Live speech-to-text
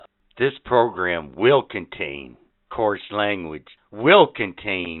This program will contain coarse language, will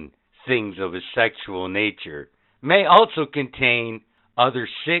contain things of a sexual nature, may also contain other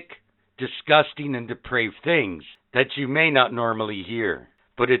sick, disgusting, and depraved things that you may not normally hear.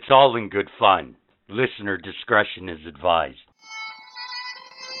 But it's all in good fun. Listener discretion is advised.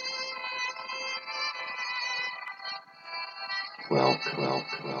 Welcome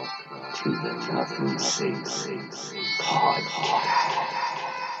to the Nothing Safe Podcast.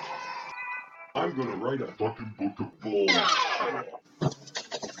 I'm gonna write a fucking book of balls.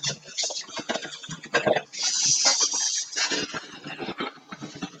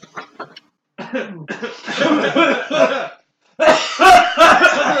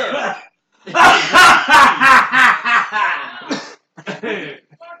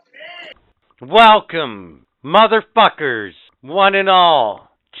 Welcome, motherfuckers, one and all,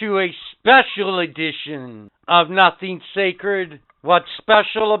 to a special edition of Nothing Sacred. What's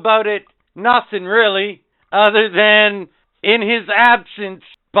special about it? Nothing really, other than in his absence,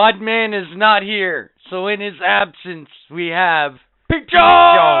 Budman is not here. So in his absence, we have Pete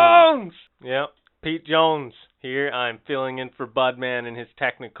Jones! Yep, Pete Jones here. I'm filling in for Budman in his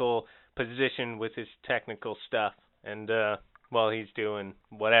technical position with his technical stuff. And, well, he's doing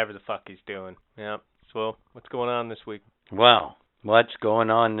whatever the fuck he's doing. Yep. So, what's going on this week? Well, what's going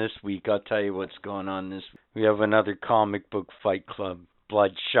on this week? I'll tell you what's going on this week. We have another comic book fight club.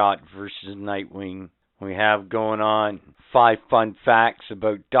 Bloodshot versus Nightwing. We have going on 5 fun facts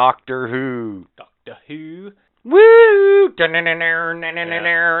about Doctor Who. Doctor Who. Woo!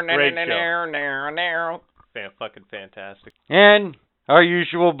 Fucking fantastic. And our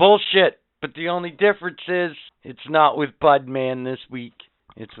usual bullshit. But the only difference is it's not with Budman this week.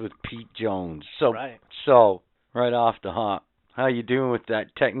 It's with Pete Jones. So, right off the hop, how you doing with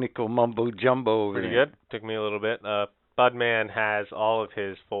that technical mumbo jumbo over Pretty there? good. Took me a little bit. Budman has all of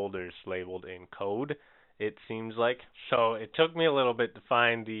his folders labeled in code, it seems like. So it took me a little bit to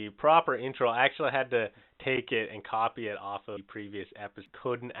find the proper intro. I actually had to take it and copy it off of the previous episode.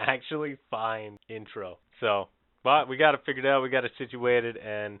 Couldn't actually find intro. So, but we got it figured out. We got it situated.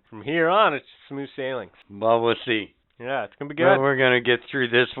 And from here on, it's smooth sailing. Well, we'll see. Yeah, it's going to be good. Well, we're going to get through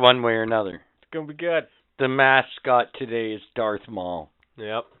this one way or another. It's going to be good. The mascot today is Darth Maul.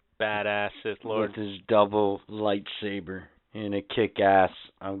 Yep. Badass Sith Lord. With his double lightsaber and a kick-ass,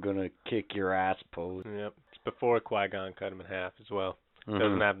 I'm going to kick your ass pose. Yep. It's before Qui-Gon cut him in half as well. Mm-hmm.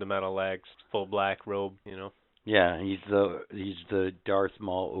 Doesn't have the metal legs. Full black robe, you know. Yeah, he's the Darth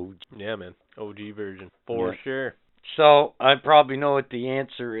Maul OG. Yeah, man. OG version. For sure. So, I probably know what the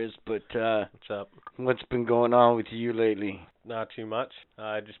answer is, but what's up? What's been going on with you lately? Not too much.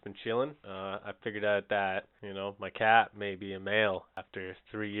 I've just been chilling. I figured out that, you know, my cat may be a male after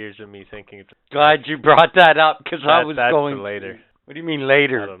 3 years of me thinking it's... Glad you brought that up, because I was that's going... for later. What do you mean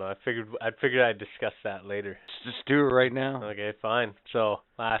later? I don't know. I figured I'd discuss that later. Let's just do it right now. Okay, fine. So,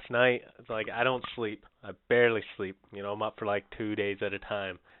 last night, it's like, I don't sleep. I barely sleep. You know, I'm up for like 2 days at a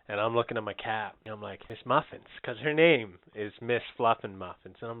time. And I'm looking at my cat, and I'm like, Miss Muffins, because her name is Miss Fluffin'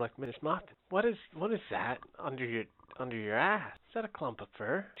 Muffins. And I'm like, Miss Muffins, what is that under your ass? Is that a clump of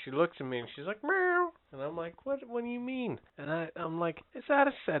fur? She looks at me, and she's like, meow. And I'm like, what do you mean? And I'm like, is that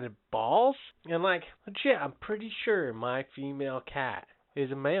a set of balls? And like, legit, I'm pretty sure my female cat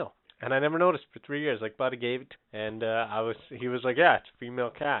is a male. And I never noticed for 3 years. Like, Buddy gave it, and he was like, yeah, it's a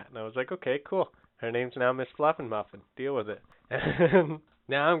female cat. And I was like, okay, cool. Her name's now Miss Fluffin' Muffin. Deal with it.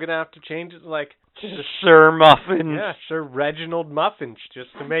 Now I'm going to have to change it to like... Sir Muffins. Yeah, Sir Reginald Muffins, just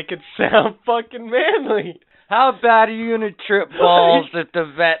to make it sound fucking manly. How bad are you going to trip balls if the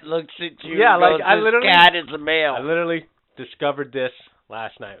vet looks at you and goes, this cat is a male? I literally discovered this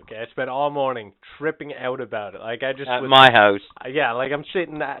last night, okay? I spent all morning tripping out about it. Like, I just... At my house. Yeah, like, I'm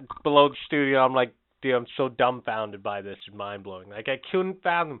sitting below the studio, I'm like, dude, I'm so dumbfounded by this. It's mind-blowing. Like, I couldn't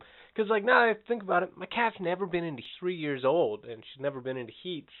fathom... Because, like, now that I think about it, my cat's never been into 3 years old, and she's never been into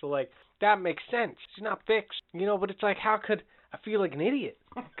heat. So, like, that makes sense. She's not fixed, you know, but it's like, how could I feel like an idiot?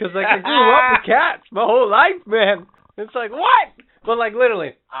 Because, like, I grew up with cats my whole life, man. It's like, what? But, like,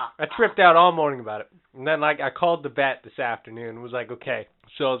 literally, I tripped out all morning about it. And then, like, I called the vet this afternoon and was like, okay,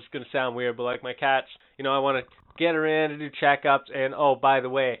 so it's going to sound weird, but, like, my cat's, you know, I want to get her in to do checkups. And, oh, by the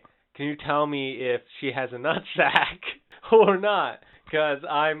way, can you tell me if she has a nutsack or not? Because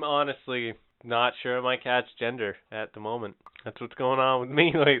I'm honestly not sure of my cat's gender at the moment. That's what's going on with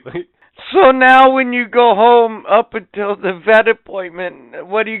me lately. So now when you go home up until the vet appointment,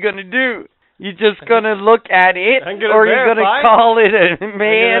 what are you going to do? You just going to look at it? Or are you going to call it a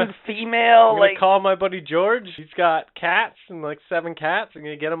man, female? I'm going to call my buddy George. He's got cats and like 7 cats. I'm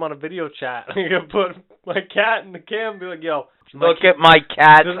going to get him on a video chat. I'm going to put my cat in the cam and be like, yo, Look at my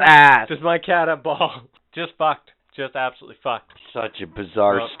cat's ass. Does my cat have balls? Just fucked. Just absolutely fucked. Such a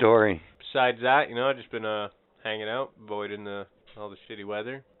bizarre story. Besides that, I've just been hanging out, avoiding all the shitty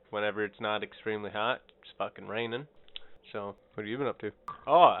weather. Whenever it's not extremely hot, it's fucking raining. So, what have you been up to?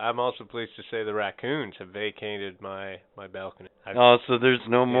 Oh, I'm also pleased to say the raccoons have vacated my balcony. So there's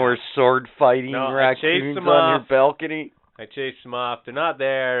no more sword fighting raccoons on your balcony? I chased them off. They're not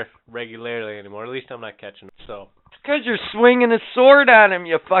there regularly anymore. At least I'm not catching them. So. It's because you're swinging a sword at them,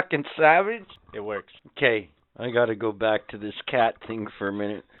 you fucking savage. It works. Okay, I gotta go back to this cat thing for a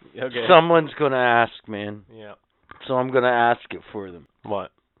minute. Okay. Someone's gonna ask, man. Yeah. So I'm gonna ask it for them.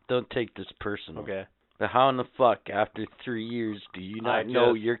 What? Don't take this personal. Okay. But how in the fuck, after 3 years, do you not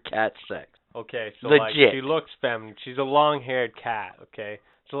know your cat's sex? Okay, so Legit. she looks feminine. She's a long-haired cat, okay?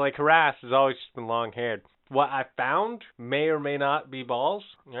 So her ass has always been long-haired. What I found may or may not be balls,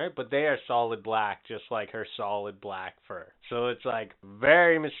 right? But they are solid black, just like her solid black fur. So it's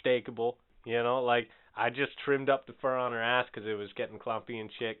very mistakable, I just trimmed up the fur on her ass because it was getting clumpy and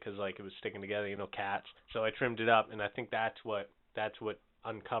shit because it was sticking together, cats. So I trimmed it up, and I think that's what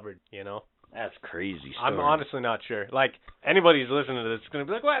uncovered, That's crazy story. I'm honestly not sure. Anybody who's listening to this is going to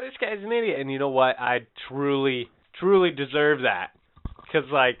be like, wow, this guy's an idiot. And you know what? I truly, truly deserve that.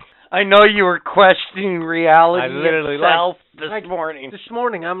 Because, I know you were questioning reality itself this morning. This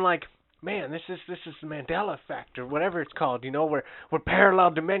morning, I'm like, man, this is the Mandela effect or whatever it's called, where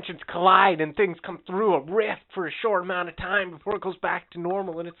parallel dimensions collide and things come through a rift for a short amount of time before it goes back to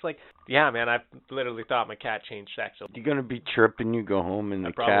normal. And it's yeah, man, I literally thought my cat changed sex. You're going to be tripping, you go home and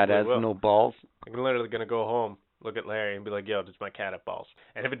the cat has no balls? I'm literally going to go home, look at Larry and be like, yo, does my cat have balls?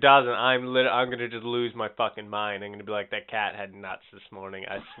 And if it doesn't, I'm going to just lose my fucking mind. I'm going to be like, that cat had nuts this morning.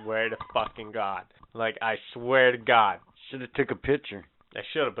 I swear to fucking God. I swear to God. Should have took a picture. I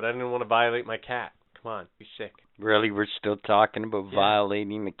should have, but I didn't want to violate my cat. Come on, be sick. Really? We're still talking about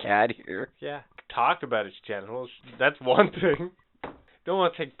violating the cat here? Yeah. Talk about its genitals. That's one thing. Don't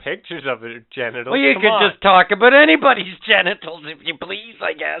want to take pictures of its genitals. Well, you could just talk about anybody's genitals if you please,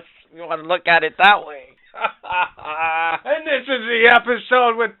 I guess. You want to look at it that way. And this is the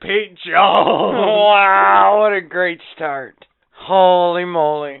episode with Pete Jones. Wow, what a great start. Holy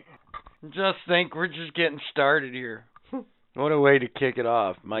moly. Just think we're just getting started here. What a way to kick it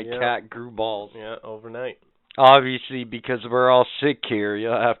off. My cat grew balls. Yeah, overnight. Obviously, because we're all sick here,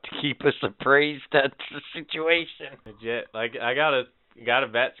 you'll have to keep us appraised. That's the situation. Legit. I got a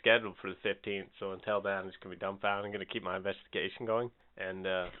vet scheduled for the 15th, so until then, I'm just going to be dumbfounded. I'm going to keep my investigation going, and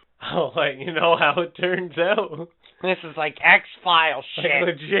I'll let you know how it turns out. This is like X-Files shit.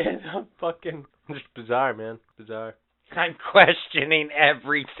 Legit. I'm just bizarre, man. Bizarre. I'm questioning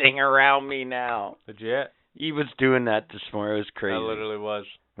everything around me now. Legit. He was doing that this morning. It was crazy. I literally was.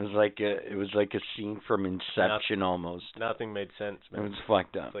 It was like a scene from Inception almost. Nothing made sense, man. It was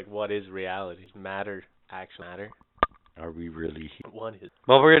fucked up. It's what is reality? Does matter actually matter? Are we really? What is?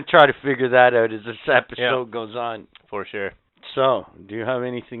 Well, we're going to try to figure that out as this episode goes on. For sure. So, do you have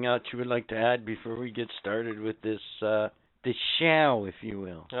anything else you would like to add before we get started with this show, if you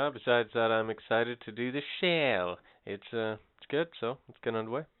will? Besides that, I'm excited to do the show. It's good, so let's get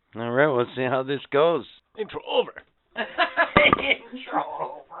underway. All right, we'll see how this goes. Intro over. Intro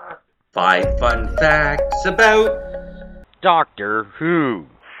over. 5 fun facts about Doctor Who.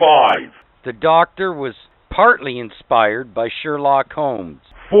 5, The Doctor was partly inspired by Sherlock Holmes.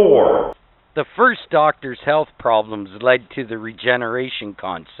 4, The first Doctor's health problems led to the regeneration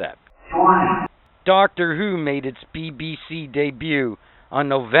concept. 3, Doctor Who made its BBC debut on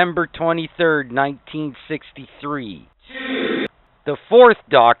November 23rd, 1963. 2, The fourth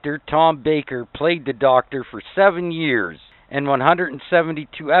Doctor, Tom Baker, played the Doctor for 7 years and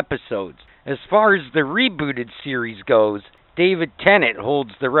 172 episodes. As far as the rebooted series goes, David Tennant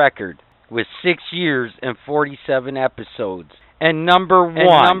holds the record with 6 years and 47 episodes. And number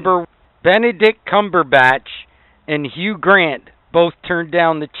one, Benedict Cumberbatch and Hugh Grant both turned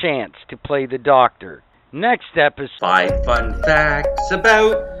down the chance to play the Doctor. Next episode, 5 fun facts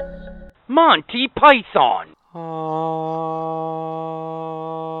about Monty Python.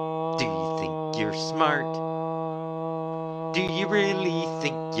 Do you think you're smart? Do you really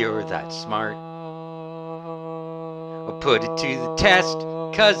think you're that smart? Well, put it to the test,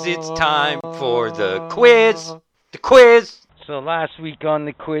 'cause it's time for the quiz. The quiz! So last week on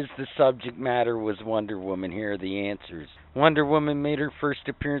the quiz, the subject matter was Wonder Woman. Here are the answers. Wonder Woman made her first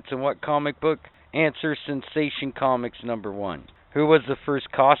appearance in what comic book? Answer, Sensation Comics #1. Who was the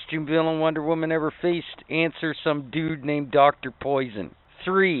first costume villain Wonder Woman ever faced? Answer, some dude named Dr. Poison.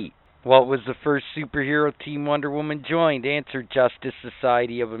 3. What was the first superhero team Wonder Woman joined? Answer, Justice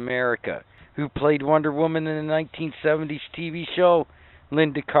Society of America. who played Wonder Woman in the 1970s TV show?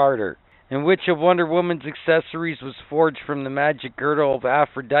 Linda Carter. And which of Wonder Woman's accessories was forged from the magic girdle of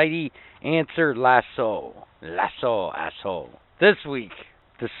Aphrodite? Answer, lasso. Lasso, asshole. This week,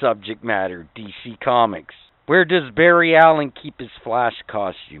 the subject matter, DC Comics. Where does Barry Allen keep his Flash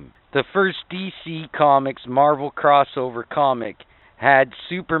costume? The first DC Comics Marvel crossover comic had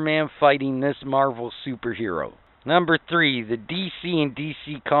Superman fighting this Marvel superhero. Number 3, the DC in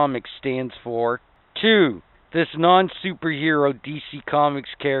DC Comics stands for 2. This non-superhero DC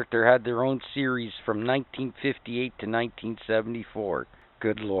Comics character had their own series from 1958 to 1974.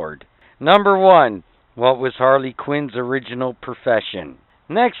 Good Lord. Number 1, what was Harley Quinn's original profession?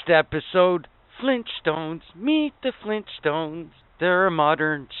 Next episode, Flintstones, meet the Flintstones. They're a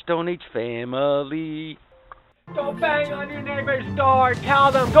modern Stone Age family. Go bang on your neighbor's door,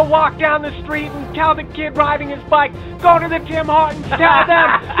 tell them. Go walk down the street and tell the kid riding his bike. Go to the Tim Hortons, tell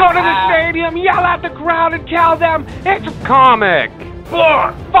them. Go to the stadium, yell at the crowd and tell them it's a comic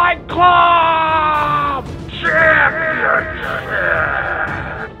book fight club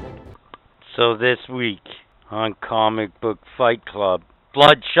championship. So this week on Comic Book Fight Club,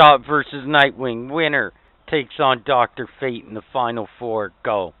 Bloodshot versus Nightwing. Winner takes on Dr. Fate in the Final Four.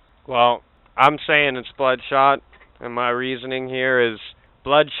 Go. Well, I'm saying it's Bloodshot, and my reasoning here is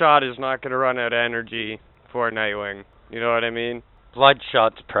Bloodshot is not going to run out of energy for Nightwing. You know what I mean?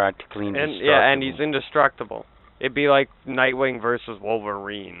 Bloodshot's practically indestructible. And he's indestructible. It'd be like Nightwing versus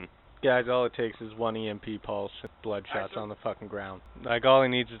Wolverine. Guys, all it takes is one EMP pulse and Bloodshot's on the fucking ground. Like, all he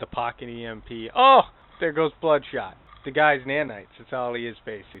needs is a pocket EMP. Oh, there goes Bloodshot. The guy's nanites. That's all he is,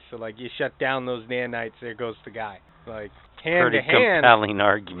 basically. So, like, you shut down those nanites, there goes the guy. Like, hand to hand. Compelling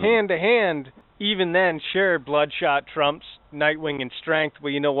argument. Hand to hand. Even then, sure, Bloodshot trumps Nightwing in strength. But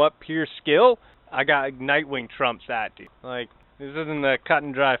you know what? Pure skill. I got Nightwing trumps that, dude. Like, this isn't a cut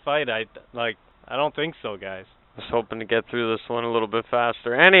and dry fight. I don't think so, guys. I was hoping to get through this one a little bit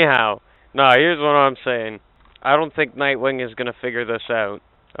faster. Anyhow, here's what I'm saying. I don't think Nightwing is gonna figure this out.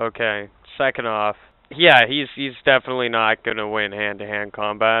 Okay. Second off, yeah, he's definitely not gonna win hand-to-hand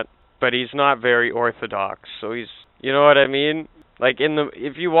combat, but he's not very orthodox. So he's, you know what I mean? Like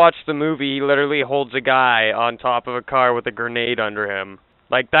if you watch the movie, he literally holds a guy on top of a car with a grenade under him.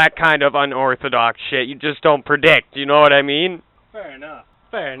 Like that kind of unorthodox shit you just don't predict. You know what I mean? Fair enough.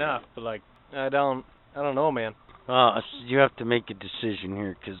 But like, I don't know, man. You have to make a decision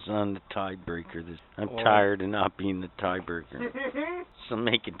here, because I'm the tiebreaker. I'm tired of not being the tiebreaker. So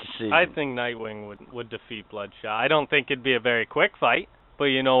make a decision. I think Nightwing would defeat Bloodshot. I don't think it'd be a very quick fight, but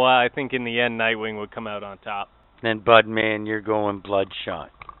you know what? I think in the end, Nightwing would come out on top. Then, Budman, you're going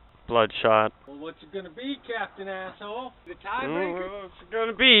Bloodshot. Bloodshot. Well, what's it gonna be, Captain Asshole? The tiebreaker? What's it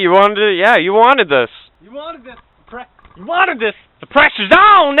gonna be? You wanted this. You wanted this. You wanted this. The pressure's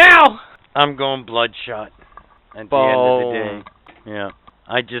on now. I'm going Bloodshot. At the end of the day. Yeah.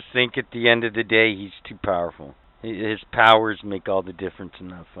 I just think at the end of the day, he's too powerful. His powers make all the difference in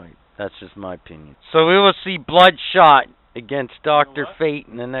that fight. That's just my opinion. So we will see Bloodshot against Dr. Fate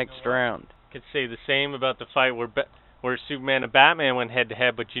in the next round. Could say the same about the fight where Superman and Batman went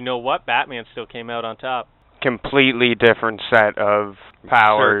head-to-head, but you know what? Batman still came out on top. Completely different set of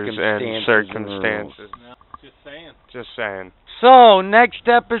powers and circumstances. No, Just saying. So, next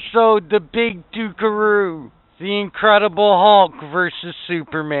episode, the Big Dukaroo. The Incredible Hulk versus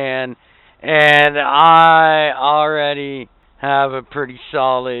Superman. And I already have a pretty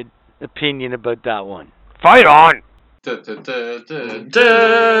solid opinion about that one. Fight on!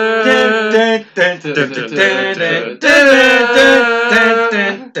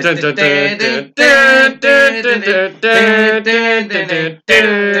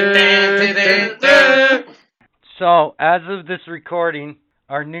 So, as of this recording,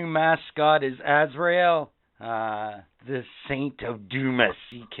 our new mascot is Azrael. The Saint of Dumas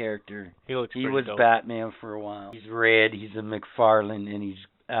character. He was dope. Batman for a while. He's red, he's a McFarlane, and he's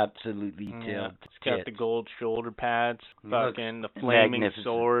absolutely detailed. He's got the gold shoulder pads, fucking the flaming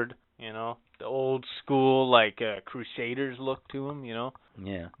sword, you know. The old school, like, Crusaders look to him, you know.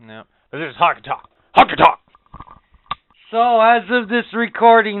 Yeah. But there's Honky Tonk! So, as of this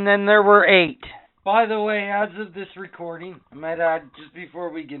recording, then there were 8. By the way, as of this recording, I might add, just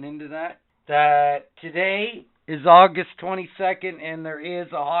before we get into that today is August 22nd, and there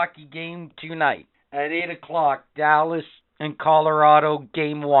is a hockey game tonight at 8 o'clock, Dallas and Colorado,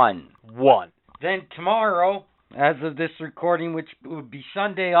 game 1. Then tomorrow, as of this recording, which would be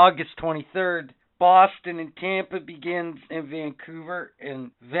Sunday, August 23rd, Boston and Tampa begins in Vancouver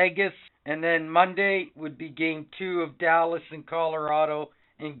and Vegas, and then Monday would be game 2 of Dallas and Colorado,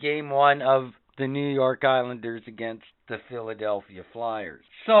 and game 1 of the New York Islanders against the Philadelphia Flyers.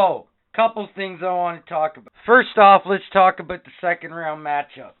 So, Couple things I want to talk about. First off, let's talk about the second round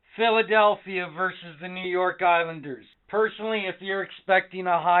matchup. Philadelphia versus the New York Islanders. Personally, if you're expecting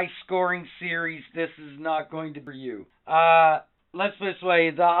a high-scoring series, this is not going to be for you. Let's put it this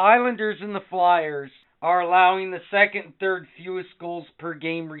way. The Islanders and the Flyers are allowing the second and third fewest goals per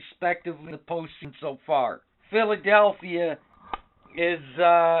game, respectively, in the postseason so far. Philadelphia is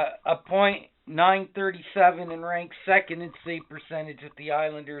a .937 and ranks second in save percentage, with the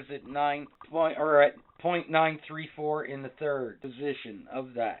Islanders at .934 in the third position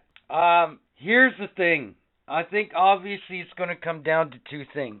of that. Here's the thing. I think obviously it's going to come down to two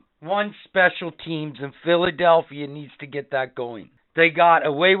things. One, special teams, and Philadelphia needs to get that going. They got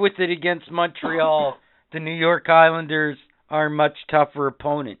away with it against Montreal. The New York Islanders are a much tougher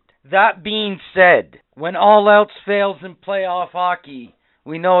opponent. That being said, when all else fails in playoff hockey,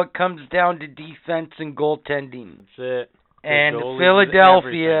 we know it comes down to defense and goaltending. That's it. And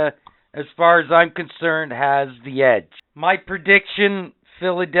Philadelphia, as far as I'm concerned, has the edge. My prediction,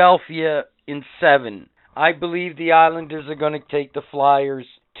 Philadelphia in 7. I believe the Islanders are going to take the Flyers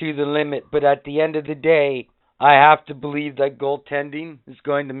to the limit, but at the end of the day, I have to believe that goaltending is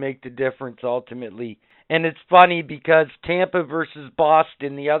going to make the difference ultimately. And it's funny because Tampa versus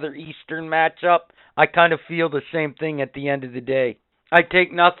Boston, the other Eastern matchup, I kind of feel the same thing at the end of the day. I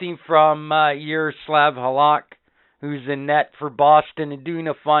take nothing from Yaroslav Halak, who's in net for Boston and doing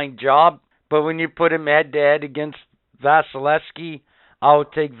a fine job. But when you put him head-to-head against Vasilevsky, I will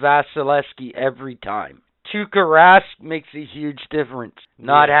take Vasilevsky every time. Tuukka Rask makes a huge difference,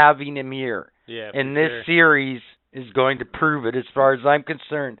 not having him here. Yeah, and this series is going to prove it as far as I'm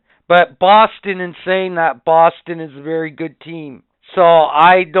concerned. But Boston, in saying that, Boston is a very good team. So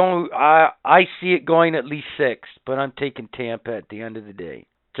I see it going at least 6, but I'm taking Tampa at the end of the day.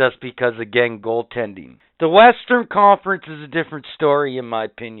 Just because, again, goaltending. The Western Conference is a different story, in my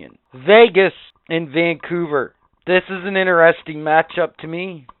opinion. Vegas and Vancouver. This is an interesting matchup to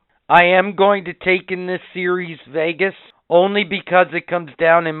me. I am going to take in this series Vegas, only because it comes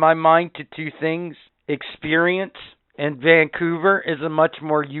down, in my mind, to two things. Experience. And Vancouver is a much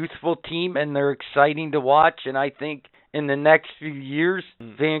more youthful team, and they're exciting to watch. And I think in the next few years,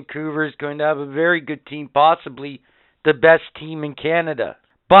 Vancouver is going to have a very good team, possibly the best team in Canada.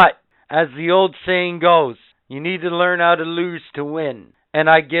 But, as the old saying goes, you need to learn how to lose to win. And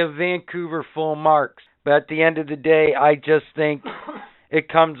I give Vancouver full marks. But at the end of the day, I just think it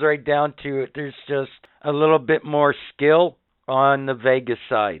comes right down to it. There's just a little bit more skill on the Vegas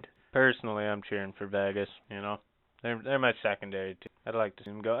side. Personally, I'm cheering for Vegas, They're my secondary team. I'd like to see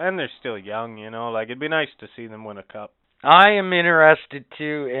them go. And they're still young, Like, it'd be nice to see them win a cup. I am interested,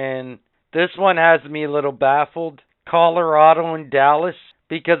 too, and this one has me a little baffled. Colorado and Dallas,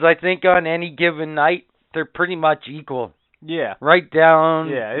 because I think on any given night, they're pretty much equal. Yeah. Right down.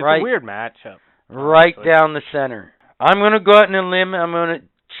 Yeah, it's a weird matchup. Right down the center. I'm going to go out on a limb. I'm going to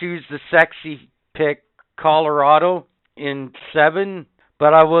choose the sexy pick, Colorado, in 7.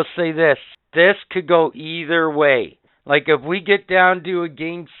 But I will say this. This could go either way. Like, if we get down to a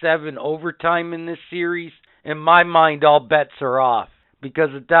Game 7 overtime in this series, in my mind, all bets are off.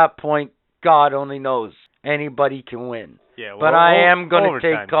 Because at that point, God only knows. Anybody can win. Yeah, well, but I am going to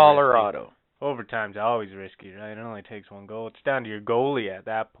take Colorado. Overtime's always risky, right? It only takes one goal. It's down to your goalie at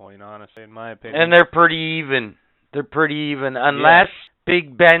that point, honestly, in my opinion. And they're pretty even. Unless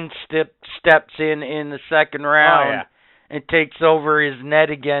Big Ben steps in the second round and takes over his net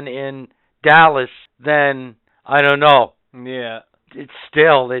again in Dallas, then I don't know. Yeah.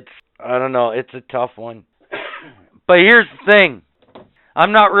 I don't know. It's a tough one. But here's the thing.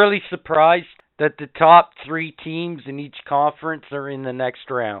 I'm not really surprised that the top 3 teams in each conference are in the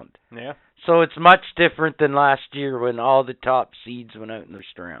next round. Yeah. So it's much different than last year when all the top seeds went out in the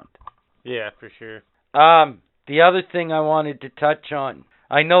first round. Yeah, for sure. The other thing I wanted to touch on,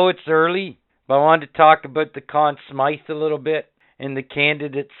 I know it's early, but I wanted to talk about the Conn Smythe a little bit and the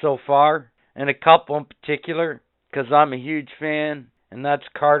candidates so far, and a couple in particular, because I'm a huge fan, and that's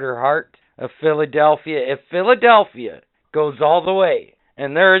Carter Hart of Philadelphia. If Philadelphia goes all the way,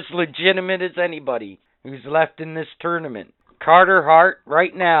 and they're as legitimate as anybody who's left in this tournament, Carter Hart,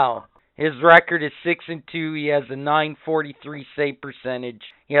 right now, his record is 6-2. He has a .943 save percentage.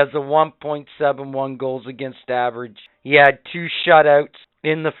 He has a 1.71 goals against average. He had 2 shutouts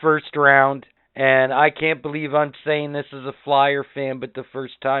in the first round. And I can't believe I'm saying this as a Flyer fan, but the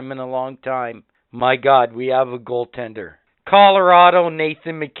first time in a long time. My God, we have a goaltender. Colorado,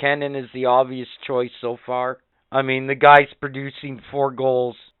 Nathan McKinnon is the obvious choice so far. I mean, the guy's producing 4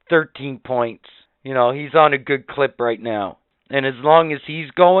 goals, 13 points. He's on a good clip right now. And as long as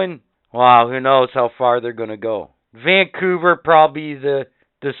he's going, wow, who knows how far they're going to go. Vancouver, probably the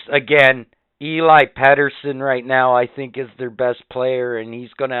this again, Eli Pedersen right now I think is their best player, and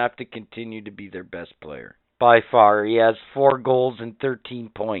he's going to have to continue to be their best player. By far. He has 4 goals and 13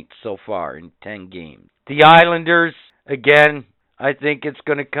 points so far in 10 games. The Islanders, again, I think it's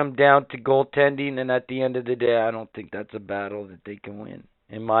going to come down to goaltending, and at the end of the day, I don't think that's a battle that they can win,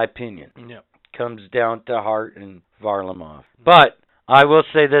 in my opinion. Yep. Comes down to Hart and Varlamov. But I will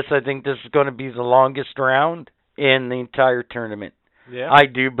say this, I think this is going to be the longest round in the entire tournament. Yeah. I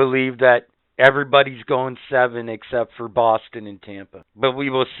do believe that everybody's going 7 except for Boston and Tampa. But we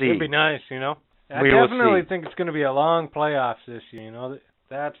will see. It'd be nice, you know. I We will definitely see. think it's going to be a long playoffs this year, you know.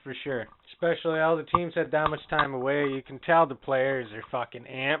 That's for sure. Especially all the teams had that much time away. You can tell the players are fucking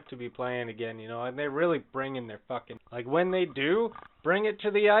amped to be playing again, you know. And they're really bringing their fucking... Like, when they do bring it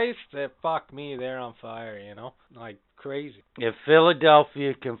to the ice, fuck me, they're on fire, you know. Like, crazy. If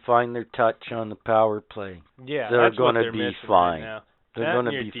Philadelphia can find their touch on the power play, Yeah, they're that's what going to they're be missing fine. right now. They're That going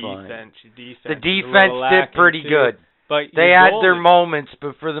to and be your fine. defense. Your defense The is a defense little did lacking, pretty too. good. But They your had their goalie- moments,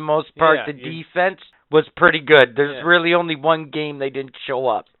 but for the most part, Yeah, the you- defense was pretty good. There's Yeah. really only one game they didn't show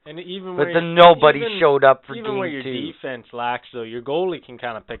up. And even But where then nobody even, showed up for even where your game 2. defense lacks, though, your goalie can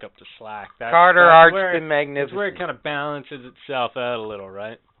kind of pick up the slack. Carter that's Hart's where, been magnificent. that's where it kind of balances itself out a little,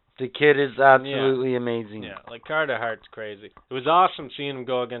 right? The kid is absolutely amazing. Yeah, like Carter Hart's crazy. It was awesome seeing him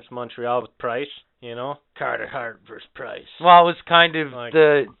go against Montreal with Price, you know? Carter Hart versus Price. Well, it was kind of Like-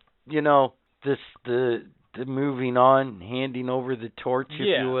 the moving on, handing over the torch, if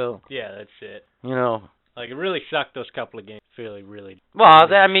Yeah. you will. Yeah, that's it. You know. Like, it really sucked those couple of games. Philly really... Well,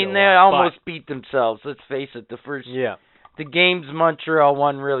 really I mean, show they up, almost beat themselves. Let's face it. Yeah. The games Montreal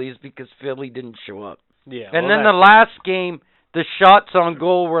won really is because Philly didn't show up. Yeah. And well, then the last game, the shots on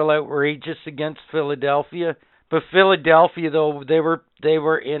goal were outrageous against Philadelphia. But Philadelphia, though, they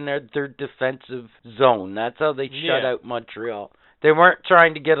were in their defensive zone. That's how they shut out Montreal. They weren't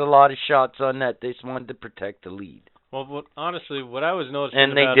trying to get a lot of shots on net. They just wanted to protect the lead. Well, honestly, what I was noticing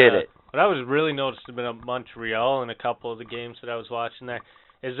And they about, did it. What I was really noticing about Montreal in a couple of the games that I was watching there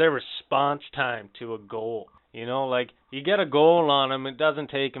is their response time to a goal. You know, like, you get a goal on them, it doesn't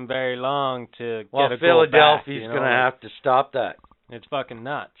take them very long to get a goal back. Philadelphia's You know? going to have to stop that. It's fucking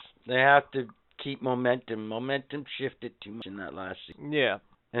nuts. They have to keep momentum. Momentum shifted too much in that last season. Yeah.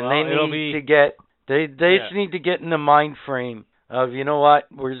 And Well, they it'll need be- to get they Yeah. just need to get in the mind frame of, you know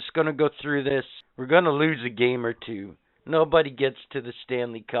what, we're just going to go through this. We're going to lose a game or two. Nobody gets to the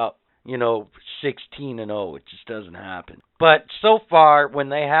Stanley Cup, 16-0. It just doesn't happen. But so far, when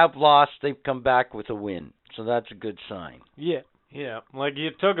they have lost, they've come back with a win. So that's a good sign. Yeah. Yeah. Like, you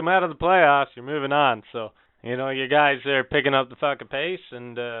took them out of the playoffs, you're moving on. So, your guys are picking up the fucking pace,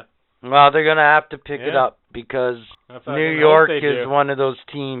 and Well, they're going to have to pick it Yeah. up because I fucking New hope York they is do. one of those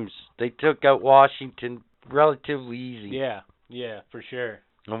teams. They took out Washington relatively easy. Yeah, for sure.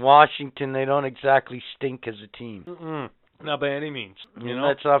 And Washington, they don't exactly stink as a team. Mm-mm. Not by any means. And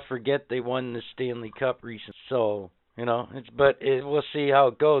let's not forget they won the Stanley Cup recently. So, we'll see how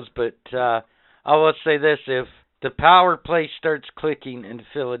it goes. But I will say this, if the power play starts clicking in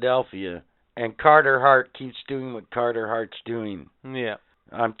Philadelphia and Carter Hart keeps doing what Carter Hart's doing, Yeah.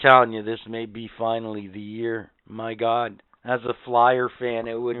 I'm telling you, this may be finally the year. My God. As a Flyer fan,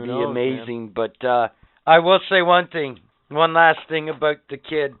 it would Who be knows, amazing. But I will say one last thing about the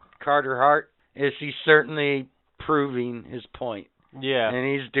kid, Carter Hart, is he's certainly proving his point. Yeah. And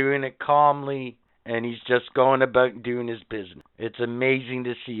he's doing it calmly, and he's just going about doing his business. It's amazing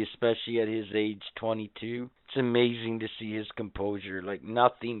to see, especially at his age, 22. It's amazing to see his composure. Like,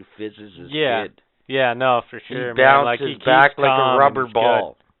 nothing fizzes his Yeah. kid. Yeah, no, for He sure, man. bounces Like, he keeps back like calm a and rubber he's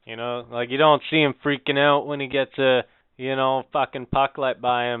ball. good. Like, you don't see him freaking out when he gets a, fucking puck let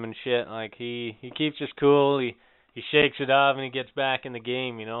by him and shit. Like, he keeps his cool. He shakes it off and he gets back in the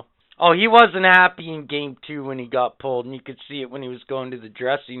game. Oh, he wasn't happy in Game 2 when he got pulled, and you could see it when he was going to the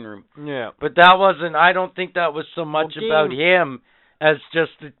dressing room. Yeah. But I don't think that was so much about him as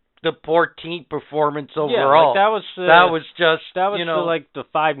just the poor team performance overall. Yeah, like that was just, the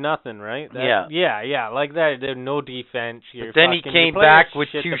 5-0, right? Yeah, like that. There's no defense. But then he came back with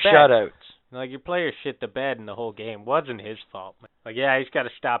 2 shutouts. Like, your players shit the bed in the whole game. Wasn't his fault. Like, yeah, he's got to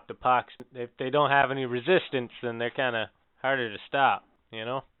stop the pucks. If they don't have any resistance, then they're kind of harder to stop,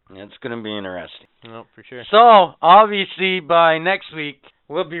 It's going to be interesting. No, for sure. So, obviously, by next week,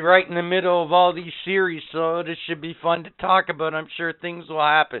 we'll be right in the middle of all these series, so this should be fun to talk about. I'm sure things will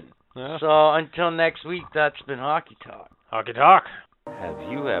happen. Yeah. So, until next week, that's been Hockey Talk. Hockey Talk. Have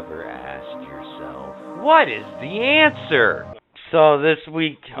you ever asked yourself, what is the answer? So, this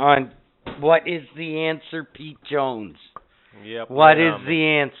week on What is the Answer, Pete Jones? Yep. What is the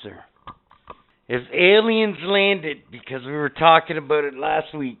answer? If aliens landed, because we were talking about it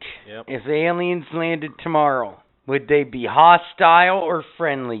last week, Yep. if aliens landed tomorrow, would they be hostile or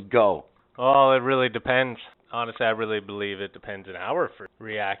friendly? Go. Oh, it really depends. Honestly, I really believe it depends on our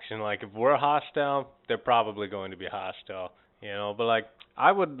reaction. Like, if we're hostile, they're probably going to be hostile, you know? But, like,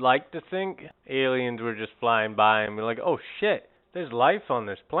 I would like to think aliens were just flying by and be like, oh, shit, there's life on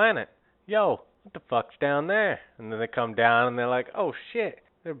this planet. Yo, what the fuck's down there? And then they come down and they're like, oh, shit,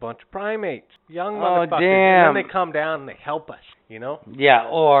 they're a bunch of primates. Young Oh, motherfuckers. damn. And then they come down and they help us, you know? Yeah,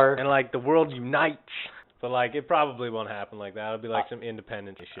 or... And, like, the world unites. But, like, it probably won't happen like that. It'll be like some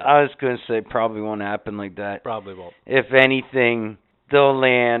independence shit. I was going to say it probably won't happen like that. Probably won't. If anything, they'll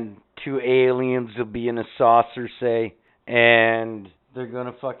land, 2 aliens will be in a saucer, say, and they're going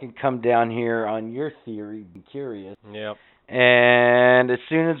to fucking come down here on your theory, be curious. Yep. And as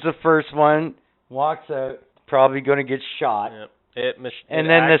soon as the first one walks out, probably going to get shot. Yep. And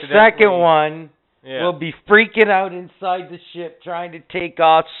then the second one yeah. will be freaking out inside the ship, trying to take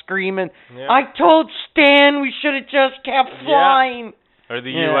off, screaming, Yep. I told Stan we should have just kept flying. Or the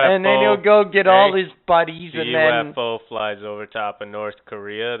Yeah, UFO. and then he'll go get all his buddies, The and then... UFO flies over top of North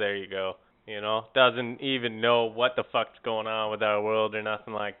Korea. There you go. You know, doesn't even know what the fuck's going on with our world or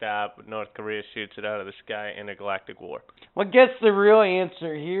nothing like that, but North Korea shoots it out of the sky in a galactic war. Well, I guess the real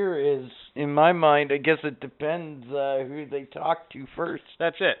answer here is, in my mind, I guess it depends who they talk to first.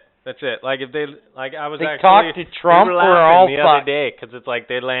 That's it. That's it. Like if they, like I was They actually talk to Trump we were or laughing all the fuck. other day because it's like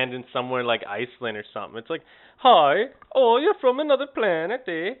they land in somewhere like Iceland or something. It's like, hi, oh you're from another planet,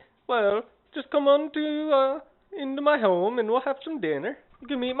 eh? Well, just come on to into my home and we'll have some dinner. You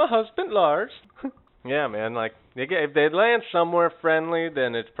can meet my husband Lars. Yeah, man. Like if they land somewhere friendly,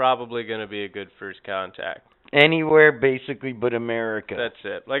 then it's probably gonna be a good first contact. Anywhere, basically, but America. That's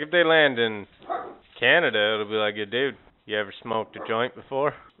it. Like if they land in Canada, it'll be like, yeah, dude, you ever smoked a joint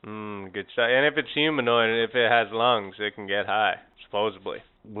before? Good stuff. And if it's humanoid and if it has lungs, it can get high, supposedly.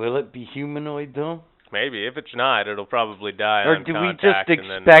 Will it be humanoid, though? Maybe. If it's not, it'll probably die Or on do we just contact. And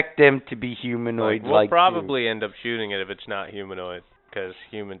then, expect them to be humanoid we'll like probably end up shooting it if it's not humanoid, because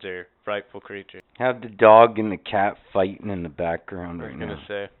humans are frightful creatures. Have the dog and the cat fighting in the background I right was now. gonna say.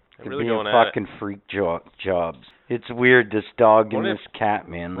 They're They're really being going at it. fucking freak jobs. It's weird, this dog and What this cat,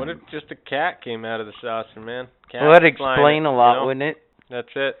 man. What if just a cat came out of the saucer, man? Cat Well, that'd flying explain it, a lot, you know? wouldn't it? That's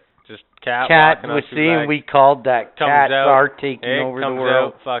it. Just cat Cat walking was on two seeing legs. we called that Comes cat out, are taking hey, over the comes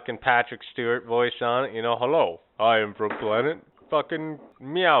world. out fucking Patrick Stewart voice on it. You know, hello, I am from planet fucking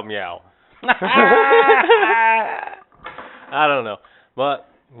meow meow. I don't know. But,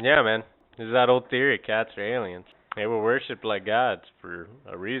 yeah, man. There's that old theory, cats are aliens. They were worshipped like gods for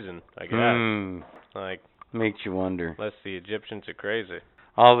a reason, I guess. Like, Makes you wonder. unless the Egyptians are crazy.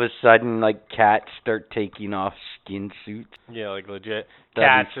 All of a sudden, like, cats start taking off skin suits. Yeah, like legit.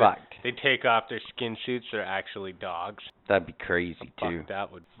 That'd Cats, be fucked. they take off their skin suits, they're actually dogs. That'd be crazy, too. Fuck,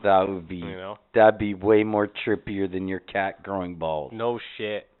 that would, That would be, you know? that'd be way more trippier than your cat growing balls. No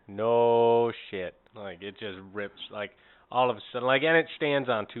shit. No shit. Like, it just rips, like, all of a sudden, like, and it stands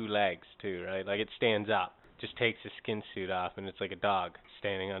on 2 legs, too, right? Like, it stands up. Just takes the skin suit off, and it's like a dog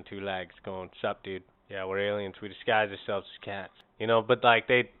standing on 2 legs going, sup, dude? Yeah, we're aliens. We disguise ourselves as cats. You know, but, like,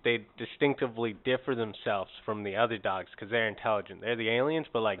 they distinctively differ themselves from the other dogs because they're intelligent. They're the aliens,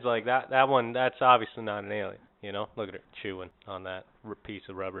 but, like that one, that's obviously not an alien. You know, look at her chewing on that piece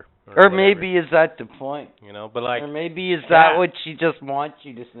of rubber. Or whatever, maybe is that the point? you know, but, like, Or maybe is yeah. that what she just wants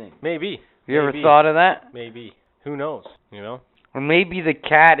you to think? maybe. You ever Maybe. thought of that? Maybe. Who knows, you know? Or maybe the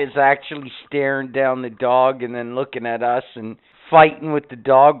cat is actually staring down the dog and then looking at us and fighting with the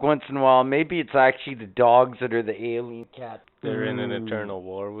dog once in a while. Maybe it's actually the dogs that are the alien cats. They're in an eternal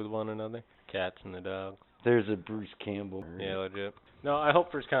war with one another. Cats and the dog. There's a Bruce Campbell. Yeah, legit. No, I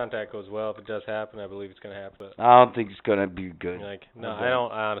hope first contact goes well. If it does happen, I believe it's going to happen. But, I don't think it's gonna be good. like, no,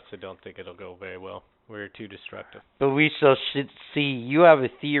 I honestly don't think it'll go very well. We're too destructive. But we shall see. You have a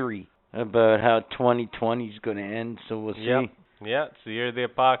theory about how 2020 is gonna end, so we'll see. Yep. Yeah, it's the year of the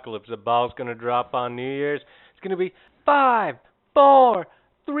apocalypse. The ball's going to drop on New Year's. It's going to be 5, 4,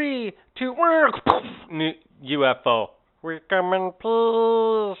 3, 2, new UFO. We're coming,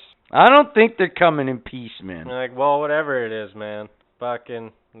 please. I don't think they're coming in peace, man. Like, well, whatever it is, man.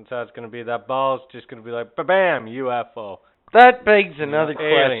 Fucking, that's how it's going to be. That ball's just going to be like, bam, UFO. That begs another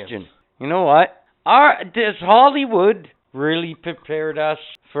Aliens. question. You know what? Does Hollywood really prepared us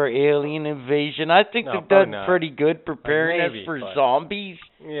for alien invasion? I think No, they've probably done not. pretty good preparing maybe, us for but- zombies.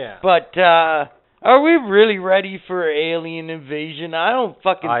 Yeah. But are we really ready for alien invasion? I don't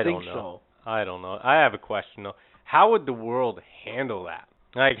fucking I think don't know. I don't know. I have a question, though. How would the world handle that?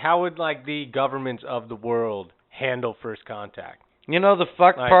 Like, how would, like, the governments of the world handle first contact? so. You know, the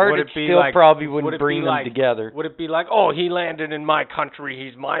fuck Like, part, would it it be still like- probably would wouldn't it bring be them like- together. Would it be like, oh, he landed in my country,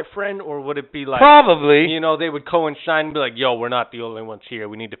 he's my friend? Or would it be like, Probably. you know, they would coincide and be like, yo, we're not the only ones here.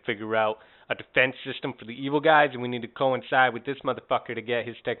 We need to figure out a defense system for the evil guys, and we need to coincide with this motherfucker to get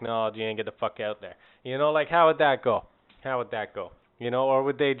his technology and get the fuck out there. You know, like, how would that go? How would that go? You know, or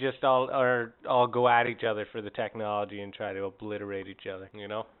would they just all go at each other for the technology and try to obliterate each other, you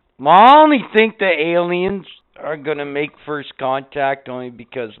know? Well, I only think the aliens are going to make first contact only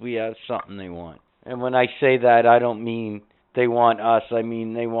because we have something they want. And when I say that, I don't mean they want us. I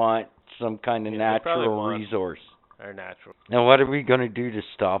mean they want some kind of Yeah, they probably natural want- resource. Or natural. Now, what are we going to do to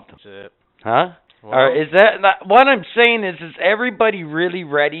stop them? That's it. Huh? Well, Or is that what I'm saying is everybody really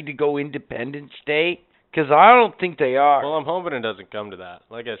ready to go Independence Day? Because I don't think they are. well, I'm hoping it doesn't come to that.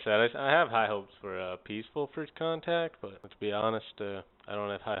 Like I said, I have high hopes for peaceful first contact, but to be honest, I don't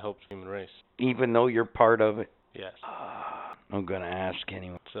have high hopes for the human race. Even though you're part of it. Yes. I'm going to ask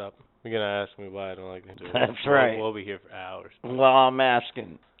anyway. What's up? You're going to ask me why I don't like to do it. That's right. We'll be here for hours. Well, I'm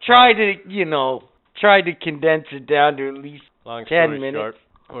asking. Try to condense it down to at least Long 10 story minutes. short,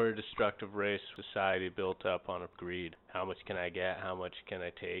 we're a destructive race society built up on a greed. How much can I get? How much can I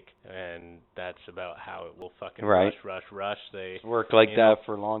take? And that's about how it will fucking Right. rush. They Work like you that know,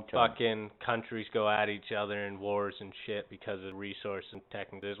 for a long time. fucking countries go at each other in wars and shit because of resource and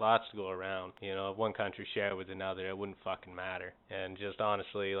technical. There's lots to go around. You know, if one country shared with another, it wouldn't fucking matter. And just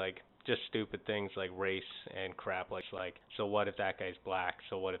honestly, like, just stupid things like race and crap like, so what if that guy's black?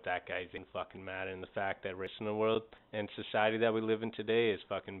 So what if that guy's didn't fucking matter? And the fact that race in the world and society that we live in today is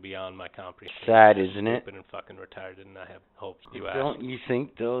fucking beyond my comprehension. Sad, It's isn't it? stupid and fucking retarded, and I have hopes. You ask. Don't you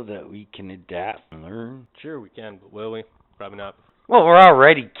think, though, that we can adapt and learn? Sure we can, but will we? Probably not. Well, we're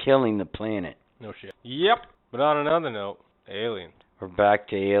already killing the planet. No shit. Yep. But on another note, aliens. We're back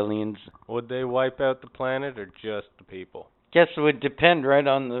to aliens. Would they wipe out the planet or just the people? Guess it would depend, right,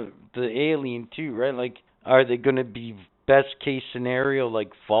 on the alien, too, right? Like, are they going to be best case scenario like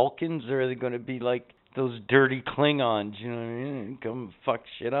Vulcans, or are they going to be like those dirty Klingons, you know what I mean? Come fuck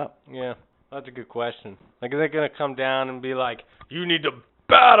shit up. Yeah, that's a good question. Like, are they gonna come down and be like, "You need to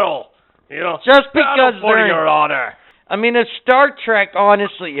battle," you know, Just battle because for they're... your honor? I mean, if Star Trek,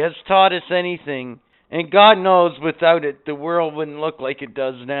 honestly, has taught us anything, and God knows without it, the world wouldn't look like it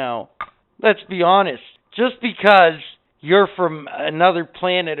does now. Let's be honest. Just because you're from another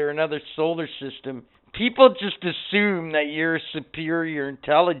planet or another solar system, people just assume that you're superior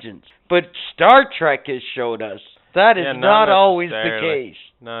intelligence. But Star Trek has showed us that is Yeah, not always the necessarily. case.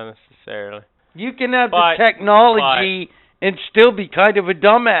 Not necessarily. You can have But- the technology and still be kind of a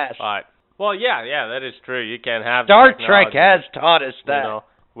dumbass. But well, yeah, that is true. You can have Star technology, Trek has taught us that. you know,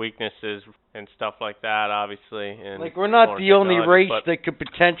 weaknesses and stuff like that, obviously. And Like, we're not foreign the only technology, race but, that could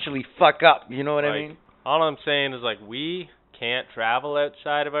potentially fuck up, you know what I like, mean? all I'm saying is, like, we can't travel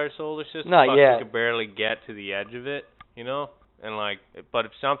outside of our solar system. Not Fuck, yet. We could barely get to the edge of it, you know? And, like, but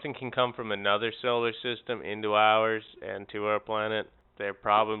if something can come from another solar system into ours and to our planet, they're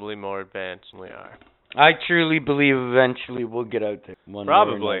probably more advanced than we are. I truly believe eventually we'll get out there. One way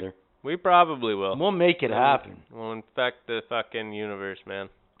Probably. or another. We probably will. We'll make it happen. We'll infect the fucking universe, man.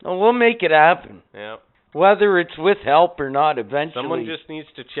 No, we'll make it happen. Yeah. Whether it's with help or not, eventually. Someone just needs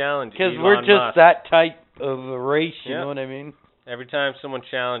to challenge because Elon we're just Musk. that type of a race, you Yeah. know what I mean? Every time someone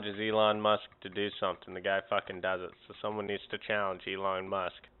challenges Elon Musk to do something, the guy fucking does it. So someone needs to challenge Elon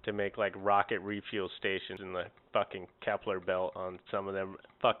Musk to make, like, rocket refuel stations in the fucking Kepler belt on some of them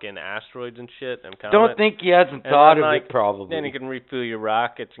fucking asteroids and shit. Don't think he hasn't And thought then, of like, it, probably. Then you can refuel your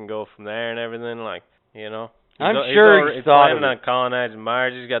rockets and go from there and everything, like, you know. I'm sure he's thought planning of on it. colonizing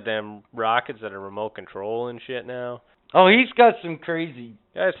Mars. He's got them rockets that are remote control and shit now. Oh, he's got some crazy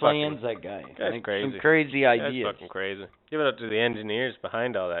Guy's plans, fucking, that guy. guy's Like, crazy. some crazy Guy's ideas. fucking crazy. Give it up to the engineers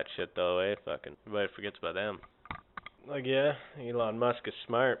behind all that shit, though, eh? Fucking everybody forgets about them. Like, yeah, Elon Musk is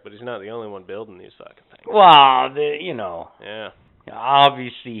smart, but he's not the only one building these fucking things. Well, you know, Yeah.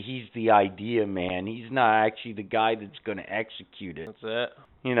 obviously he's the idea man. He's not actually the guy that's going to execute it. That's it.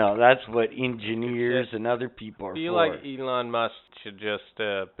 You know, that's what engineers and other people are I feel for. like Elon Musk should just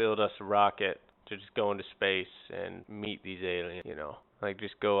build us a rocket to just go into space and meet these aliens, you know. Like,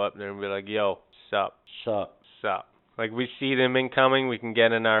 just go up there and be like, yo, sup, Sup. sup. Like, we see them incoming, we can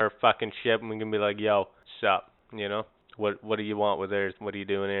get in our fucking ship and we can be like, yo, sup, you know. What do you want with theirs? What are you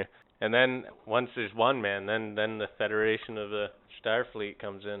doing here? And then, once there's one man, then the Federation of the Starfleet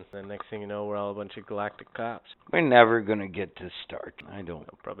comes in. And next thing you know, we're all a bunch of galactic cops. We're never going to get to start. I don't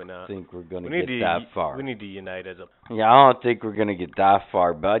No, probably not. think we're going We to need get to that far. We need to unite as a... Yeah, I don't think we're going to get that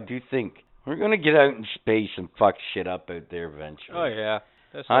far, but I do think we're going to get out in space and fuck shit up out there eventually. Oh, yeah.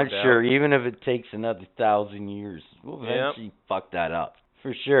 That's no I'm doubt. sure, even if it takes another 1,000 years, we'll eventually fuck that up.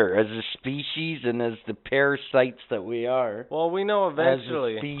 For sure. As a species and as the parasites that we are, Well, we know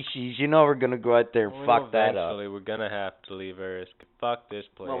eventually. as a species, you know we're going to go out there and fuck that up. Eventually, we're gonna have to leave Earth. Fuck this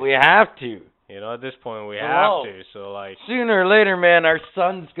place. Well, we have to. You know, at this point, we Hello. have to. So, like, Sooner or later, man, our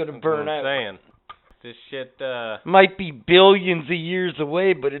sun's going to that's burn what out. I'm saying. This shit, Might be billions of years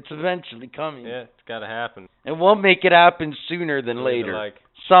away, but it's eventually coming. yeah, it's gotta happen. And we'll make it happen sooner than later. Like,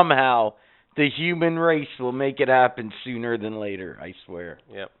 Somehow, the human race will make it happen sooner than later, I swear.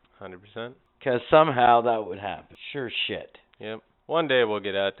 yep, 100%. Because somehow that would happen. Sure shit. Yep. One day we'll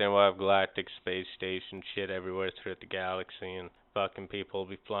get out there and we'll have galactic space station shit everywhere throughout the galaxy, and fucking people will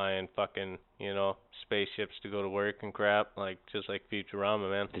be flying fucking, you know, spaceships to go to work and crap, like just like Futurama,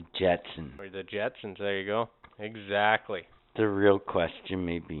 man. The Jetsons. Or the Jetsons, there you go. Exactly. The real question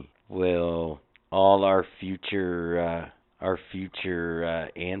may be, will all our future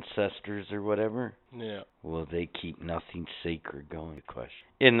ancestors or whatever, Yeah. will they keep nothing sacred going? Question.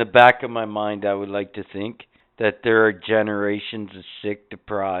 In the back of my mind, I would like to think that there are generations of sick,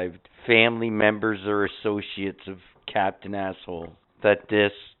 deprived family members or associates of Captain Asshole. That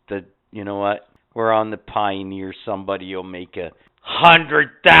you know what? We're on the Pioneer. Somebody will make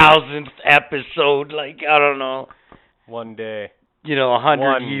 100,000th episode. Like, I don't know. One day. You know, 100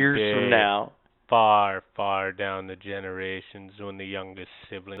 One years day. from now. Far, far down the generations, when the youngest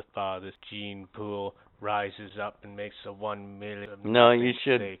sibling, the father's gene pool, rises up and makes a 1 million. No, you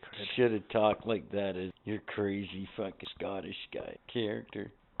should sacred. have talked like that as your crazy fucking Scottish guy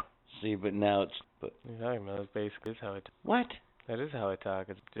character. See, but now it's Exactly, man. That's basically how I talk. what? That is how I talk.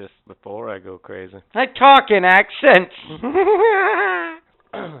 It's just before I go crazy. I talk in accents.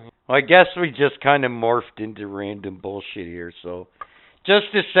 Well, I guess we just kind of morphed into random bullshit here, so just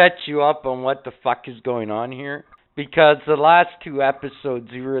to set you up on what the fuck is going on here, because the last 2 episodes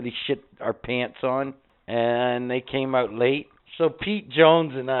we really shit our pants on, and they came out late. So Pete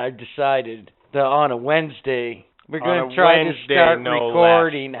Jones and I decided that on a Wednesday, we're going to try to start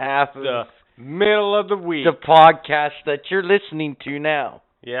recording half of the middle of the week. the podcast that you're listening to now.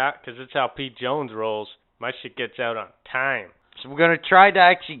 Yeah, 'cause it's how Pete Jones rolls. My shit gets out on time. So we're going to try to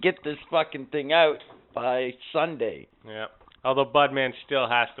actually get this fucking thing out by Sunday. Yeah. Although Budman still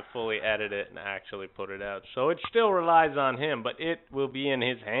has to fully edit it and actually put it out. So it still relies on him, but it will be in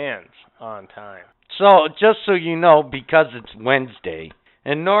his hands on time. So, just so you know, because it's Wednesday,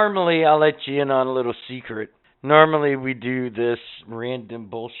 and normally I'll let you in on a little secret. Normally we do this random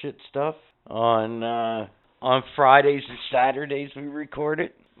bullshit stuff on Fridays or Saturdays we record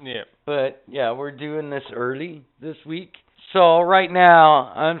it. Yeah. But yeah, we're doing this early this week. So right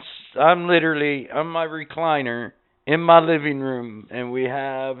now I'm literally on my recliner in my living room, and we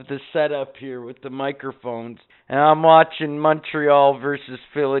have the setup here with the microphones, and I'm watching Montreal versus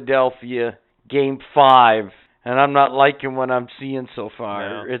Philadelphia Game 5, and I'm not liking what I'm seeing so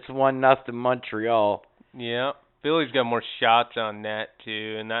far. No. It's 1-0 Montreal. Yeah. Philly's got more shots on net,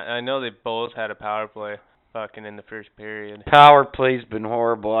 too, and I know they both had a power play fucking in the first period. Power play's been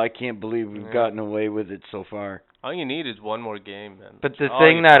horrible. I can't believe we've Yeah. gotten away with it so far. All you need is one more game, man. But the All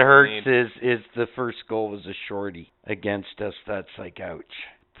thing you that fucking hurts need. is the first goal was a shorty against us. That's like, ouch.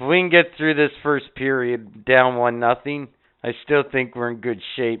 If we can get through this first period down 1-0, I still think we're in good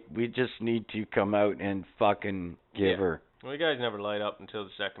shape. We just need to come out and fucking give her. Well, you guys never light up until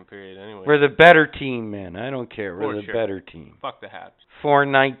the second period anyway. We're the better team, man. I don't care. We're For the sure. better team. Fuck the Habs.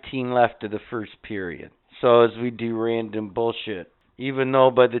 4:19 left of the first period. So as we do random bullshit, even though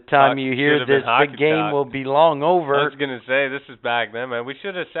by the time you hear Should've been this, the hockey game talk. will be long I over. was gonna say, this is back then, man. We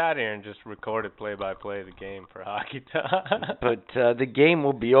should have sat here and just recorded play-by-play of the game for hockey talk. But the game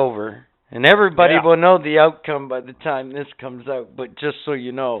will be over, and everybody Yeah. will know the outcome by the time this comes out. But just so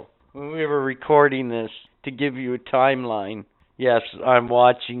you know, when we were recording this, to give you a timeline, yes, I'm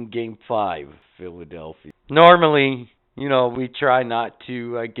watching Game 5, Philadelphia. Normally, you know, we try not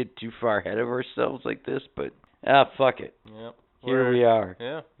to get too far ahead of ourselves like this, but fuck it. Yep. Here we are.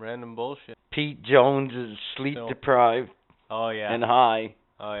 Yeah, random bullshit. Pete Jones is sleep No. deprived Oh, yeah. and high.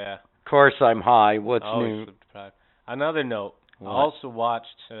 Oh, yeah. Of course, I'm high. What's Always new? sleep deprived. Another note. What? I also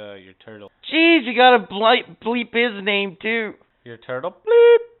watched your turtle. Jeez, you gotta bleep his name too. Your turtle?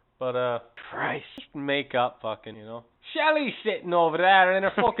 Bleep! But, Christ. just make up fucking, you know. Shelly's sitting over there in her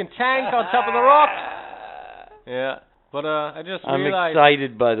fucking tank on top of the rock. Yeah. But, I just I'm realized...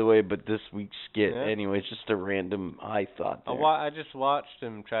 excited, by the way, but this week's skit. Yeah. Anyway, it's just a random I thought there. I just watched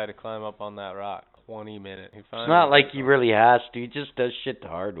him try to climb up on that rock. 20 minutes. It's not like he really has to. He just does shit the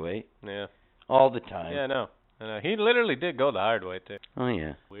hard way. Yeah. All the time. Yeah, I know. He literally did go the hard way, too. Oh,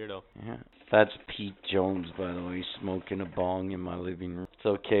 yeah. Weirdo. Yeah. That's Pete Jones, by the way, smoking a bong in my living room. It's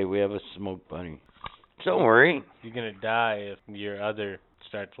okay, we have a smoke bunny. Don't worry. You're gonna die if your other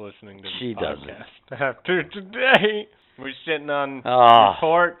starts listening to She the doesn't. podcast after today. We're sitting on Ah. your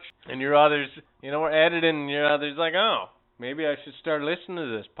porch, and your other's, we're editing, and your other's like, oh, maybe I should start listening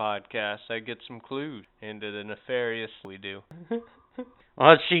to this podcast. I get some clues into the nefarious we do.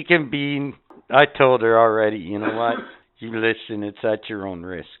 Well, she can be. I told her already. You know what? You listen. It's at your own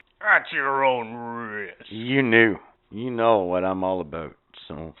risk. At your own risk. You knew. You know what I'm all about.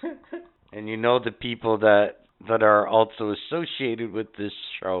 So, and you know the people that are also associated with this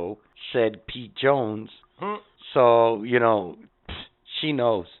show said Pete Jones. So she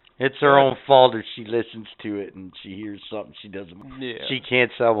knows. It's her own fault if she listens to it and she hears something she doesn't. Yeah. She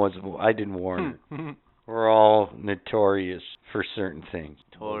can't say I didn't warn her. We're all notorious for certain things.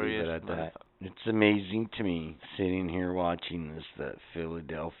 Notorious. We'll leave it at that. It's amazing to me sitting here watching this that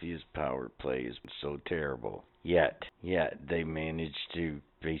Philadelphia's power play is so terrible. Yet they managed to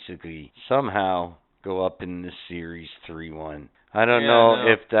basically somehow go up in this series 3-1. I don't know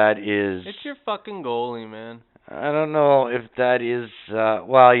if that is. It's your fucking goalie, man. I don't know if that is.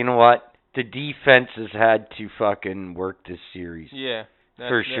 Well, you know what? The defense has had to fucking work this series. Yeah.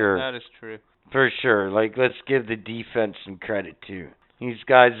 For sure. That is true. For sure. Like, let's give the defense some credit, too. These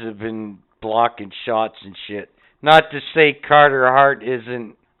guys have been blocking shots and shit. Not to say Carter Hart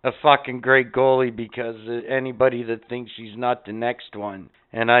isn't a fucking great goalie, because anybody that thinks he's not the next one,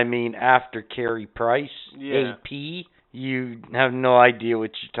 and I mean after Carey Price, AP, you have no idea what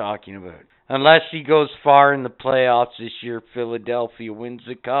you're talking about. Unless he goes far in the playoffs this year, Philadelphia wins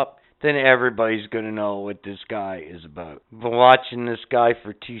the cup, then everybody's going to know what this guy is about. Been watching this guy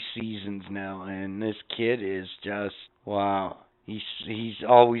for 2 seasons now, and this kid is just, wow. He's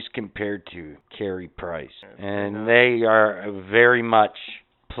always compared to Carey Price. And they are very much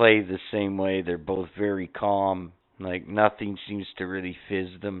play the same way. They're both very calm. Like, nothing seems to really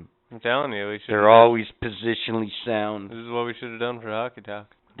fizz them. I'm telling you, they're always positionally sound. This is what we should have done for Hockey Talk.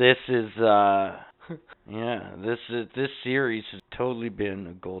 This is, this series has totally been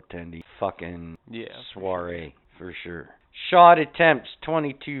a goaltending fucking soiree, for sure. Shot attempts,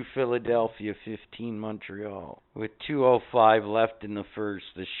 22 Philadelphia, 15 Montreal. With 2:05 left in the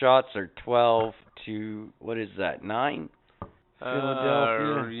first. The shots are 12 to, what is that, 9?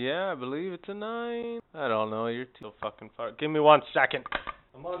 Philadelphia? Yeah, I believe it's a 9. I don't know, you're too fucking far. Give me 1 second.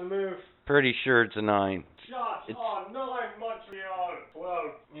 I'm on the move. Pretty sure it's a 9. Shots on 9, Montreal,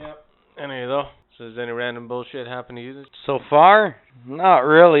 12. Yep. Any though. So has any random bullshit happened to you this? So far? Not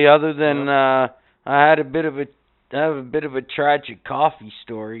really, other than I had a bit of a tragic coffee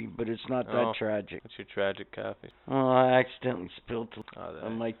story, but it's not that tragic. What's your tragic coffee? Oh, I accidentally spilled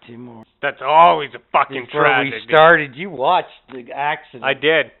on my Tim Hortons. That's always a fucking tragic. Before we started, you watched the accident. I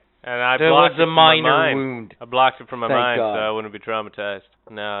did. And I there blocked was a it from minor my mind. wound. I blocked it from my mind God. so I wouldn't be traumatized.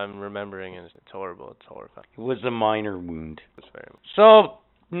 Now I'm remembering it. It's horrible. It's horrifying. It was a minor wound. It's very much. So,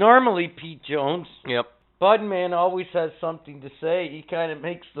 normally, Pete Jones, Yep. Budman always has something to say. He kind of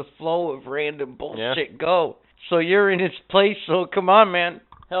makes the flow of random bullshit go. So you're in his place, so come on, man.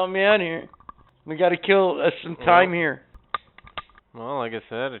 Help me out here. We got to kill some time here. Well, like I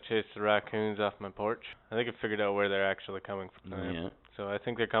said, I chased the raccoons off my porch. I think I figured out where they're actually coming from. Yeah. So I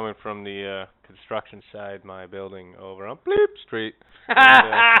think they're coming from the construction side, my building over on Street. But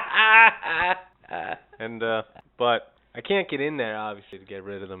I can't get in there, obviously, to get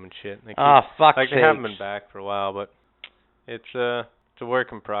rid of them and shit. They fuck Like, they haven't been back for a while, but it's a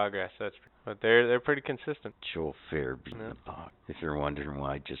work in progress. But they're pretty consistent. Joe Fair being the box. If you're wondering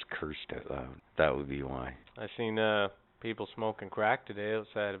why I just cursed out loud, that would be why. I seen people smoking crack today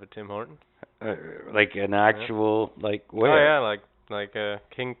outside of a Tim Hortons. Like an actual, like where? Oh yeah, like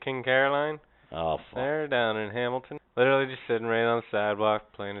King Caroline. Oh fuck. They're down in Hamilton. Literally just sitting right on the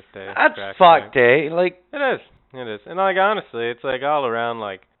sidewalk, plain as day. That's fucked, eh? Like it is. And like honestly, it's like all around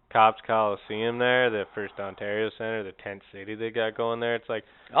like Cops Coliseum there, the First Ontario Center, the tent city they got going there. It's like,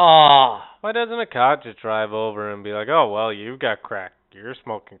 why doesn't a cop just drive over and be like, oh well, you've got crack, you're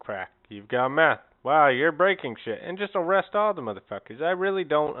smoking crack, you've got meth, wow, you're breaking shit, and just arrest all the motherfuckers. I really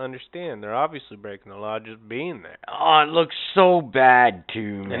don't understand. They're obviously breaking the law just being there. Oh, it looks so bad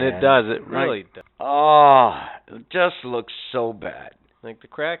too, man. And it does. It really does. Oh, it just looks so bad. Like the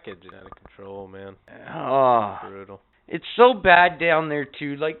crackheads are out of control, man. Oh, brutal. It's so bad down there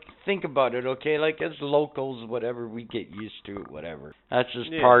too. Like, think about it, okay? Like, as locals, whatever, we get used to it, whatever. That's just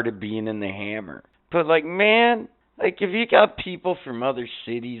part of being in the Hammer. But like, man, like if you got people from other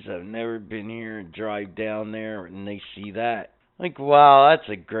cities that have never been here and drive down there and they see that, like, wow, that's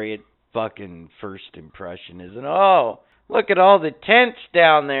a great fucking first impression, isn't it? Oh, Look at all the tents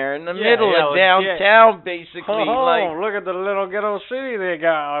down there in the middle of downtown, basically. Oh, look at the little ghetto city they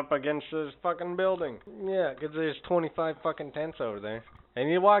got up against this fucking building. Yeah, 'cause there's 25 fucking tents over there. And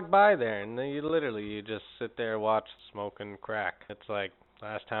you walk by there, and then you just sit there watch smoking crack. It's like,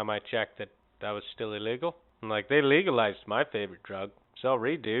 last time I checked that was still illegal. And like, they legalized my favorite drug.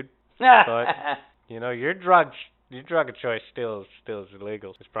 Sorry, dude. But, your drug of choice still is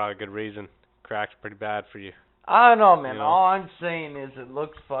illegal. It's probably a good reason. Crack's pretty bad for you. I don't know, man. All I'm saying is it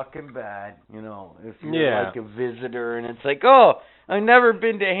looks fucking bad. If you're like a visitor and it's like, oh, I've never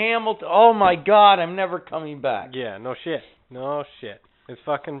been to Hamilton. Oh my God, I'm never coming back. Yeah, no shit. It's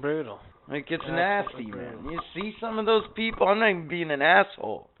fucking brutal. Like, it's nasty, man. You see some of those people, I'm not even being an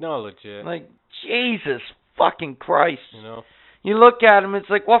asshole. No, legit. Like, Jesus fucking Christ. You look at them, it's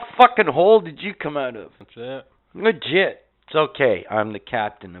like, what fucking hole did you come out of? That's it. Legit. It's okay. I'm the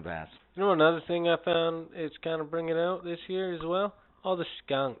captain of ass. Another thing I found is kind of bringing out this year as well? All the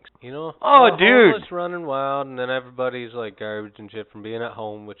skunks, Oh, all dude. homeless running wild, and then everybody's like garbage and shit from being at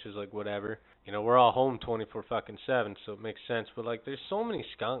home, which is like whatever. We're all home 24/7, so it makes sense. But like, there's so many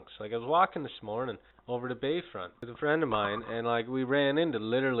skunks. Like, I was walking this morning over the Bayfront with a friend of mine, and like, we ran into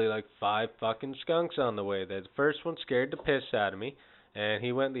literally like 5 fucking skunks on the way there. The first one scared the piss out of me, and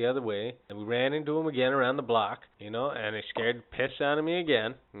he went the other way, and we ran into him again around the block, and he scared the piss out of me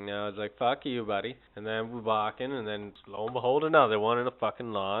again. I was like, fuck you, buddy. And then we're walking, and then lo and behold, another one in a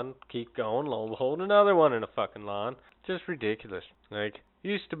fucking lawn. Keep going, lo and behold, another one in a fucking lawn. Just ridiculous. Like,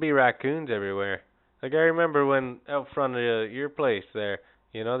 used to be raccoons everywhere. Like, I remember when out front of your place there,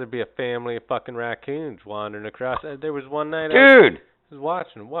 there'd be a family of fucking raccoons wandering across. There was one night I was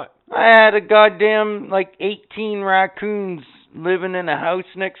watching. What? I had a goddamn, 18 raccoons living in a house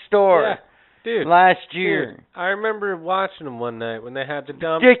next door. Yeah, dude. Last year. Dude, I remember watching them one night when they had the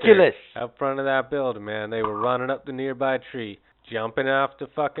dumpster Ridiculous. out front of that building, man. They were running up the nearby tree, jumping off the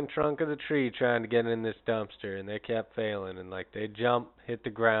fucking trunk of the tree trying to get in this dumpster, and they kept failing. And they'd jump, hit the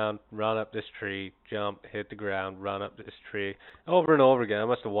ground, run up this tree, jump, hit the ground, run up this tree, over and over again. I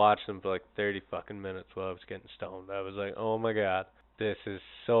must have watched them for 30 fucking minutes while I was getting stoned. I was like, oh my God, this is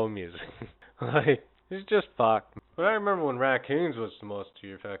so amusing. It's just fucked. But I remember when raccoons was the most of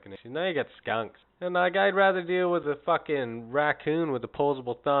your fucking issue. Now you got skunks. And I'd rather deal with a fucking raccoon with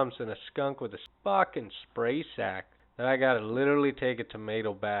opposable thumbs than a skunk with a fucking spray sack that I gotta literally take a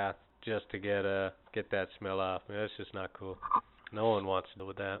tomato bath just to get that smell off. I mean, that's just not cool. No one wants to deal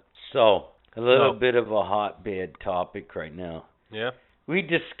with that. So, a little bit of a hotbed topic right now. Yeah? We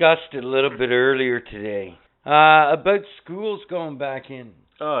discussed it a little bit earlier today. About schools going back in.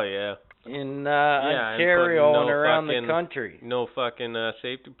 Oh, yeah. In Ontario and around the country. No fucking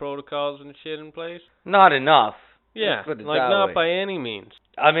safety protocols and shit in place? Not enough. Yeah, not by any means.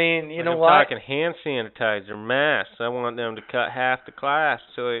 I mean, you know I'm what? talking hand sanitizer, masks. I want them to cut half the class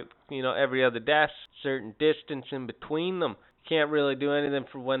so, every other desk, certain distance in between them. Can't really do anything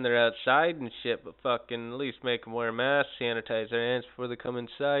for when they're outside and shit, but fucking at least make them wear masks, sanitize their hands before they come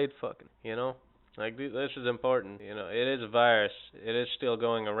inside, fucking, this is important. It is a virus. It is still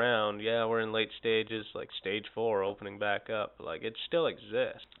going around. Yeah, we're in late stages, like stage 4 opening back up. But, it still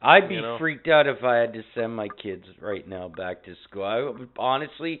exists. I'd be freaked out if I had to send my kids right now back to school.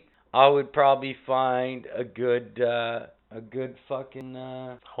 I would probably find a good fucking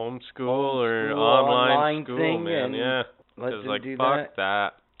homeschool or online school, thing, man. Yeah, let them do fuck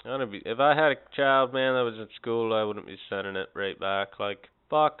that. If I had a child, man, that was in school, I wouldn't be sending it right back.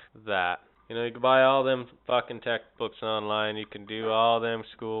 Fuck that. You can buy all them fucking textbooks online. You can do all them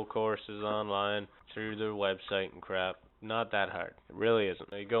school courses online through their website and crap. Not that hard. It really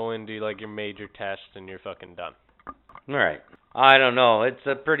isn't. You go in, do your major test, and you're fucking done. All right. I don't know. It's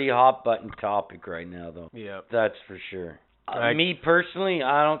a pretty hot button topic right now, though. Yeah. That's for sure. Me personally,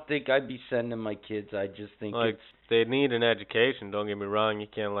 I don't think I'd be sending my kids. I just think they need an education. Don't get me wrong. You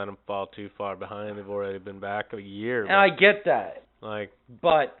can't let them fall too far behind. They've already been back a year. And I get that.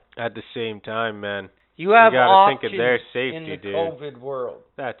 But at the same time, man, you have gotta think of their safety, in the dude. COVID world.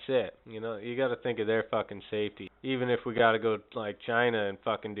 That's it. You gotta think of their fucking safety. Even if we gotta go China and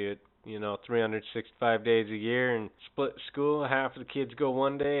fucking do it, 365 days a year and split school. Half of the kids go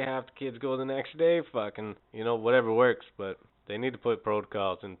one day, half the kids go the next day. Fucking, whatever works. But they need to put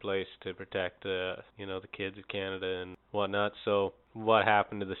protocols in place to protect, the kids of Canada and whatnot. So what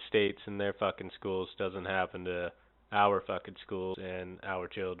happened to the States and their fucking schools doesn't happen to our fucking schools and our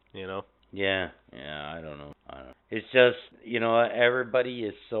children, Yeah, I don't know. It's just, everybody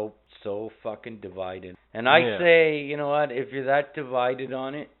is so fucking divided. And I say, if you're that divided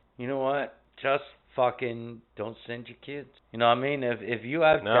on it, just fucking don't send your kids. You know what I mean? If you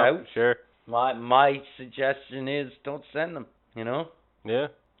have doubts, sure. My suggestion is don't send them. You know. Yeah.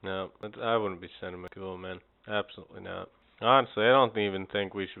 No, I wouldn't be sending them to man. Absolutely not. Honestly, I don't even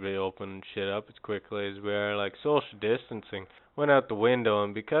think we should be opening shit up as quickly as we are. Like, social distancing went out the window,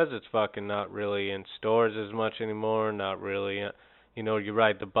 and because it's fucking not really in stores as much anymore, not really, you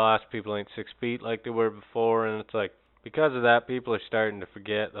ride the bus, people ain't 6 feet like they were before, and it's like, because of that, people are starting to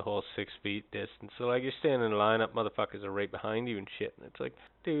forget the whole 6 feet distance. So, like, you're standing in a lineup, motherfuckers are right behind you and shit, and it's like,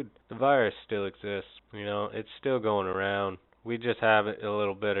 dude, the virus still exists, it's still going around. We just have it a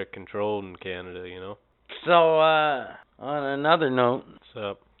little better controlled in Canada, So, on another note, What's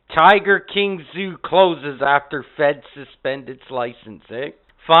up? Tiger King Zoo closes after Fed suspend its license, eh?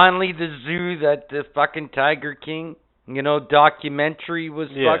 Finally, the zoo that the fucking Tiger King, documentary was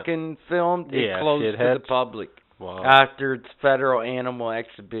fucking filmed, it closed to the public. Wow. After its federal animal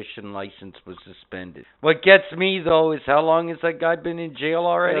exhibition license was suspended. What gets me, though, is how long has that guy been in jail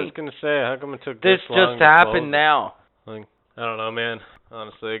already? I was going to say, how come it took this long just happened now. Like, I don't know, man.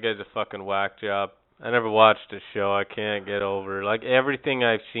 Honestly, that guy's a fucking whack job. I never watched the show. I can't get over. Like, everything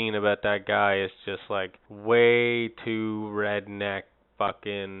I've seen about that guy is just, like, way too redneck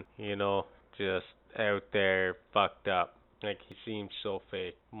fucking, just out there fucked up. Like, he seems so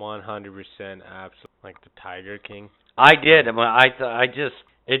fake. 100% absolute. Like the Tiger King. I did.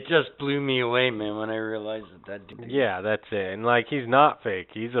 It just blew me away, man, when I realized that dude. Yeah, that's it. And, like, he's not fake.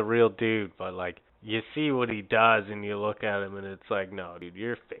 He's a real dude, but, like, you see what he does and you look at him and it's like, no, dude,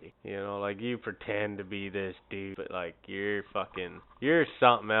 you're fake. Like, you pretend to be this dude, but, like, you're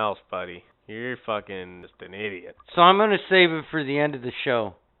something else, buddy. You're fucking just an idiot. So I'm going to save it for the end of the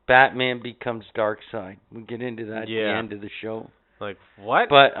show. Batman becomes Darkseid. We'll get into that at the end of the show. Like, what?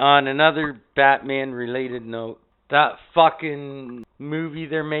 But on another Batman-related note, that fucking movie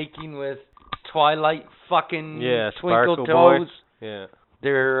they're making with Twilight fucking Twinkle Sparkle Toes. Boy. Yeah.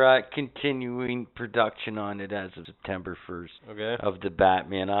 They're continuing production on it as of September 1st of the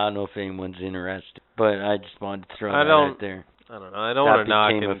Batman. I don't know if anyone's interested, but I just wanted to throw that out there. I don't know. I don't want to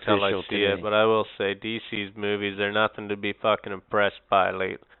knock it until I see today. it, but I will say DC's movies are nothing to be fucking impressed by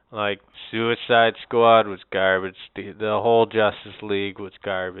lately. Like, Suicide Squad was garbage. The whole Justice League was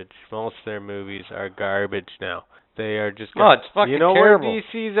garbage. Most of their movies are garbage now. They are just... it's fucking terrible. Where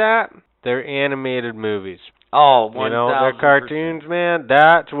DC's at? They're animated movies. Oh, 1,000%. Their cartoons, man,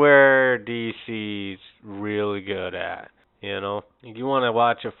 that's where DC's really good at. If you want to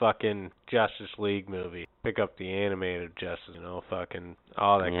watch a fucking Justice League movie, pick up the animated Justice, fucking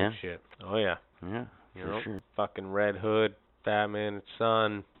all that good shit. Oh, yeah. Yeah, for sure. Fucking Red Hood, Batman and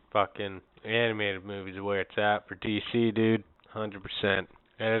Son, fucking animated movies are where it's at for DC, dude. 100%. And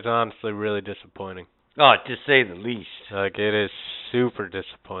it's honestly really disappointing. Oh, to say the least. Like, it is super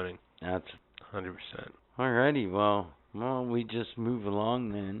disappointing. That's 100%. Alrighty, well, we just move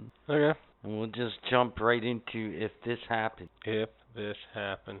along then. Okay. And we'll just jump right into If This Happened. If This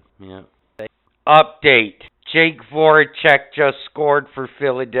Happened. Yeah. Update. Jake Voracek just scored for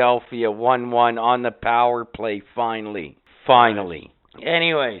Philadelphia 1-1 on the power play, finally.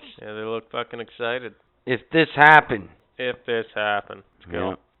 Anyways. Yeah, they look fucking excited. If this happened. If this happened. Let's go.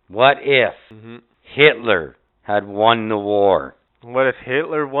 Yeah. What if Hitler had won the war? What if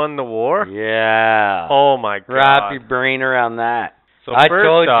Hitler won the war? Yeah. Oh my God. Wrap your brain around that. So I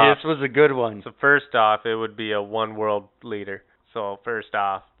told you this was a good one. So first off, it would be a one world leader. So first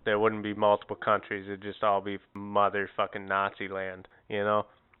off, there wouldn't be multiple countries. It'd just all be motherfucking Nazi land,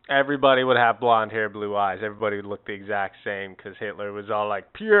 Everybody would have blonde hair, blue eyes. Everybody would look the exact same because Hitler was all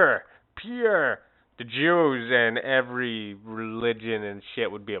like, pure. The Jews and every religion and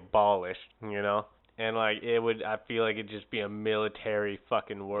shit would be abolished, And, like, I feel like it'd just be a military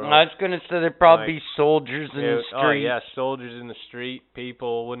fucking world. I was going to say there'd probably be soldiers in the street. Oh, yeah, soldiers in the street.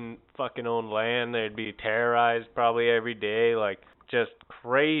 People wouldn't fucking own land. They'd be terrorized probably every day. Like, just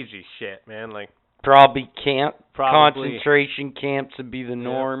crazy shit, man. Like, probably concentration camps would be the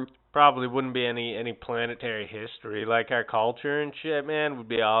norm. Probably wouldn't be any planetary history. Like, our culture and shit, man, would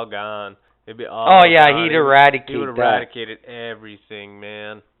be all gone. It'd be all gone. He'd eradicate that. He would have eradicated everything,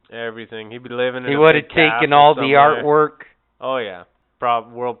 man. Everything. He'd be living in He would have taken all the artwork. Oh, yeah.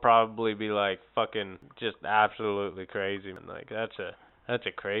 World probably be, like, fucking just absolutely crazy. Like, that's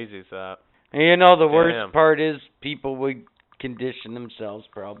a crazy thought. And the worst part is people would condition themselves,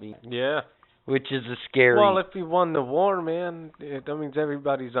 probably. Yeah. Which is a scary. Well, if he won the war, man, that means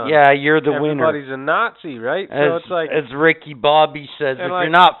everybody's on. Yeah, you're the winner. Everybody's a Nazi, right? So it's like, as Ricky Bobby says, if you're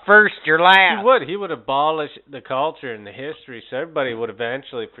not first, you're last. He would abolish the culture and the history, so everybody would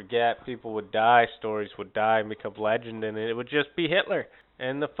eventually forget. People would die, stories would die, and become legend, and it would just be Hitler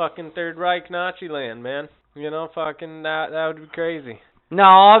and the fucking Third Reich Nazi land, man. Fucking that would be crazy. No,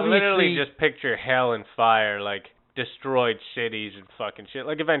 obviously. Literally just picture hell and fire, like destroyed cities and fucking shit.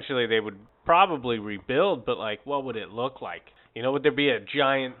 Like eventually they would probably rebuild, but like what would it look like? You know, would there be a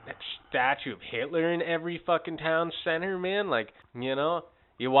giant statue of Hitler in every fucking town center, man? Like, you know,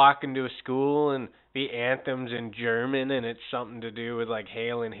 you walk into a school and the anthem's in German and it's something to do with like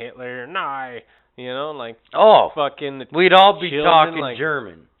hailing Hitler. Nah, you know, like fucking we'd all be children, talking like,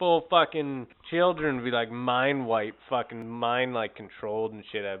 German. Full fucking children would be like mind wiped, fucking mind like controlled and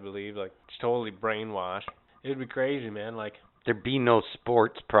shit, I believe. Like it's totally brainwashed. It'd be crazy, man. Like There'd be no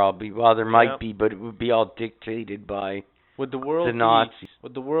sports probably. Well, there might be, but it would be all dictated by would the world the Nazis.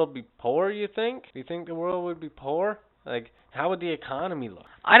 Would the world be poor, you think? Do you think the world would be poor? Like, how would the economy look?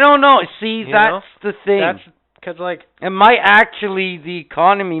 I don't know. See, that's the thing. That's because, like... the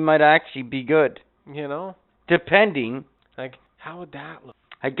economy might actually be good. You know? Depending. Like, how would that look?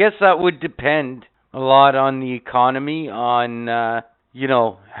 I guess that would depend a lot on the economy, on, you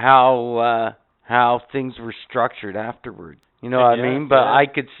know, how things were structured afterwards. You know what I mean? But I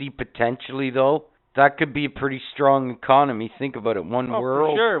could see potentially, though, that could be a pretty strong economy. Think about it. One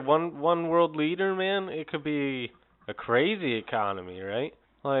world. For sure. One world leader, man. It could be a crazy economy, right?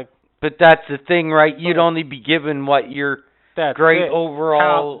 Like. But that's the thing, right? You'd only be given what your great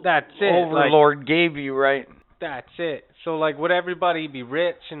overall overlord gave you, right? That's it. So, like, would everybody be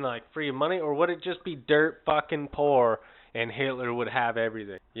rich and, like, free of money? Or would it just be dirt fucking poor and Hitler would have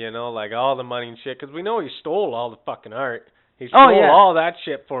everything? You know, like, all the money and shit. Because we know he stole all the fucking art. He stole all that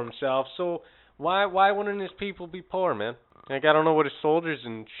shit for himself. So why wouldn't his people be poor, man? Like, I don't know what his soldiers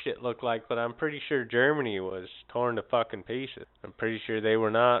and shit look like, but I'm pretty sure Germany was torn to fucking pieces. I'm pretty sure they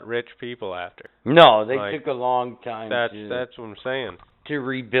were not rich people after. No, they took a long time. That's what I'm saying. To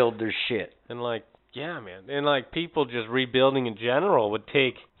rebuild their shit. And, like, yeah, man. And, like, people just rebuilding in general would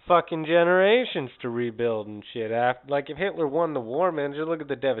take fucking generations to rebuild and shit. After, like, if Hitler won the war, man, just look at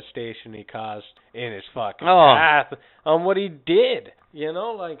the devastation he caused in his fucking path on what he did. You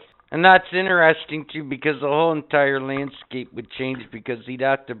know, like... And that's interesting, too, because the whole entire landscape would change because he'd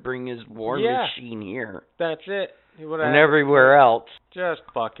have to bring his war machine here. That's it. And everywhere else. Just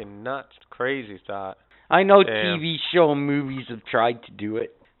fucking nuts. Crazy thought. I know TV show and movies have tried to do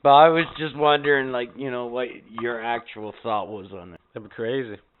it, but I was just wondering, like, you know, what your actual thought was on it. That'd be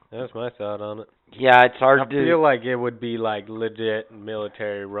crazy. That's my thought on it. Yeah, it's hard I feel like it would be, like, legit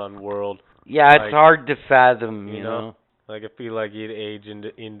military-run world. Yeah, it's hard to fathom, you know? Like, I feel like you'd age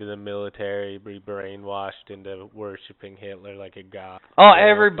into the military, be brainwashed into worshipping Hitler like a god. Oh,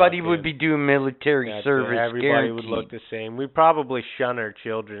 everybody would be doing military service, everybody would look the same. We'd probably shun our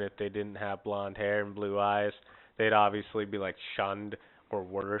children if they didn't have blonde hair and blue eyes. They'd obviously be, like, shunned or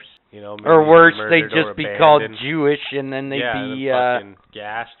worse, you know. Or worse, they'd just be called Jewish, and then they'd be fucking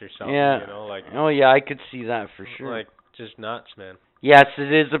gassed or something, you know. Like, oh, yeah, I could see that for sure. Like, just nuts, man. Yes,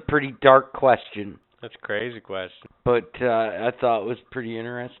 it is a pretty dark question. That's a crazy question. But I thought it was pretty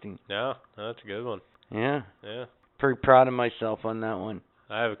interesting. No, that's a good one. Yeah. Yeah. Pretty proud of myself on that one.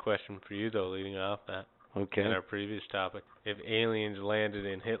 I have a question for you, though, leading off that. Okay. In our previous topic. If aliens landed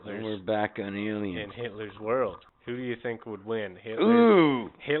in Hitler's... We're back on aliens. In Hitler's world, who do you think would win?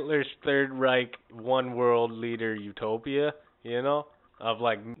 Hitler's Third Reich one world leader utopia, you know? Of,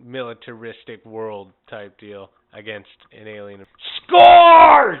 like, militaristic world type deal against an alien.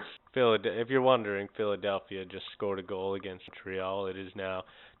 Scores! If you're wondering, Philadelphia just scored a goal against Montreal. It is now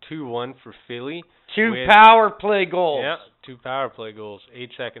 2-1 for Philly. 2 power play goals. Yeah, 2 power play goals. 8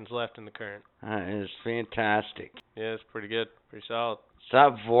 seconds left in the current. That is fantastic. Yeah, it's pretty good. Pretty solid. Is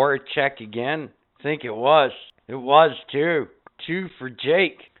that Voracek again? I think it was. It was, too. 2 for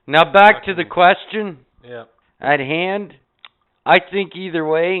Jake. Now back to the question at hand. I think either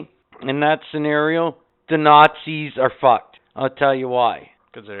way, in that scenario, the Nazis are fucked. I'll tell you why.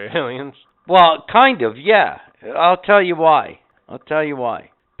 Because they're aliens? Well, kind of, yeah. I'll tell you why.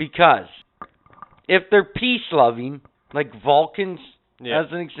 Because if they're peace-loving, like Vulcans, as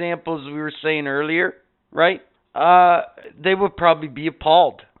an example, as we were saying earlier, right? They would probably be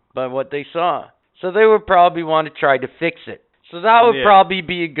appalled by what they saw. So they would probably want to try to fix it. So that would probably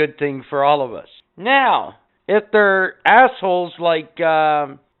be a good thing for all of us. Now, if they're assholes like,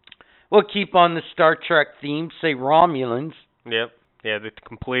 we'll keep on the Star Trek theme, say Romulans. Yep. Yeah, the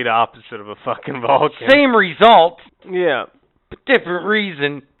complete opposite of a fucking Vulcan. Same result. Yeah. But different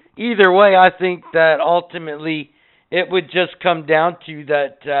reason. Either way, I think that ultimately it would just come down to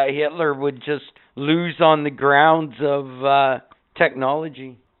that Hitler would just lose on the grounds of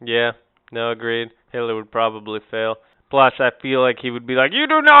technology. Yeah. No, agreed. Hitler would probably fail. Plus, I feel like he would be like, you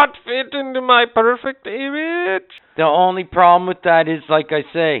do not fit into my perfect image. The only problem with that is, like I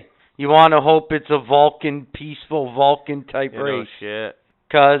say, you want to hope it's a Vulcan, peaceful Vulcan type race. No shit.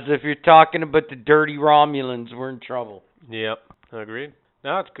 Because if you're talking about the dirty Romulans, we're in trouble. Yep, agreed.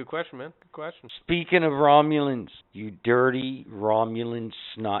 No, it's a good question, man. Good question. Speaking of Romulans, you dirty Romulan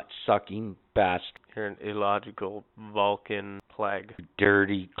snot-sucking bastard. You're an illogical Vulcan plague.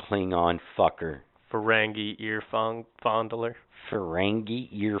 Dirty Klingon fucker. Ferengi ear fondler. Ferengi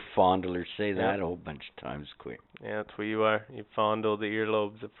ear fondler. Say that Yep. a whole bunch of times quick. Yeah, that's what you are. You fondle the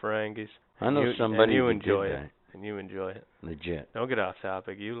earlobes of Ferengis. I know you, somebody and you who enjoy did it. that. And you enjoy it. Legit. Don't get off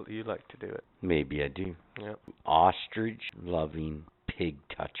topic. You like to do it. Maybe I do. Yep. Ostrich-loving pig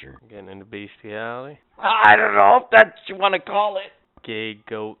toucher. Getting into bestiality. I don't know if that's what you want to call it. Gay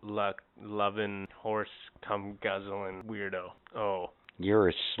goat loving horse cum guzzling weirdo. Oh. You're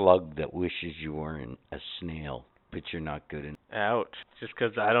a slug that wishes you weren't a snail, but you're not good enough. Ouch. Just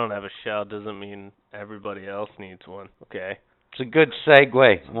 'cause I don't have a shell doesn't mean everybody else needs one. Okay. It's a good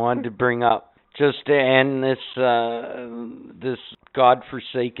segue I wanted to bring up just to end this this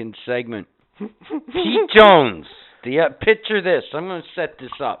godforsaken segment. Pete Jones. Picture this. I'm going to set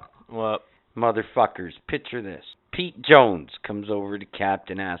this up. What? Motherfuckers, picture this. Pete Jones comes over to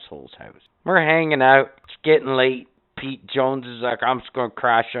Captain Asshole's house. We're hanging out. It's getting late. Pete Jones is like, I'm just going to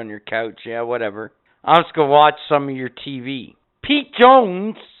crash on your couch. Yeah, whatever. I'm just going to watch some of your TV. Pete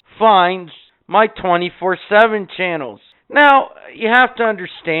Jones finds my 24/7 channels. Now, you have to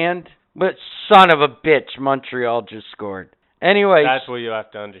understand, but son of a bitch, Montreal just scored. Anyways, That's what you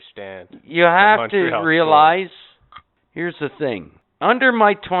have to understand. you have to Montreal realize, here's the thing. Under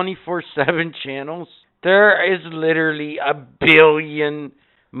my 24/7 channels, there is literally a billion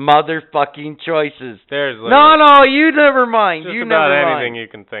motherfucking choices. There's No, you never mind. just You about never anything mind. you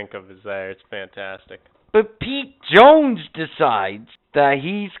can think of is there. It's fantastic. But Pete Jones decides that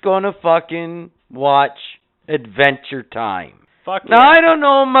he's gonna fucking watch Adventure Time. Fuck Now, yeah. I don't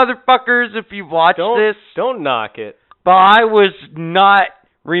know, motherfuckers, if you watched this, Don't knock it. but I was not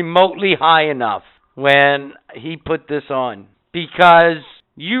remotely high enough when he put this on. Because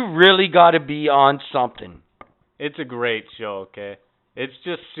you really gotta be on something. It's a great show, okay? It's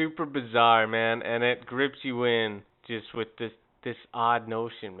just super bizarre, man, and it grips you in just with this odd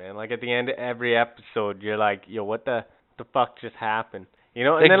notion, man. Like at the end of every episode, you're like, yo, what the fuck just happened? You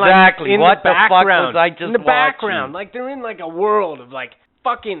know, and Exactly. then like in What the fuck background, was I just in the watching? background, like they're in like a world of like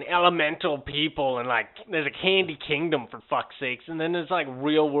fucking elemental people, and like there's a candy kingdom for fuck's sakes, and then there's like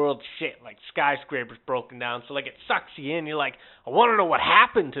real world shit, like skyscrapers broken down. So like it sucks you in. You're like, I want to know what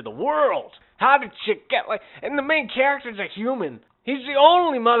happened to the world. How did shit get like? And the main character's a human. He's the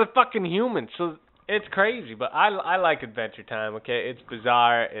only motherfucking human. So it's crazy, but I like Adventure Time. Okay, it's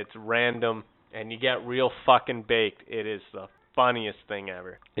bizarre, it's random, and you get real fucking baked. It is the funniest thing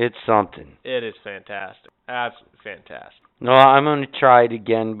ever. It's something. It is fantastic. Absolutely fantastic. No, I'm gonna try it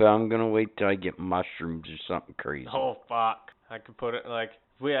again, but I'm gonna wait till I get mushrooms or something crazy. Oh fuck! I could put it like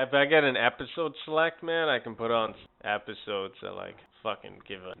if I get an episode select, man, I can put on episodes that like fucking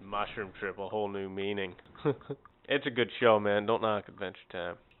give a mushroom trip a whole new meaning. It's a good show, man. Don't knock Adventure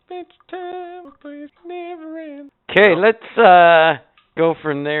Time. Adventure Time, please never end. Okay, let's go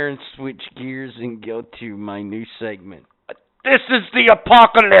from there and switch gears and go to my new segment. This is the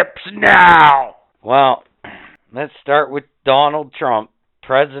apocalypse now! Well, let's start with Donald Trump.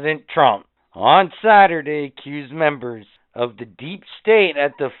 President Trump, on Saturday, accused members of the deep state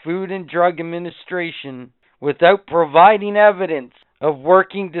at the Food and Drug Administration without providing evidence of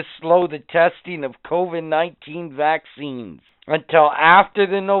working to slow the testing of COVID-19 vaccines until after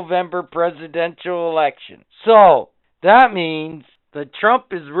the November presidential election. So, that means that Trump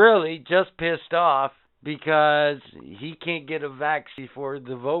is really just pissed off because he can't get a vaccine before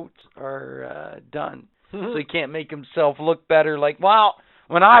the votes are done. So he can't make himself look better like, well,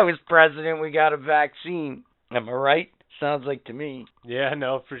 when I was president, we got a vaccine. Am I right? Sounds like to me. Yeah,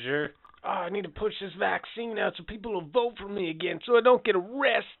 no, for sure. Oh, I need to push this vaccine out so people will vote for me again so I don't get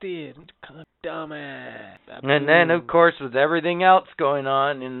arrested. Dumbass. And then, of course, with everything else going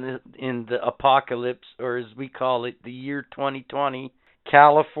on in the apocalypse, or as we call it, the year 2020,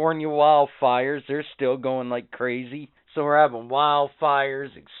 California wildfires, they're still going like crazy. So we're having wildfires,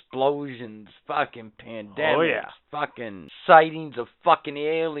 explosions, fucking pandemics, Oh, yeah. fucking sightings of fucking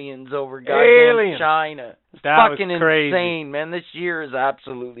aliens over goddamn China. It's That fucking was crazy. insane, man. This year is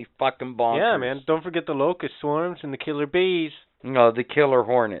absolutely fucking bonkers. Yeah, man. Don't forget the locust swarms and the killer bees. No, the killer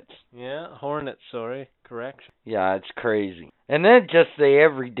hornets. Yeah, hornets, sorry. Correction. Yeah, it's crazy. And then just the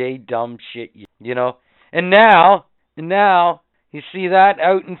everyday dumb shit, you know. And now, you see that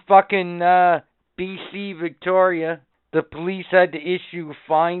out in fucking BC, Victoria, the police had to issue a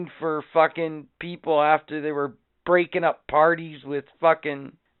fine for fucking people after they were breaking up parties with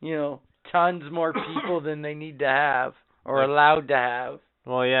fucking, tons more people than they need to have or allowed to have.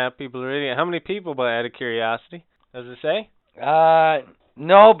 Well, yeah, people are idiots. How many people, by out of curiosity? Does it say?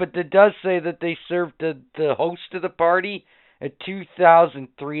 No, but it does say that they served the host of the party a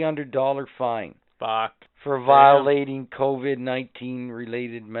 $2,300 fine Fuck. for violating COVID-19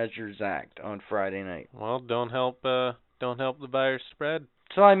 related measures act on Friday night. Well, don't help the virus spread.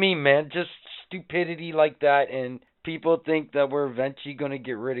 So I mean, man, just stupidity like that, and people think that we're eventually gonna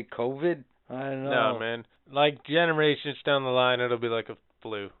get rid of COVID. I don't know. No, man. Like generations down the line, it'll be like a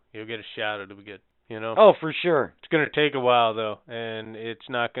flu. You'll get a shot, it'll be good. You know? Oh, for sure. It's gonna take a while though, and it's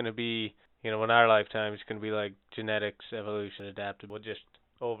not gonna be, in our lifetime. It's gonna be like genetics, evolution, adaptive. We'll just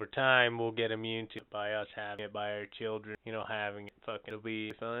over time we'll get immune to it by us having it, by our children, having it. Fuck, it'll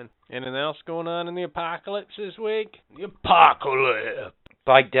be fine. Anything else going on in the apocalypse this week? The apocalypse.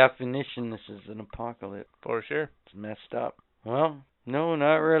 By definition, this is an apocalypse. For sure. It's messed up. Well, no,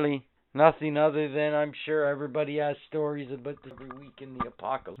 not really. Nothing other than I'm sure everybody has stories about every week in the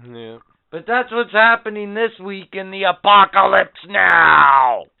apocalypse. Yeah. But that's what's happening this week in the apocalypse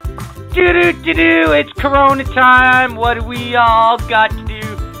now. Do-do-do-do, it's Corona time. What do we all got to do?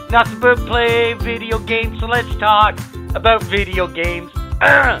 Nothing but play video games, so let's talk about video games.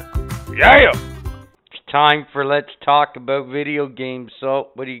 Yeah! It's time for Let's Talk About Video Games.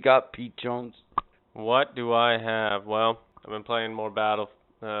 So, what do you got, Pete Jones? What do I have? Well, I've been playing more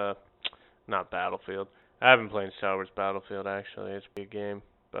not Battlefield. I haven't played Star Wars Battlefield, actually. It's a big game.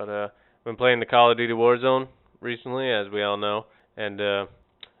 But, I've been playing the Call of Duty Warzone recently, as we all know. And, I'm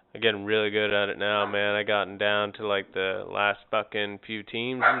getting really good at it now, man. I gotten down to, like, the last fucking few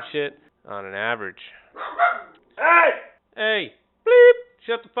teams and shit on an average. Hey! Bleep!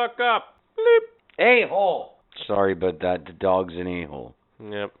 Shut the fuck up! Bleep! A-hole. Sorry about that. The dog's an a-hole.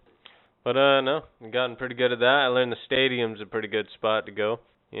 Yep. But, no, I've gotten pretty good at that. I learned the stadium's a pretty good spot to go.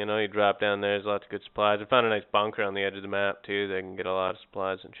 You drop down there, there's lots of good supplies. I found a nice bunker on the edge of the map, too. They can get a lot of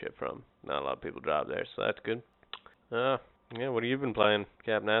supplies and shit from. Not a lot of people drop there, so that's good. Yeah, what have you been playing,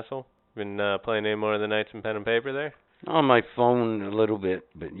 Captain Asshole? Been playing any more of the Knights and Pen and Paper there? On my phone a little bit,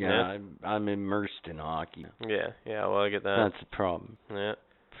 but yeah. I'm immersed in hockey. Yeah, well, I get that. That's a problem. Yeah.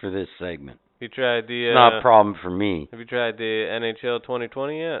 For this segment. Have you tried the... It's not a problem for me. Have you tried the NHL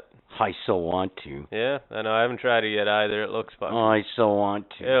 2020 yet? I so want to. Yeah, I know. I haven't tried it yet either. It looks fun. Oh, I so want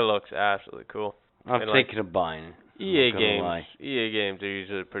to. It looks absolutely cool. I'm thinking of buying it. EA games are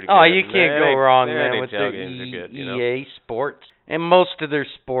usually pretty good. Oh, you can't go wrong, man, with their their games are good, EA Sports. And most of their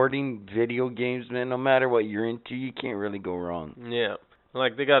sporting video games, man, no matter what you're into, you can't really go wrong. Yeah.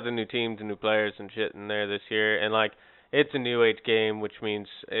 Like, they got the new teams and new players and shit in there this year. And, like, it's a new age game, which means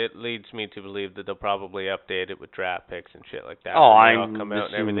it leads me to believe that they'll probably update it with draft picks and shit like that. Oh, I'm come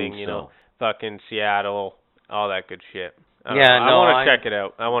out and everything, so. Fucking Seattle, all that good shit. I want to check it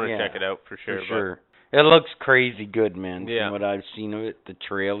out. I want to check it out for sure. For sure. It looks crazy good, man. Yeah. From what I've seen of it, the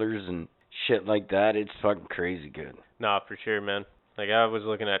trailers and shit like that, it's fucking crazy good. Nah, for sure, man. Like, I was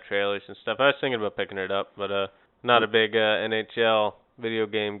looking at trailers and stuff. I was thinking about picking it up, but not a big NHL video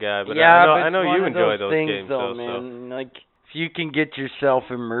game guy. But I know you enjoy those games, though, man. So. Like, if you can get yourself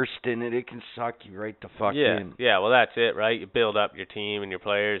immersed in it, it can suck you right the fuck in. Yeah, well, that's it, right? You build up your team and your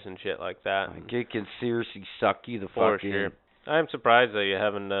players and shit like that. Like, it can seriously suck you the for fuck sure. in. I'm surprised that you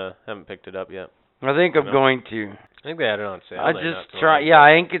haven't picked it up yet. I think I'm going to. I think they had it on sale. I just try. Yeah,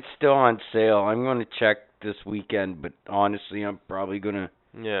 I think it's still on sale. I'm going to check this weekend, but honestly, I'm probably going to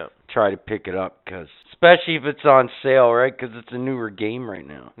try to pick it up, especially if it's on sale, right? Because it's a newer game right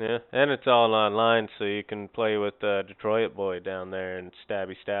now. Yeah, and it's all online, so you can play with Detroit Boy down there in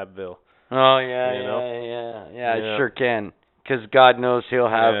Stabbyville. Oh yeah, I sure can. Because God knows he'll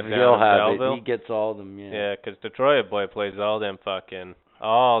have it. He gets all of them. Yeah, because Detroit Boy plays all them NHL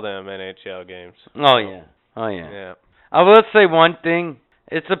games. Oh yeah. Yeah. I will say one thing.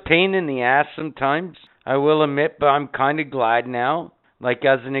 It's a pain in the ass sometimes, I will admit, but I'm kind of glad now. Like,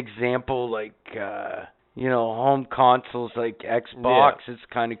 as an example, like, home consoles like Xbox, it's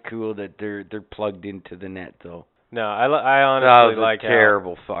kind of cool that they're plugged into the net, though. No, I honestly like that was a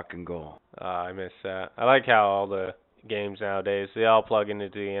terrible fucking goal. I miss that. I like how all the games nowadays, they all plug into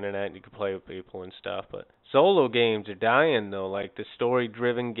the internet and you can play with people and stuff, but solo games are dying, though. Like, the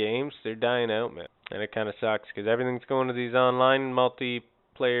story-driven games, they're dying out, man. And it kind of sucks, because everything's going to these online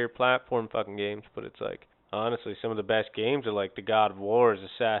multiplayer platform fucking games, but it's like, honestly, some of the best games are like the God of Wars,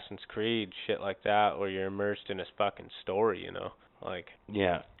 Assassin's Creed, shit like that, where you're immersed in a fucking story, Like,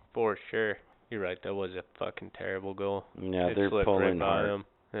 yeah. For sure. You're right, that was a fucking terrible goal. Yeah, they're pulling hard. Them.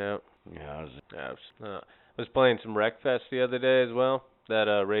 Yeah. Yeah, I was playing some Wreckfest the other day as well.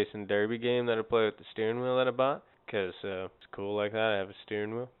 That racing derby game that I play with the steering wheel that I bought. Because it's cool like that. I have a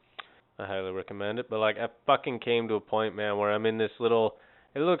steering wheel. I highly recommend it. But, like, I fucking came to a point, man, where I'm in this little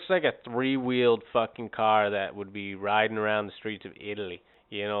It looks like a 3-wheeled fucking car that would be riding around the streets of Italy.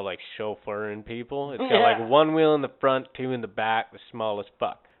 You know, like chauffeuring people. It's got like 1 wheel in the front, 2 in the back, the smallest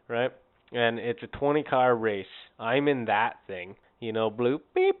fuck, right? And it's a 20-car race. I'm in that thing. You know, blue,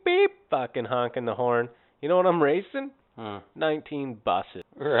 beep, beep, fucking honking the horn. You know what I'm racing? 19 buses.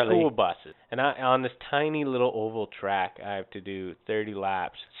 Really? School buses. And on this tiny little oval track, I have to do 30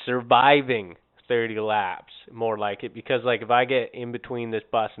 laps. Surviving 30 laps, more like it. Because, like, if I get in between this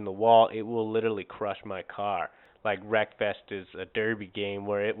bus and the wall, it will literally crush my car. Like, Wreckfest is a derby game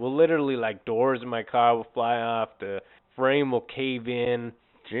where it will literally, like, doors in my car will fly off, the frame will cave in.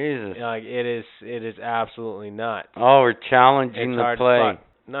 Jesus. Like, it is absolutely nuts. Oh, we're challenging It's the hard to play. fuck.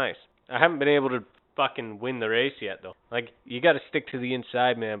 Nice. I haven't been able to fucking win the race yet, though. Like, you got to stick to the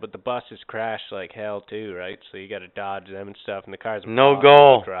inside, man, but the buses crash like hell, too, right? So you got to dodge them and stuff, and the cars are No impossible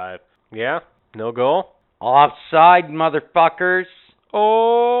goal. to drive. Yeah? No goal? Offside, motherfuckers.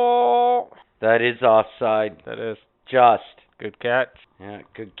 Oh! That is offside. That is. Just. Good catch. Yeah,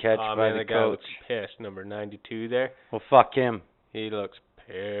 good catch Oh, by man, the guy coach. looks pissed, number 92 there. Well, fuck him. He looks pissed.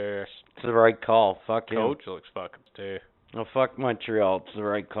 It's the right call. Fuck him. Coach looks fucking too. Oh, fuck Montreal. It's the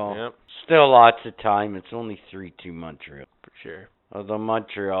right call. Yep, Still lots of time. It's only 3-2 Montreal. for sure. Although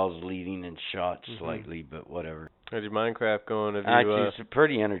Montreal's leading in shots Mhm. slightly, but whatever. How's your Minecraft going? Have you, Actually, it's a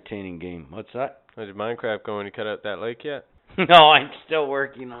pretty entertaining game. What's that? how's your Minecraft going? You cut out that lake yet? No, I'm still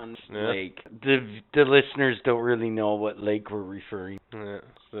working on this Yeah. lake. The listeners don't really know what lake we're referring. Yeah,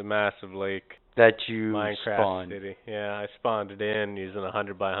 it's the massive lake. That you Minecraft spawned. City. Yeah, I spawned it in using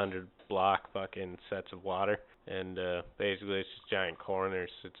 100 by 100 block fucking sets of water. And basically it's just giant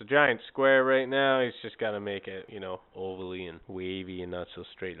corners. It's a giant square right now. He's just got to make it, you know, ovally and wavy and not so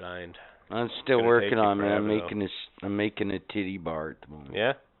straight lined. I'm still Gonna working take you on it. I'm forever, making a titty bar at the moment.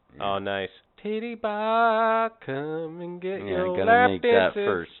 Yeah? Yeah. Oh, nice. Titty bar, come and get Yeah, your I gotta lap make that dances.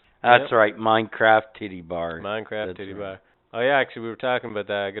 first. That's Yep. right, Minecraft titty bar. Minecraft That's titty right. bar. Oh yeah, actually we were talking about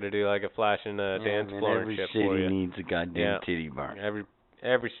that. I gotta do like a flashing dance man, floor and every shit city for you. needs a goddamn Yeah. titty bar.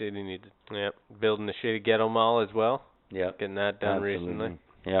 Every city needs it. Yep. Building the shitty ghetto mall as well. Yep. Getting that done Absolutely. recently.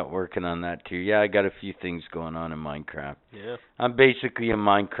 Yeah, working on that too. Yeah, I got a few things going on in Minecraft. Yeah. I'm basically in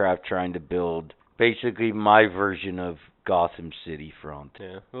Minecraft trying to build basically my version of Gotham City front.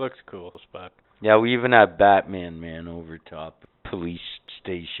 Yeah. It looks cool spot. Yeah, we even have Batman, man, over top. Police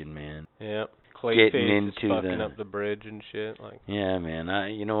station, man. Yep. Getting Clayface is into fucking the- up the bridge and shit. Like, Yeah, man.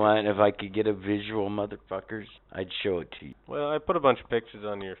 You know what? If I could get a visual, motherfuckers, I'd show it to you. well, I put a bunch of pictures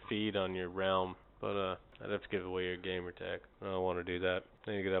on your feed on your realm, but I'd have to give away your gamer tag. I don't want to do that.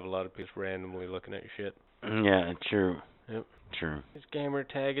 Then you could have a lot of people randomly looking at your shit. Yeah, true. Yep. True. His gamer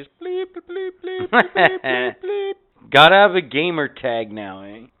tag is bleep bleep bleep bleep bleep bleep bleep. Gotta have a gamer tag now,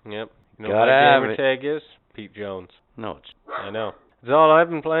 eh? Yep. You know Gotta what my have gamer it. tag is? Pete Jones. No, it's I know. That's all I've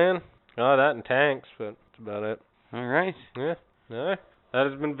been playing. Oh, that and tanks, but that's about it. all right. Yeah. Alright. That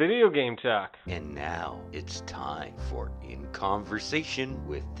has been video game talk. And now it's time for In Conversation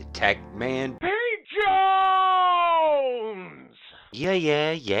with the Tech Man. Pete Jones!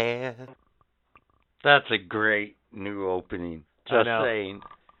 Yeah. That's a great new opening. I Just know. saying.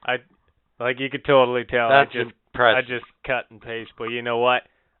 Like you could totally tell. That's I impressive. just cut and paste, but you know what?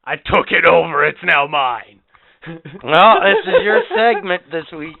 I took it over. It's now mine. Well, this is your segment this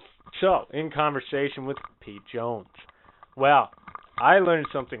week. So, in conversation with Pete Jones. Well, I learned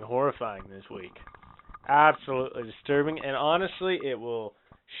something horrifying this week. Absolutely disturbing, and honestly, it will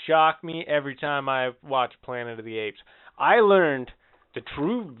shock me every time I watch Planet of the Apes. I learned the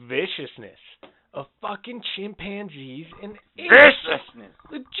true viciousness of fucking chimpanzees and apes. Viciousness.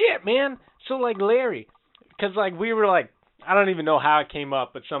 Legit, man. So, like, Larry, because, like, we were like, I don't even know how it came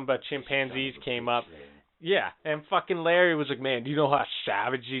up, but something about chimpanzees came up. Yeah, and fucking Larry was like, man, do you know how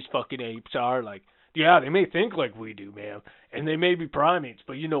savage these fucking apes are? Like, yeah, they may think like we do, man, and they may be primates,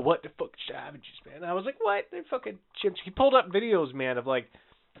 but you know what? They're fucking savages, man. And I was like, what? They're fucking chimps. He pulled up videos, man, of like,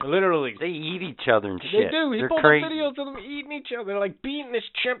 literally. They eat each other and They shit. do. He They're pulled crazy. up videos of them eating each other, like beating this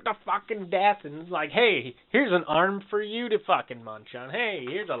chimp to fucking death, and it's like, hey, here's an arm for you to fucking munch on. Hey,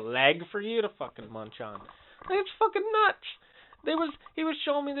 here's a leg for you to fucking munch on. Like, it's fucking nuts. He was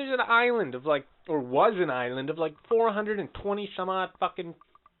showing me there's an island of like, or was an island of like 420 some odd fucking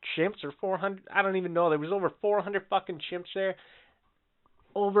chimps, or 400, I don't even know. There was over 400 fucking chimps there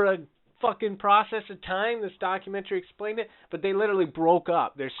over a fucking process of time. This documentary explained it, but they literally broke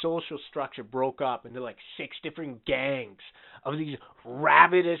up. Their social structure broke up into like 6 different gangs of these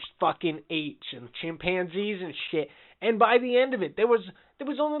ravenous fucking apes and chimpanzees and shit. And by the end of it, there was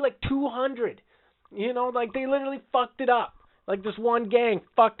only like 200. You know, like they literally fucked it up. Like, this one gang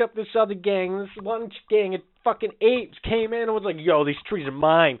fucked up this other gang, and this one gang of fucking apes came in and was like, yo, these trees are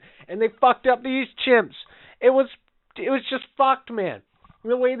mine. And they fucked up these chimps. It was just fucked, man.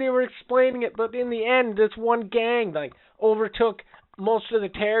 The way they were explaining it, but in the end, this one gang, like, overtook most of the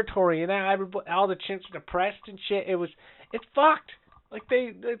territory, and now all the chimps are depressed and shit. It's fucked. Like,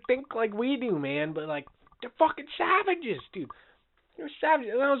 they think like we do, man, but, like, they're fucking savages, dude. They're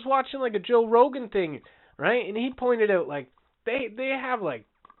savages. And I was watching, like, a Joe Rogan thing, right? And he pointed out, like, they have, like,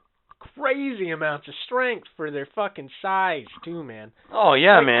 crazy amounts of strength for their fucking size, too, man. Oh,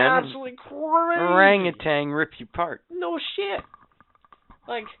 yeah, like, man. Absolutely crazy. Orangutan rip you apart. No shit.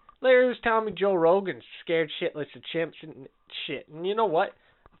 Like, Larry was telling me Joe Rogan's scared shitless of chimps and shit. And you know what?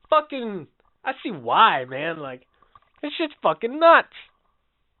 Fucking, I see why, man. Like, this shit's fucking nuts.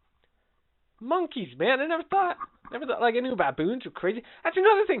 Monkeys, man. I never thought, like, I knew baboons were crazy. That's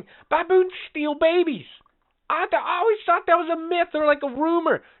another thing. Baboons steal babies. I always thought that was a myth or like a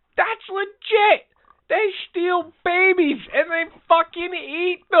rumor. That's legit. They steal babies and they fucking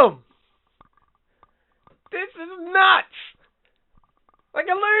eat them. This is nuts. Like,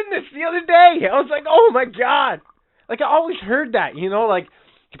 I learned this the other day. I was like, oh my god. Like, I always heard that, you know, like,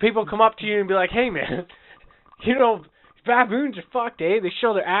 people come up to you and be like, hey man, you know, baboons are fucked, eh? They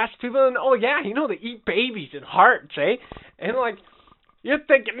show their ass to people and, oh yeah, you know, they eat babies and hearts, eh? And like, you're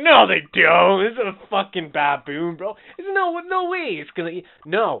thinking, no they don't. This is a fucking baboon, bro. There's no way it's gonna eat.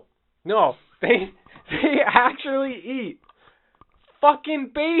 No. They actually eat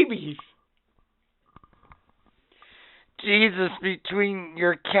fucking babies. Jesus, between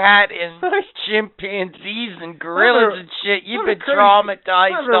your cat and chimpanzees and gorillas and shit, you've been traumatized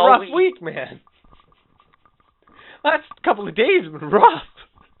all week. all Rough week, man. Last couple of days have been rough.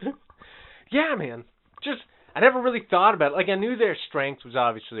 Yeah, man. Just, I never really thought about it. Like, I knew their strength was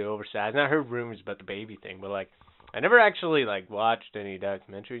obviously oversized, and I heard rumors about the baby thing, but, like, I never actually, like, watched any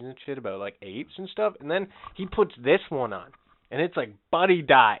documentaries and shit about, like, apes and stuff, and then he puts this one on, and it's like, Buddy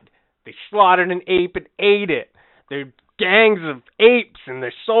died. They slaughtered an ape and ate it. They're gangs of apes, and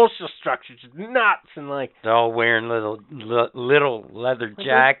their social structure's nuts, and, like... They're all wearing little leather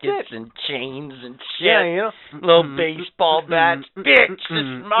jackets and chains and shit. Yeah, you know? Little baseball bats. Bitch, this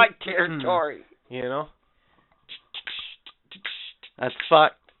is my territory. You know? That's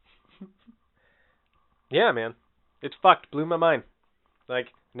fucked. Yeah, man. It's fucked. Blew my mind. Like,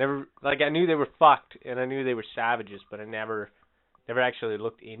 I knew they were fucked, and I knew they were savages, but I never actually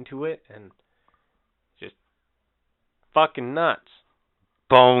looked into it, and just fucking nuts.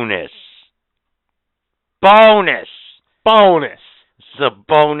 Bonus. It's a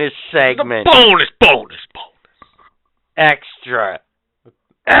bonus segment. Bonus. Extra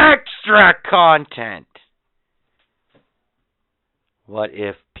content. What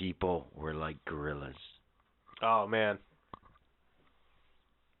if people were like gorillas? Oh, man.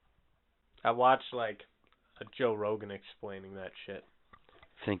 I watched, like, a Joe Rogan explaining that shit.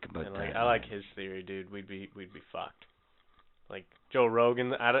 Think about And, that. like, I like his theory, dude. We'd be fucked. Like, Joe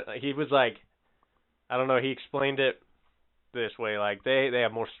Rogan, he was like, I don't know, he explained it this way, like, they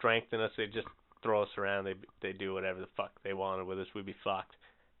have more strength than us, they just throw us around, they do whatever the fuck they wanted with us, we'd be fucked.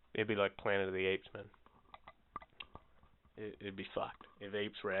 It'd be like Planet of the Apes, man. It'd be fucked if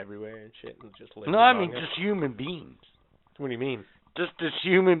apes were everywhere and shit and just lived. No, I mean just human beings. What do you mean? Just as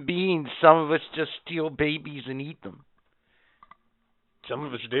human beings, some of us just steal babies and eat them. Some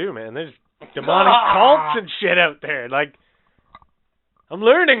of us do, man. There's demonic cults and shit out there. Like, I'm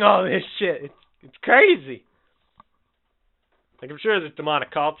learning all this shit. It's crazy. Like, I'm sure there's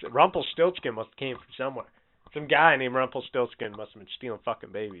demonic cults. Rumpelstiltskin must have came from somewhere. Some guy named Rumpelstiltskin must have been stealing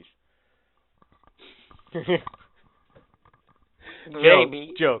fucking babies.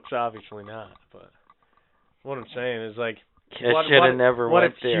 Maybe. Jokes, obviously not. But what I'm saying is, like, I should have never what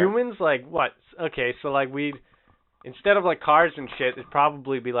went if there. humans, like, what? Okay, so, like, instead of, like, cars and shit, it'd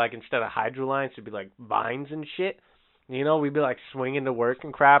probably be, like, instead of hydro lines, it'd be, like, vines and shit. You know, we'd be, like, swinging to work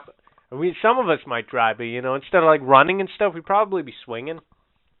and crap. And some of us might drive, but, you know, instead of, like, running and stuff, we'd probably be swinging.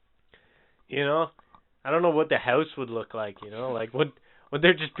 You know? I don't know what the house would look like, you know? Like, would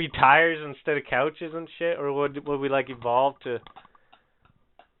there just be tires instead of couches and shit? Or would we, like, evolve to,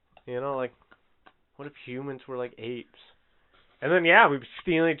 you know, like, what if humans were, like, apes? And then, yeah, we'd be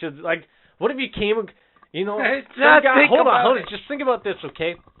stealing each other. Like, what if you came, you know, hold on, just think about this,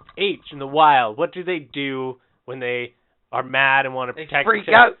 okay? Apes in the wild, what do they do when they are mad and want to protect freak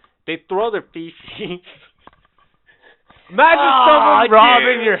themselves? out. They throw their feces. Imagine someone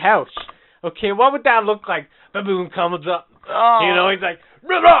robbing your house. Okay, what would that look like? Baboon comes up. You know, he's like,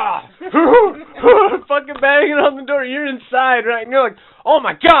 fucking banging on the door. You're inside, right? And you're like, oh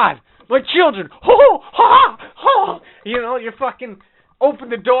my god, My children! Ho! Ha! Ha! You know, you fucking open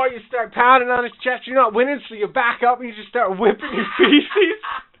the door, you start pounding on his chest. You're not winning, so you back up and you just start whipping his feces.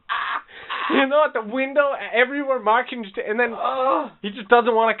 You know, at the window, everywhere, Mark can just, and then he just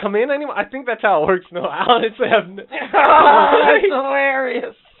doesn't want to come in anymore. I think that's how it works. No, I honestly have that's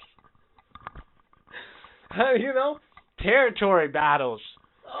hilarious. You know, territory battles.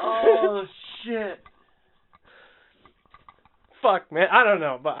 Oh, shit. Fuck, man, I don't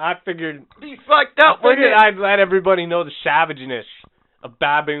know, but I figured Be fucked up, I figured wouldn't it? I'd let everybody know the savageness of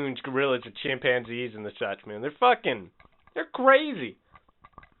baboons, gorillas, and chimpanzees and the such, man. They're crazy.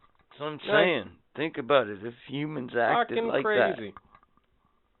 That's what I'm saying. Think about it. If humans acted Fucking like crazy.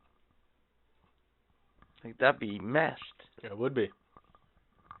 that, like that'd be messed. Yeah, it would be.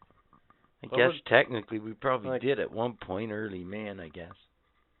 I What guess would- technically we probably like- did at one point, early man, I guess.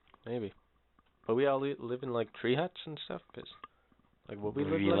 Maybe. But we all live in, like, tree huts and stuff? Cause, like, would we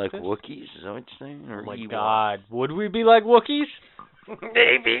Would live we like like this? Wookiees, is that what you're saying? Or Oh, my Ewoks? God. Would we be like Wookiees?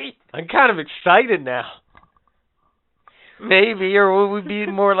 Maybe. I'm kind of excited now. Maybe, or would we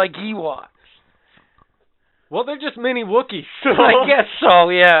be more like Ewoks? Well, they're just mini Wookiees. So I guess so,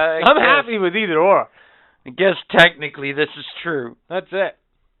 yeah. I'm happy with either or. I guess technically this is true. That's it.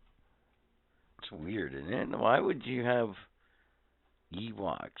 It's weird, isn't it? Why would you have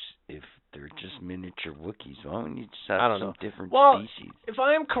Ewoks if they're just miniature Wookiees? Why wouldn't you just have I don't some know. different Well, species? if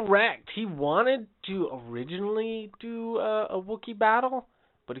I am correct, he wanted to originally do a Wookiee battle,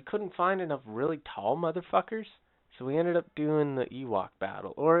 but he couldn't find enough really tall motherfuckers, so we ended up doing the Ewok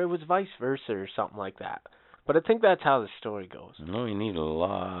battle. Or it was vice versa or something like that. But I think that's how the story goes. No, you need a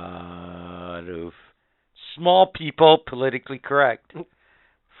lot of small people, politically correct,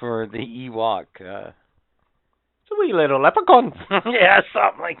 for the Ewok. It's a wee little leprechaun. Yeah,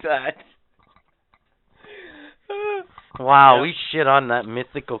 something like that. Wow, Yeah. we shit on that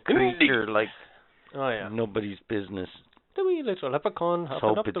mythical creature like Oh, yeah. nobody's business. The wee little leprechaun Let's hopping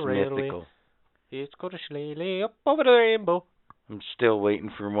hope up it's the railway. mythical. It's got a sleigh up over the rainbow. I'm still waiting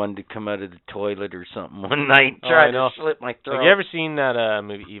for one to come out of the toilet or something one night. Oh, Try I know. to slit my throat. Have you ever seen that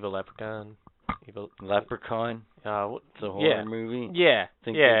movie Evil Leprechaun? Evil Leprechaun? what? It's a horror Yeah. movie. Yeah.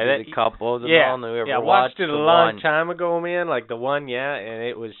 Think yeah. they did a couple of them. Yeah. All knew ever Yeah, I watched it a the long one. time ago, man. Like the one, yeah, and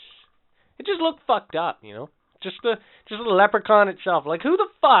it just looked fucked up, you know. Just the leprechaun itself. Like who the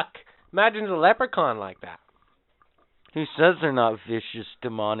fuck imagines a leprechaun like that? Who says they're not vicious,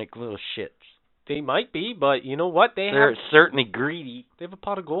 demonic little shits? They might be, but you know what? They're certainly greedy. They have a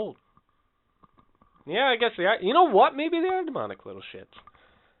pot of gold. Yeah, I guess they are. You know what? Maybe they are demonic little shits.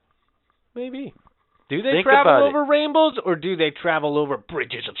 Maybe. Do they Think travel about over rainbows, or do they travel over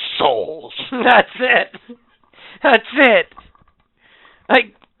bridges of souls? That's it. That's it.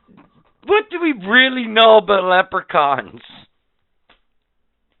 Like, what do we really know about leprechauns?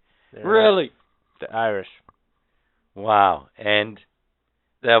 Really? The Irish. Wow. And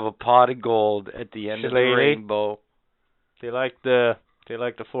they have a pot of gold at the end of the Shillelagh. rainbow. They like the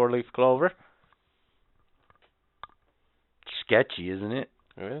 4-leaf clover. Sketchy, isn't it?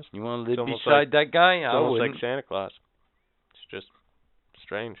 It is. You want to It's live almost beside that guy? It's I almost wouldn't. like Santa Claus. It's just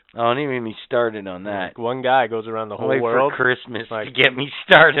strange. Oh, don't even get me started on that. Like one guy goes around the whole Wait world. for Christmas like to get me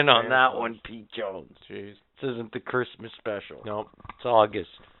started on Santa that Claus. one, Pete Jones. Jeez. This isn't the Christmas special. No. It's August.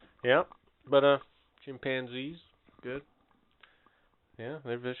 Yeah. But chimpanzees, good. Yeah,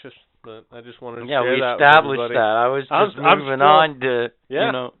 they're vicious. But I just wanted to Yeah, share we that with established everybody. that. I was just I'm moving still- on to, Yeah.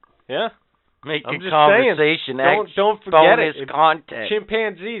 you know, Yeah. make I'm a just conversation Don't forget bonus it. If content.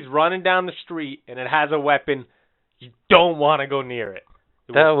 chimpanzees running down the street and it has a weapon, you don't want to go near it.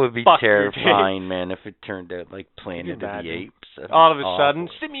 It That will would be fuck your day. terrifying, man, if it turned out like Planet of the imagine? Apes. That'd All be of a sudden,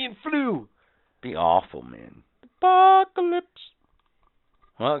 awful. simian flu. Be awful, man. Apocalypse.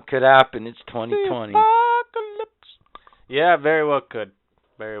 Well, it could happen. It's The 2020. apocalypse. Yeah, very well could.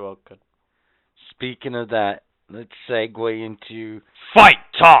 Very well could. Speaking of that, let's segue into Fight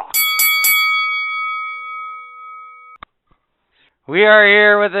Talk. We are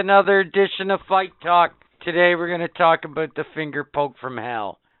here with another edition of Fight Talk. Today we're going to talk about the finger poke from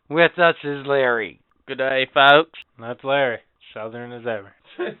hell. With us is Larry. Good day, folks. That's Larry. Southern as ever.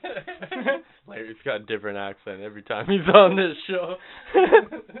 Larry's got a different accent every time he's on this show.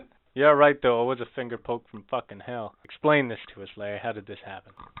 Yeah, right, though. It was a finger poke from fucking hell. Explain this to us, Larry. How did this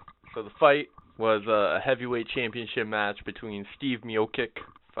happen? So the fight was a heavyweight championship match between Steve Miocic.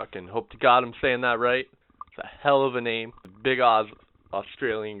 Fucking hope to God I'm saying that right. It's a hell of a name. Big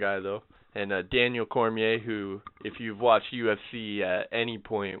Australian guy, though. And Daniel Cormier, who, if you've watched UFC at any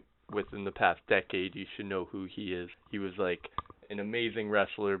point within the past decade, you should know who he is. He was like an amazing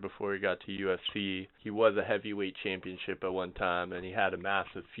wrestler before he got to UFC. He was a heavyweight championship at one time, and he had a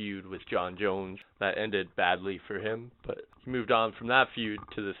massive feud with John Jones that ended badly for him, but he moved on from that feud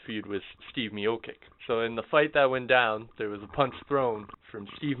to this feud with Steve Miocic. So in the fight that went down, there was a punch thrown from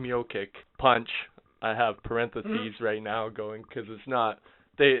Steve Miocic. Punch. I have parentheses right now going because it's not.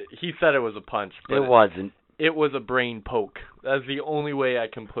 He said it was a punch, but It wasn't. it was a brain poke. That's the only way I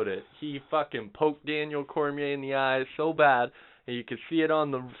can put it. He fucking poked Daniel Cormier in the eye so bad, and you can see it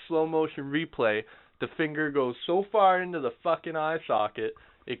on the slow motion replay. The finger goes so far into the fucking eye socket,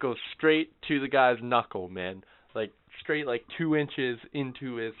 it goes straight to the guy's knuckle, man. Like, straight like 2 inches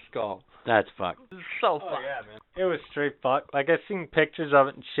into his skull. That's fucked. It's so fucked. Oh, yeah, man. It was straight fuck. Like, I've seen pictures of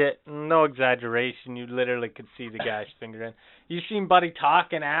it and shit. No exaggeration. You literally could see the guy's finger in. You seen Buddy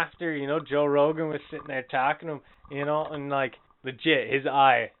talking after, Joe Rogan was sitting there talking to him, and, like, legit, his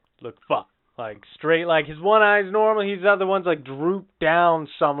eye looked fucked. Like, straight, like, his one eye's normal, his other one's, like, drooped down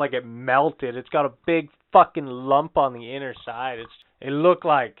some, like it melted. It's got a big fucking lump on the inner side. It looked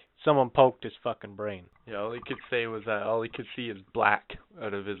like someone poked his fucking brain. Yeah, all he could say was that all he could see is black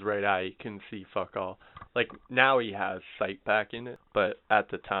out of his right eye. He couldn't see fuck all. Like, now he has sight back in it, but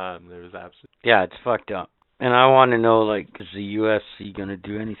at the time, there was absolutely... Yeah, it's fucked up. And I want to know, like, is the UFC going to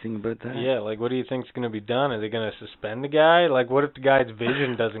do anything about that? Yeah, like, what do you think's going to be done? Are they going to suspend the guy? Like, what if the guy's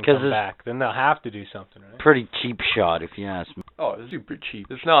vision doesn't come back? Then they'll have to do something, right? Pretty cheap shot, if you ask me. Oh, it's super cheap.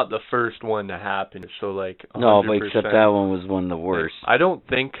 It's not the first one to happen, so, like, 100%. No, but except that one was one of the worst. I don't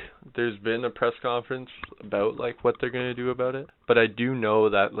think there's been a press conference about, like, what they're going to do about it. But I do know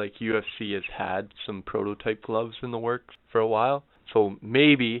that, like, UFC has had some prototype gloves in the works for a while. So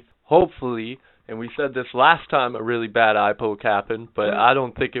maybe, hopefully... And we said this last time a really bad eye poke happened, but I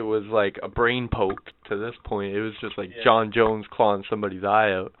don't think it was like a brain poke to this point. It was just like John Jones clawing somebody's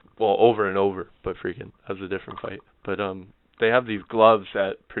eye out. Well, over and over, but freaking, that was a different fight. But they have these gloves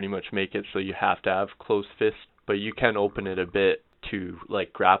that pretty much make it so you have to have closed fists, but you can open it a bit to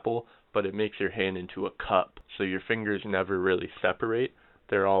like grapple, but it makes your hand into a cup, so your fingers never really separate.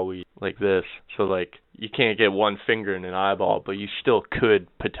 They're always like this. So, like, you can't get one finger in an eyeball, but you still could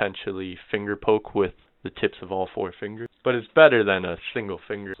potentially finger poke with the tips of all 4 fingers. But it's better than a single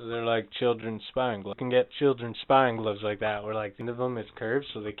finger. So they're like children's sparring gloves. You can get children's sparring gloves like that, where, like, the end of them is curved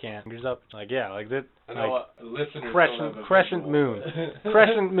so they can't fingers up. Like, yeah, like that. I know like crescent moon.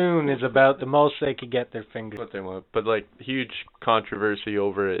 Crescent moon is about the most they could get their fingers. What they want. But, like, huge controversy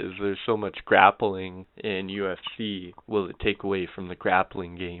over it is there's so much grappling in UFC. Will it take away from the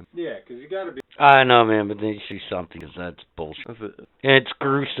grappling game? Yeah, because you got to be... I know, man, but they should do something, because that's bullshit. And it's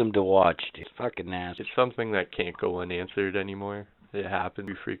gruesome to watch. It's fucking nasty. It's something that can't go unanswered anymore. It happens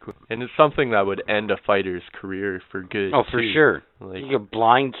too frequently. And it's something that would end a fighter's career for good, Oh, for too. sure. Like, You could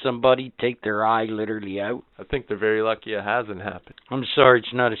blind somebody, take their eye literally out. I think they're very lucky it hasn't happened. I'm sorry,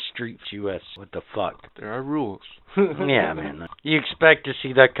 it's not a street US. What the fuck? There are rules. Yeah, man. You expect to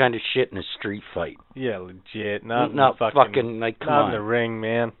see that kind of shit in a street fight. Yeah, legit. Not fucking like, come not on. in the ring,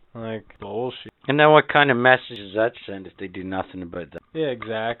 man. Like, bullshit. And then what kind of message does that send if they do nothing about that? Yeah,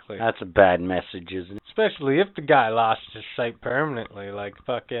 exactly. That's a bad message, isn't it? Especially if the guy lost his sight permanently. Like,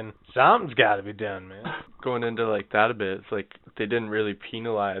 fucking, something's got to be done, man. Going into like that a bit, it's like they didn't really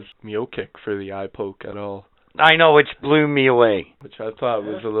penalize Miocic for the eye poke at all. I know, it blew me away. Which I thought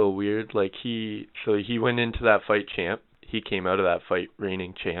was a little weird. Like, he went into that fight champ. He came out of that fight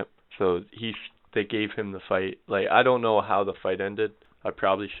reigning champ. So they gave him the fight. Like, I don't know how the fight ended. I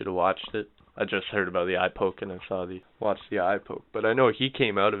probably should have watched it. I just heard about the eye poke and I watched the eye poke. But I know he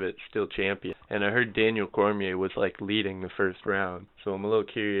came out of it still champion. And I heard Daniel Cormier was like leading the first round. So I'm a little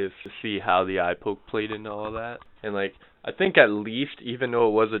curious to see how the eye poke played into all that. And like, I think at least, even though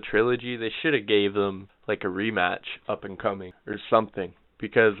it was a trilogy, they should have gave them like a rematch up and coming or something.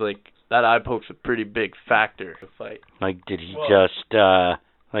 Because like, that eye poke's a pretty big factor to fight. Like, did he just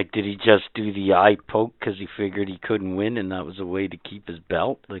do the eye poke because he figured he couldn't win and that was a way to keep his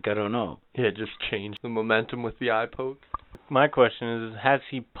belt? Like, I don't know. Yeah, just changed the momentum with the eye poke. My question is, has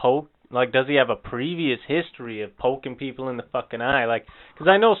he poked, like, does he have a previous history of poking people in the fucking eye? Like, because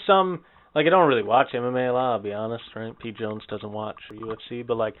I know some, like, I don't really watch MMA a lot, I'll be honest, right? Pete Jones doesn't watch UFC,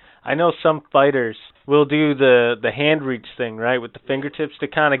 but, like, I know some fighters will do the hand reach thing, right, with the fingertips to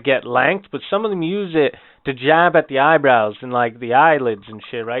kind of get length, but some of them use it to jab at the eyebrows and, like, the eyelids and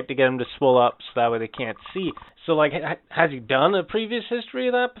shit, right, to get them to swell up so that way they can't see. So, like, has he done a previous history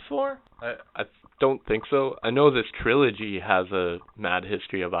of that before? I don't think so. I know this trilogy has a mad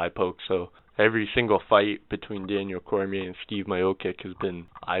history of eye poke, so every single fight between Daniel Cormier and Steve Miocic has been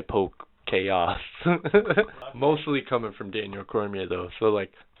eye poke chaos. Mostly coming from Daniel Cormier, though. So,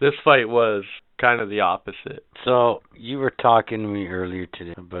 like, this fight was kind of the opposite. So, you were talking to me earlier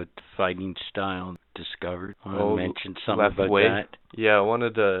today about the fighting style discovered. I want to mention something about that. Yeah, I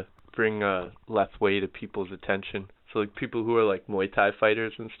wanted to bring Lethwei to people's attention. So, like, people who are, like, Muay Thai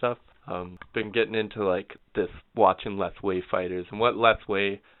fighters and stuff, been getting into, like, this, watching Lethwei fighters. And what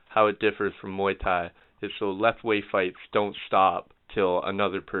Lethwei, how it differs from Muay Thai, is so Lethwei fights don't stop till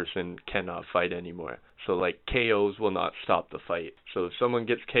another person cannot fight anymore. So, like, KOs will not stop the fight. So if someone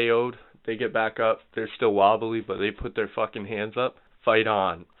gets KO'd, they get back up, they're still wobbly, but they put their fucking hands up, fight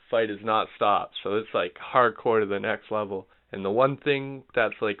on. Fight is not stopped. So it's, like, hardcore to the next level. And the one thing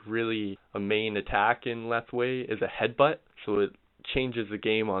that's, like, really a main attack in Lethwei is a headbutt. So it changes the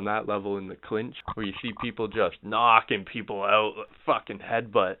game on that level in the clinch, where you see people just knocking people out, fucking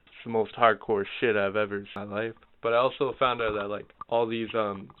headbutt. It's the most hardcore shit I've ever seen in my life. But I also found out that, like, all these,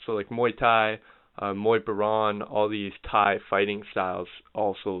 so, like, Muay Thai, Muay Baran, all these Thai fighting styles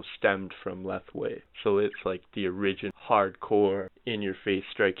also stemmed from Lethwei. So it's, like, the original hardcore, in-your-face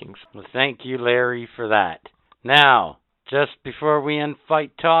striking. Well, thank you, Larry, for that. Now, just before we end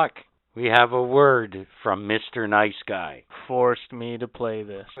Fight Talk, we have a word from Mr. Nice Guy. Forced me to play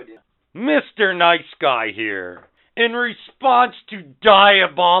this. Mr. Nice Guy here. In response to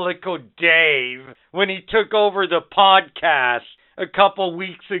Diabolical Dave when he took over the podcast a couple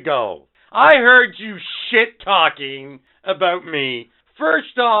weeks ago, I heard you shit-talking about me.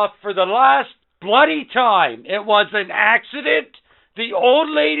 First off, for the last bloody time, it was an accident. The old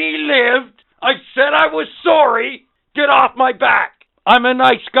lady lived. I said I was sorry. Get off my back. I'm a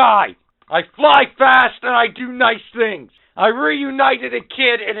nice guy. I fly fast and I do nice things. I reunited a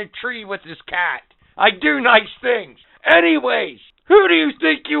kid in a tree with his cat. I do nice things. Anyways, who do you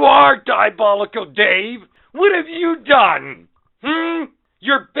think you are, Diabolical Dave? What have you done?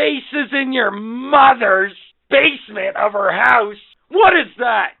 Your base is in your mother's basement of her house. What is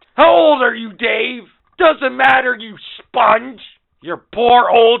that? How old are you, Dave? Doesn't matter, you sponge. Your poor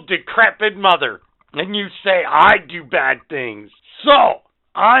old decrepit mother. And you say I do bad things. So,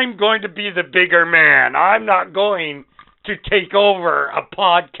 I'm going to be the bigger man. I'm not going to take over a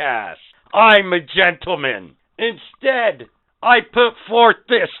podcast. I'm a gentleman. Instead, I put forth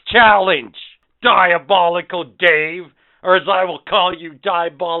this challenge, Diabolical Dave, or as I will call you,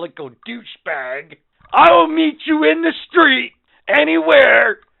 Diabolical Douchebag. I will meet you in the street,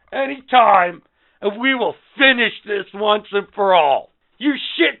 anywhere, anytime, and we will finish this once and for all. You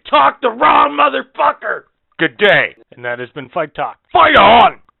shit-talked the wrong motherfucker. Good day. And that has been Fight Talk. Fight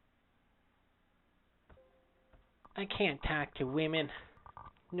on! I can't talk to women.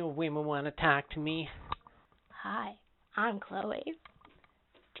 No women want to talk to me. Hi, I'm Chloe.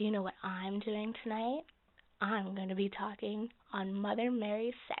 Do you know what I'm doing tonight? I'm going to be talking on Mother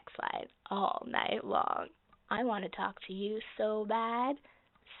Mary's sex line all night long. I want to talk to you so bad,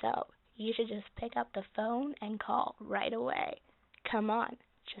 so you should just pick up the phone and call right away. Come on,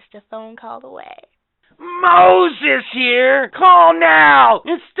 just a phone call away. Moses here! Call now!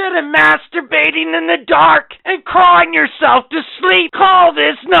 Instead of masturbating in the dark and crying yourself to sleep, call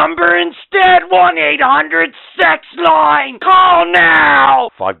this number instead. 1-800-SEX-LINE! Call now!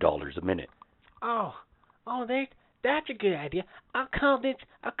 $5 a minute. Oh, that's a good idea. I'll call this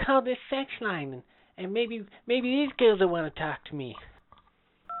sex line, and maybe these girls will want to talk to me.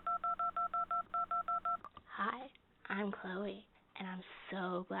 Hi, I'm Chloe, and I'm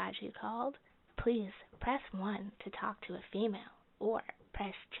so glad you called. Please press 1 to talk to a female, or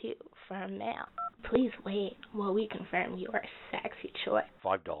press 2 for a male. Please wait while we confirm your sexy choice.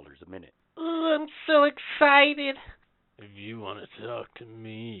 $5 a minute. Oh, I'm so excited. If you want to talk to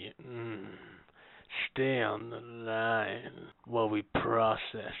me, stay on the line while we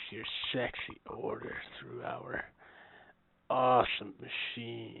process your sexy order through our awesome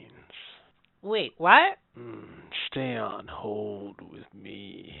machines. Wait, what? Stay on hold with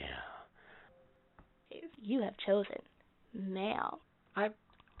me. You have chosen male. I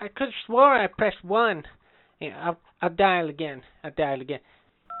could have swore I pressed 1. Yeah, I'll dial again.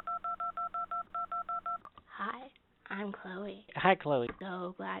 Hi, I'm Chloe. Hi, Chloe.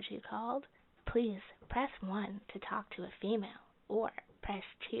 So glad you called. Please press 1 to talk to a female, or press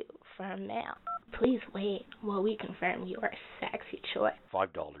 2 for a male. Please wait while we confirm your sexy choice.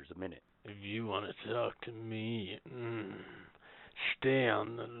 $5 a minute. If you want to talk to me, stay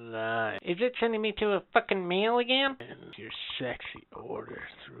on the line. Is it sending me to a fucking male again? And your sexy order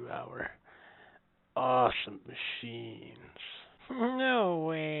through our awesome machines. No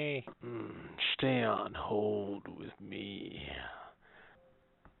way. Stay on hold with me.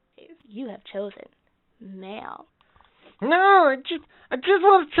 You have chosen male. No, I just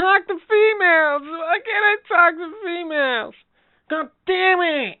want to talk to females. Why can't I talk to females? God damn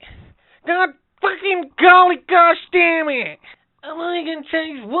it! God fucking golly gosh damn it! I'm only gonna tell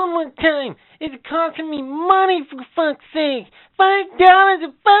you one more time. It's costing me money, for fuck's sake. $5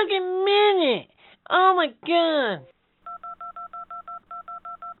 a fucking minute. Oh my god.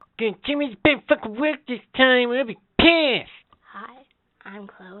 Gonna give me this big fucking work this time, or I'll be pissed. Hi, I'm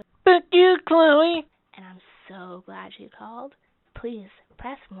Chloe, Fuck you, Chloe. and I'm so glad you called. Please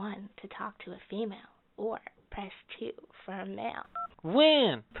press 1 to talk to a female, or press 2 for a male.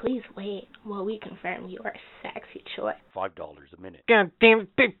 When? Please wait while we confirm your sexy choice. $5 a minute. God damn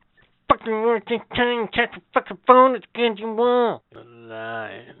it, big fucking work this time. Check the fucking phone, it's against your wall.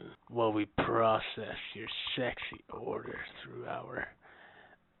 Line while we process your sexy order through our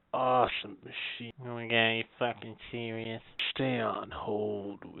awesome machine. Oh my god, you fucking serious? Stay on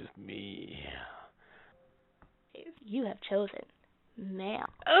hold with me. You have chosen male.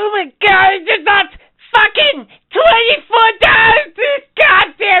 Oh my god, it's just not fucking $24! This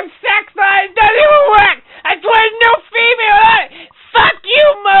goddamn sex line doesn't even work! I swear no female! Fuck you,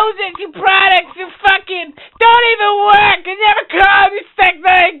 Moses, you products, you fucking don't even work! And never call me sex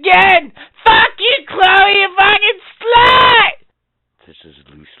line again! Fuck you, Chloe, you fucking slut! This is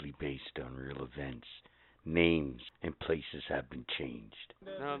loosely based on real events. Names and places have been changed.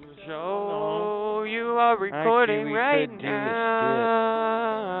 On the show you are recording we right could do now.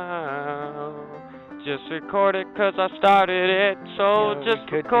 Just record it 'cause I started it, so Yeah, we just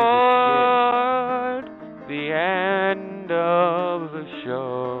could do the record the end of the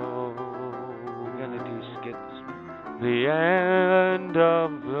show. We're gonna do skits. The end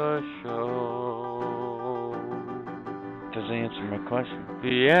of the show. Doesn't answer my question.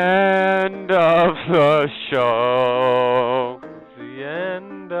 The end of the show. The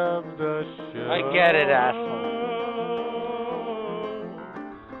end of the show. I get it, asshole.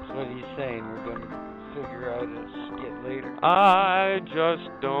 So what are you saying? We're gonna figure out a skit later? I just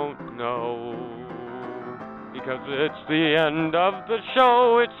don't know. Because it's the end of the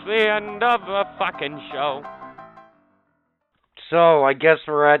show. It's the end of the fucking show. So, I guess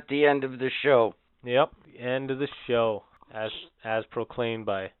we're at the end of the show. Yep, end of the show, as proclaimed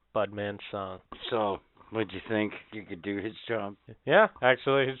by Budman's song. So, what'd you think? You could do his job? Yeah,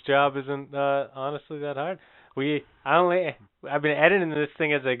 actually, his job isn't honestly that hard. I've been editing this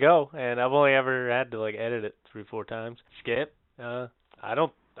thing as I go, and I've only ever had to like edit it 3-4 times. Skit, I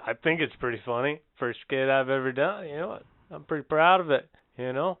think it's pretty funny. First skit I've ever done. You know, I'm pretty proud of it.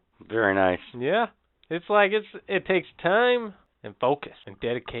 You know. Very nice. Yeah, it's like it takes time and focus and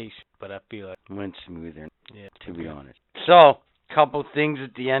dedication, but I feel like Went smoother, yeah, to be honest. So, couple things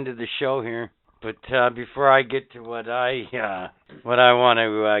at the end of the show here. But before I get to what I want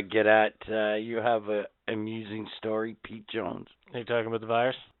to get at, you have a amusing story, Pete Jones. Are you talking about the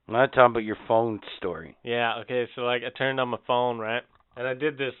virus? I'm not talking about your phone story. Yeah, okay, so like I turned on my phone, right? And I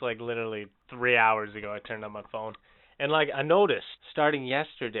did this like literally 3 hours ago. I turned on my phone. And like I noticed starting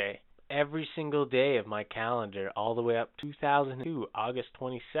yesterday, every single day of my calendar all the way up 2002, August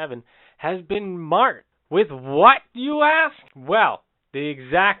 27, has been marked with what, you ask? Well, the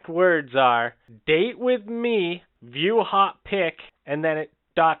exact words are date with me, view hot pic, and then it ...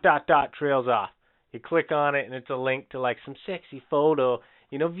 trails off. You click on it and it's a link to like some sexy photo,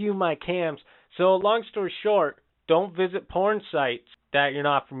 view my cams. So long story short, don't visit porn sites that you're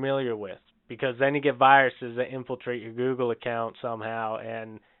not familiar with, because then you get viruses that infiltrate your Google account somehow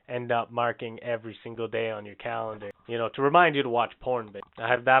and end up marking every single day on your calendar, to remind you to watch porn. But I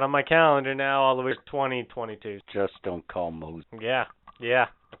have that on my calendar now all the way to 2022. Just don't call Moses. Yeah.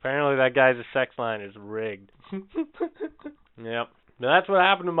 Apparently that guy's sex line is rigged. Yep. Now that's what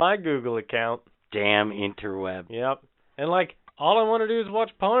happened to my Google account. Damn interweb. Yep. And like, all I want to do is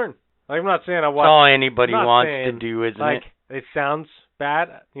watch porn. Like, I'm not saying I watch. That's all anybody wants to do, isn't like, it? It sounds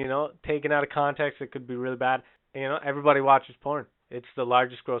bad, taken out of context, it could be really bad. Everybody watches porn. It's the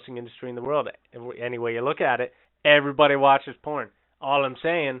largest grossing industry in the world. Any way you look at it, everybody watches porn. All I'm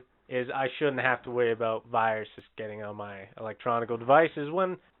saying is I shouldn't have to worry about viruses getting on my electronic devices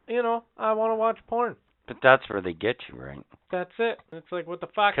when, I want to watch porn. But that's where they get you, right? That's it. It's like, what the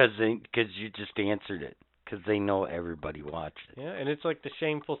fuck? Because you just answered it. Because they know everybody watched it. Yeah, and it's like the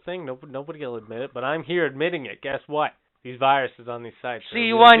shameful thing. Nobody will admit it, but I'm here admitting it. Guess what? These viruses on these sites.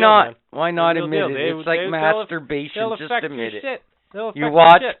 See, why not? Man. Why not admit it? It's like masturbation. They'll just affect admit your it. Shit. You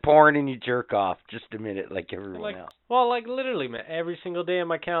watch porn and you jerk off. Just admit it, like everyone else. Well, like literally, man, every single day on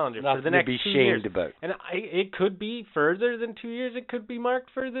my calendar Nothing for the next to be 2 years. shamed about. And it could be further than 2 years. It could be marked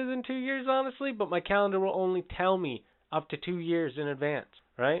further than 2 years, honestly. But my calendar will only tell me up to 2 years in advance,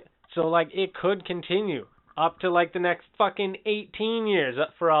 right? So like, it could continue up to like the next fucking 18 years,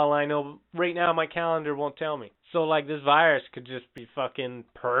 for all I know. Right now, my calendar won't tell me. So, like, this virus could just be fucking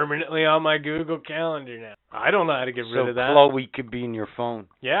permanently on my Google Calendar now. I don't know how to get rid of that. So Chloe could be in your phone.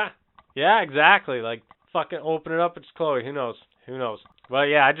 Yeah. Yeah, exactly. Like, fucking open it up, it's Chloe. Who knows? Who knows? Well,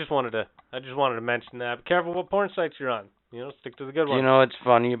 yeah, I just wanted to mention that. Be careful what porn sites you're on. You know, stick to the good ones. You know what's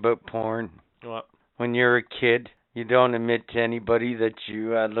funny about porn? What? When you're a kid, you don't admit to anybody that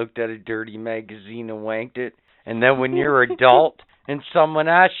you looked at a dirty magazine and wanked it. And then when you're adult and someone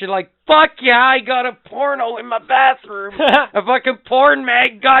asks you, like, fuck yeah, I got a porno in my bathroom. A fucking porn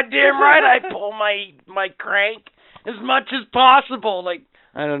mag, goddamn right I pull my crank as much as possible. Like,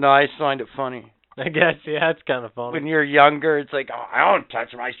 I don't know, I just find it funny. I guess, yeah, it's kind of funny. When you're younger, it's like, oh, I don't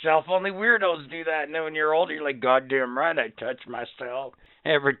touch myself. Only weirdos do that. And then when you're older, you're like, goddamn right I touch myself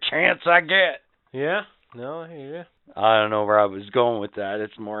every chance I get. Yeah? No, I hear you. I don't know where I was going with that.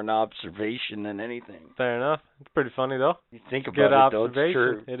 It's more an observation than anything. Fair enough. It's pretty funny, though. You think about Good it, observation.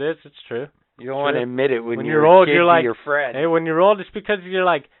 though, it's true. It is, it's true. You don't want to admit it when you're old, a kid you're like, to your friend. Hey, when you're old, it's because you're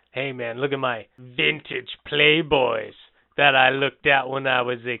like, hey, man, look at my vintage Playboys that I looked at when I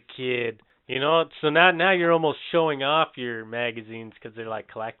was a kid. You know, so now you're almost showing off your magazines because they're like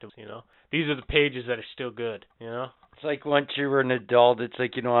collectibles, you know. These are the pages that are still good, you know. It's like once you were an adult, it's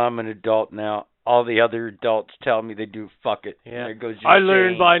like, you know, I'm an adult now. All the other adults tell me they do, fuck it. Yeah. There goes your I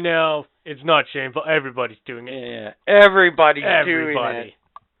learned shame. by now it's not shameful. Everybody's doing it. Yeah, everybody's doing Everybody.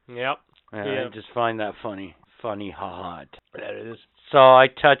 it. Yep. I just find that funny. Funny, ha-ha. That it is. So I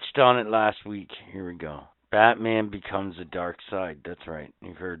touched on it last week. Here we go. Batman becomes a dark side. That's right.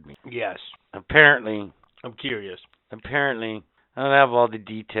 You've heard me. Yes. Apparently, I'm curious. I don't have all the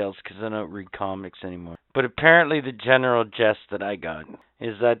details because I don't read comics anymore. But apparently the general gist that I got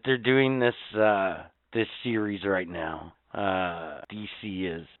is that they're doing this series right now. DC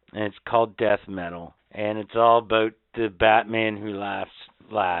is. And it's called Death Metal. And it's all about the Batman who laughs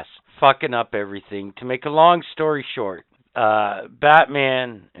last. Fucking up everything. To make a long story short,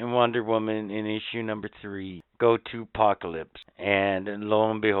 Batman and Wonder Woman in issue number 3 go to Apocalypse. And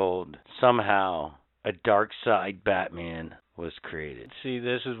lo and behold, somehow a dark side Batman was created. See,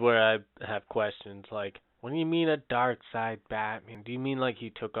 this is where I have questions. Like, what do you mean a dark side Batman? Do you mean like he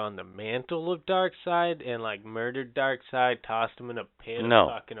took on the mantle of dark side and like murdered dark side, tossed him in a pit of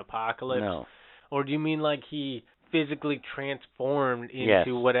fucking Apocalypse? No. Or do you mean like he physically transformed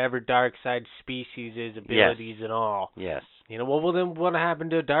into whatever dark side species is, abilities and all? Yes. You know, well then what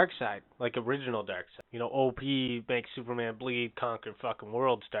happened to dark side? Like original dark side. You know, OP makes Superman bleed, conquer fucking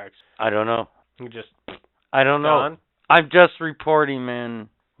worlds dark side. I don't know. You just I don't know. gone? I'm just reporting, man,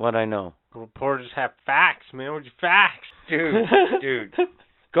 what I know. Reporters have facts, man. Where's your facts? Dude.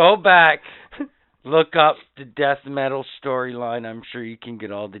 Go back, look up the Death Metal storyline. I'm sure you can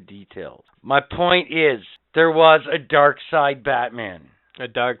get all the details. My point is, there was a dark side Batman. A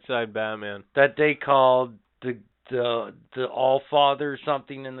dark side Batman. That they called the All-Father or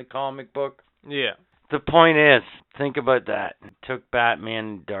something in the comic book. Yeah. The point is, think about that. It took Batman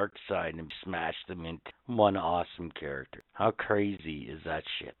and Darkseid and smashed them into one awesome character. How crazy is that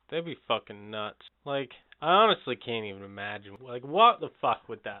shit? That'd be fucking nuts. Like, I honestly can't even imagine. Like, what the fuck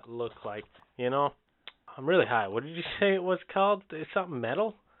would that look like? You know? I'm really high. What did you say it was called? Is something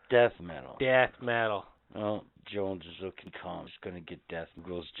metal? Death Metal. Death Metal. Well, Jones is looking calm. He's gonna get death.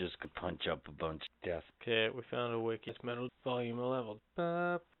 Girl's just gonna punch up a bunch of death. Okay, we found a wiki. Metal volume 11.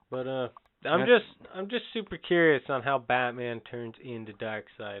 But I'm just super curious on how Batman turns into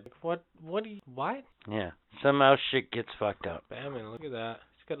Darkseid. What? Yeah. Somehow shit gets fucked up. Batman, look at that.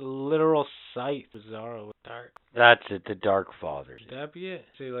 He's got a literal sight. Bizarro with dark. That's it, the Dark Father. Would that be it?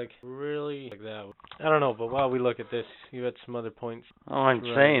 See, like, really like that. I don't know, but while we look at this, you had some other points. All I'm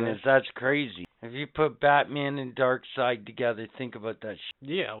saying is that's crazy. If you put Batman and Darkseid together, think about that shit.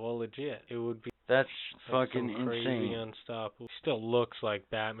 Yeah, well, legit. It would be. That's like fucking crazy, insane. Unstoppable. Still looks like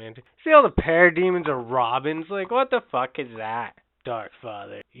Batman. See all the parademons are Robins? Like, what the fuck is that?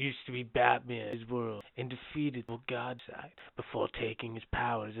 Darkfather used to be Batman, his world, and defeated Darkseid before taking his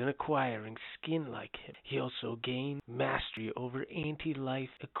powers and acquiring skin like him. He also gained mastery over anti-life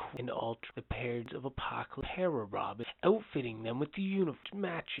and altered the pairs of Apocalypse Terror Robin, outfitting them with the uniform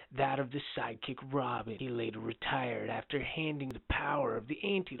matching that of the sidekick Robin. He later retired after handing the power of the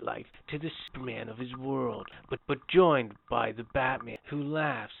anti-life to the Superman of his world, but joined by the Batman who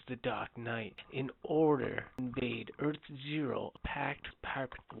laughs the Dark Knight in order to invade Earth Zero.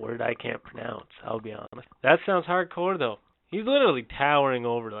 Word I can't pronounce, I'll be honest. That sounds hardcore though. He's literally towering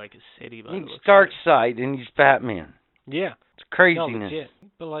over like a city. He's Darkseid and he's Batman. Yeah. It's craziness. No, legit.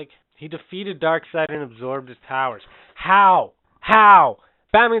 But like, he defeated Darkseid and absorbed his powers. How?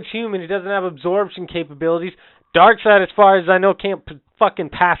 Batman's human. He doesn't have absorption capabilities. Darkseid, as far as I know, can't fucking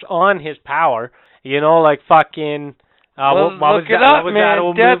pass on his power. You know, like fucking. Well, what look was it that? up, What was man. that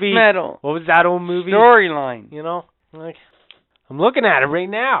old Death movie? metal. What was that old movie? Storyline. You know, like I'm looking at it right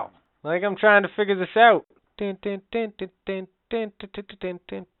now. Like I'm trying to figure this out. That's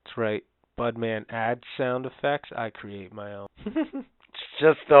right. Budman adds sound effects. I create my own. It's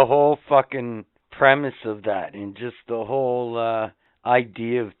just the whole fucking premise of that, and just the whole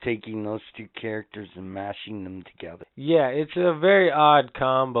idea of taking those two characters and mashing them together. Yeah, it's a very odd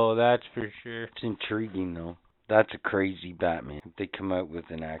combo, that's for sure. It's intriguing, though. That's a crazy Batman. If they come out with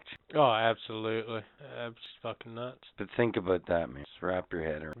an action. Oh, absolutely. That's fucking nuts. But think about that, man. Just wrap your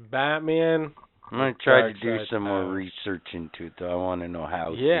head around. Batman. I'm going to try to do Darkseid's some more powers. research into it, though. I want to know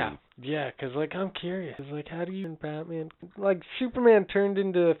how. Yeah. Yeah, 'cause like, I'm curious. 'Cause like, how do you Batman... Like, Superman turned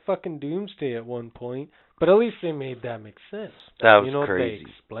into fucking Doomsday at one point, but at least they made that make sense. That was you know, crazy. They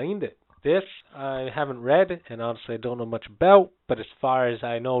explained it. This, I haven't read, and honestly I don't know much about, but as far as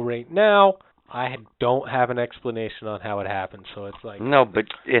I know right now, I don't have an explanation on how it happened, so it's like... No, but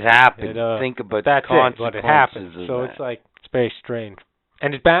it happened. Think about that's the consequences but it happened, of so that. it's like, it's very strange.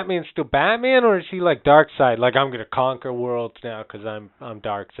 And is Batman still Batman, or is he like Darkseid? Like, I'm gonna conquer worlds now because I'm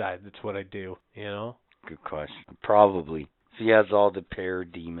Darkseid. That's what I do. You know. Good question. Probably. If he has all the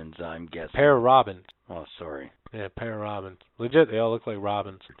parademons, I'm guessing. Para-Robins. Oh, sorry. Yeah, Para-Robins. Legit, they all look like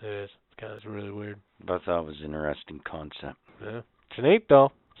Robins. It is. It's kind of really weird. But I thought it was an interesting concept. Yeah. It's neat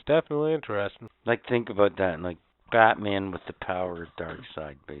though. It's definitely interesting. Like, think about that. Like, Batman with the power of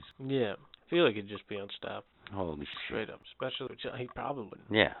Darkseid, basically. Yeah. I feel like it'd just be unstoppable. Holy Straight shit. up. Especially, he probably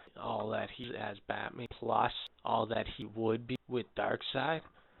wouldn't. Yeah. All that he as Batman, plus all that he would be with Darkseid.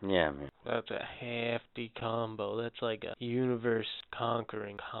 Yeah, man. That's a hefty combo. That's like a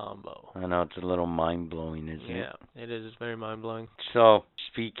universe-conquering combo. I know, it's a little mind-blowing, isn't it? Yeah, it is. It's very mind-blowing. So,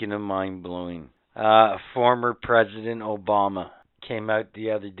 speaking of mind-blowing, former President Obama came out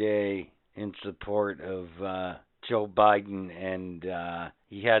the other day in support of Joe Biden, and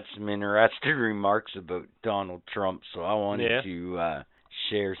he had some interesting remarks about Donald Trump, so I wanted to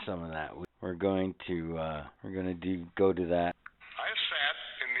share some of that. We're going to go to that. I have sat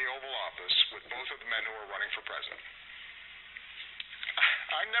in the Oval Office with both of the men who are running for president.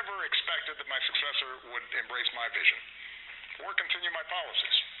 I never expected that my successor would embrace my vision or continue my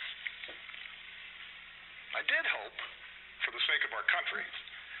policies. I did hope, for the sake of our country,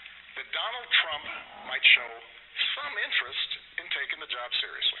 that Donald Trump might show some interest in taking the job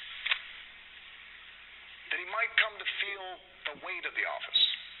seriously. That he might come to feel the weight of the office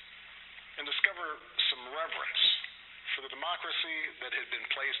and discover some reverence for the democracy that had been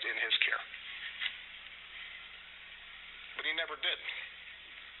placed in his care. But he never did.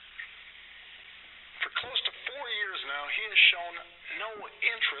 For close to 4 years now, he has shown no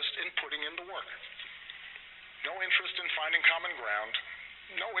interest in putting in the work. No interest in finding common ground.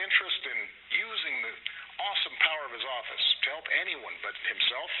 No interest in using the awesome power of his office to help anyone but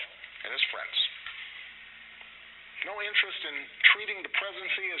himself and his friends. No interest in treating the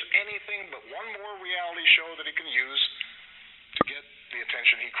presidency as anything but one more reality show that he can use to get the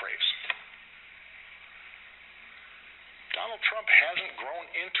attention he craves. Donald Trump hasn't grown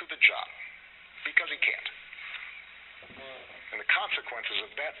into the job because he can't. And the consequences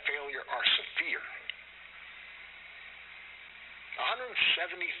of that failure are severe.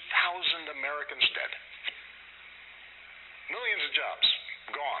 170,000 Americans dead. Millions of jobs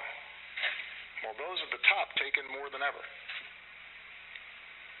gone, while those at the top taken more than ever.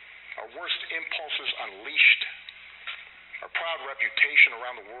 Our worst impulses unleashed. Our proud reputation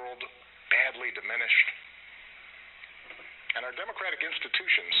around the world badly diminished. And our democratic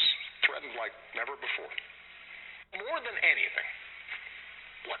institutions threatened like never before. More than anything,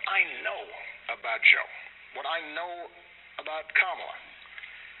 what I know about Joe, what I know about Kamala,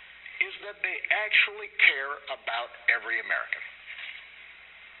 is that they actually care about every American.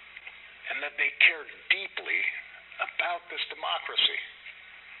 And that they care deeply about this democracy.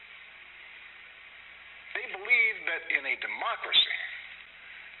 They believe that in a democracy,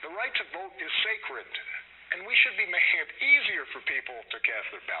 the right to vote is sacred, and we should be making it easier for people to cast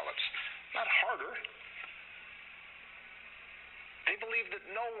their ballots, not harder. They believe that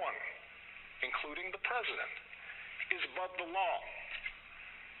no one, including the president, is above the law,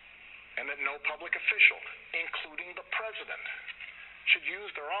 and that no public official, including the president, should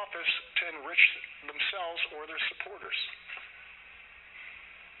use their office to enrich themselves or their supporters.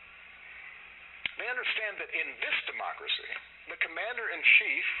 They understand that in this democracy, the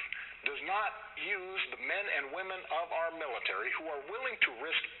commander-in-chief does not use the men and women of our military who are willing to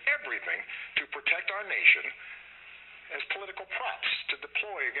risk everything to protect our nation as political props to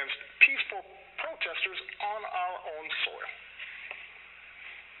deploy against peaceful protesters on our own soil.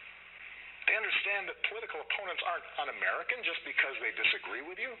 They understand that political opponents aren't un-American just because they disagree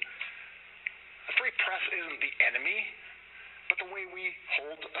with you. A free press isn't the enemy, but the way we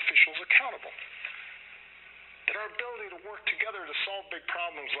hold officials accountable. That our ability to work together to solve big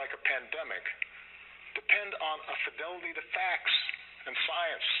problems like a pandemic depend on a fidelity to facts and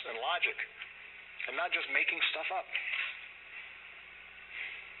science and logic, and not just making stuff up.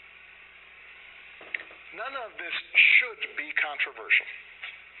 None of this should be controversial.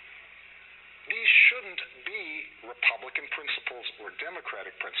 These shouldn't be Republican principles or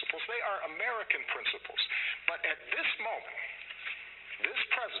Democratic principles. They are American principles. But at this moment, this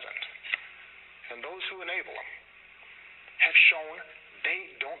president and those who enable him have shown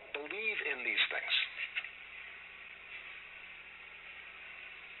they don't believe in these things.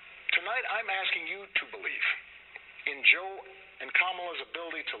 Tonight, I'm asking you to believe in Joe and Kamala's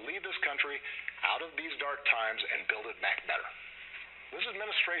ability to lead this country out of these dark times and build it back better. This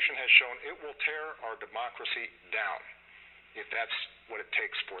administration has shown it will tear our democracy down if that's what it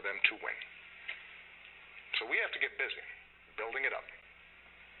takes for them to win. So we have to get busy building it up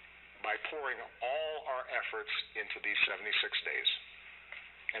by pouring all our efforts into these 76 days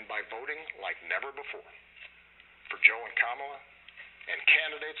and by voting like never before for Joe and Kamala and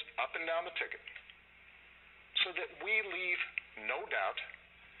candidates up and down the ticket so that we leave no doubt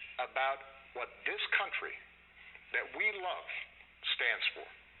about what this country that we love stands for.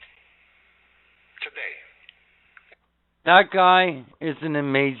 Today. That guy is an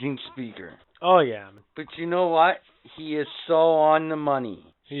amazing speaker. Oh, yeah. But you know what? He is so on the money.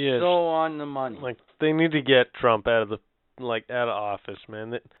 He is. So on the money. Like, they need to get Trump out of office,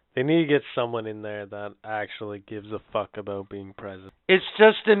 man. They need to get someone in there that actually gives a fuck about being president. It's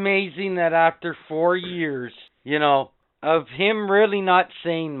just amazing that after 4 years, of him really not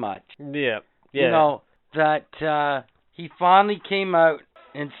saying much. Yeah. That he finally came out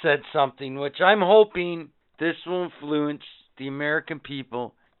and said something, which I'm hoping this will influence the American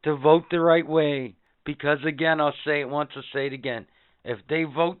people to vote the right way. Because, again, I'll say it once, I'll say it again. If they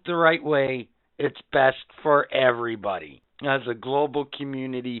vote the right way, it's best for everybody as a global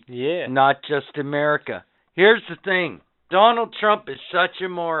community, not just America. Here's the thing. Donald Trump is such a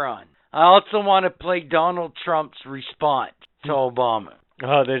moron. I also want to play Donald Trump's response to Obama.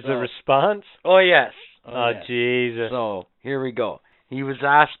 Oh, there's a response? Oh, yes. Oh, yes. Jesus. So, here we go. He was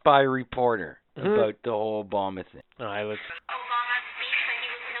asked by a reporter about the whole Obama thing. All right, let's... Obama's speech that he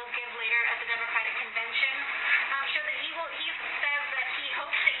was no give later at the Democratic convention showed that he says that he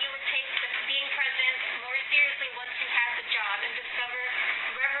hopes that you would take being president more seriously once you had the job and discover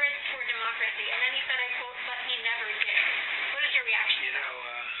reverence for democracy. And then he said, I quote, but he never did. What is your reaction?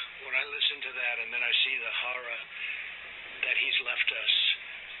 When I listen to that and then I see the horror that he's left us,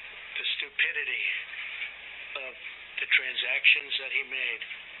 the stupidity of the transactions that he made.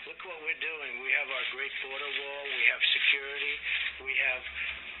 Look what we're doing. We have our great border wall. We have security. We have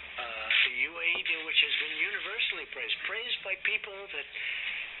the UAE deal, which has been universally praised by people that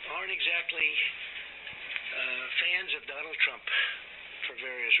aren't exactly fans of Donald Trump for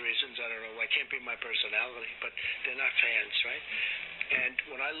various reasons. I don't know. I can't be my personality, but they're not fans, right? And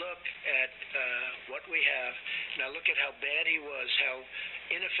when I look at what we have, and I look at how bad he was, how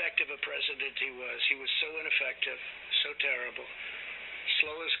ineffective a president he was so ineffective, so terrible,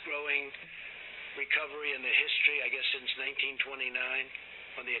 slowest growing recovery in the history, I guess, since 1929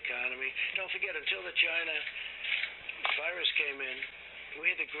 on the economy. Don't forget, until the China virus came in,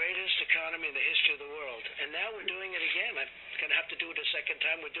 we had the greatest economy in the history of the world. And now we're doing it again. I'm going to have to do it a second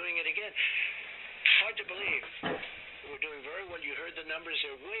time. We're doing it again. Hard to believe. We're doing very well. You heard the numbers.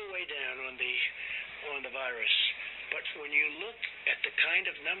 They're way, way down on the virus. But when you look at the kind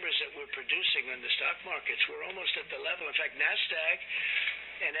of numbers that we're producing on the stock markets, we're almost at the level. In fact, NASDAQ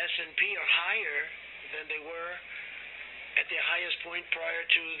and S&P are higher than they were at their highest point prior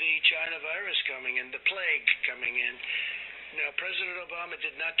to the China virus coming in, the plague coming in. Now, President Obama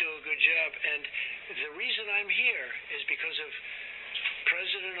did not do a good job, and the reason I'm here is because of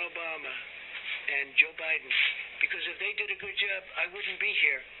President Obama and Joe Biden. Because if they did a good job, I wouldn't be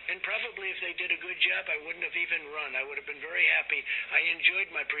here. And probably if they did a good job, I wouldn't have even run. I would have been very happy. I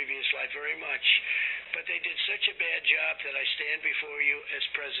enjoyed my previous life very much. But they did such a bad job that I stand before you as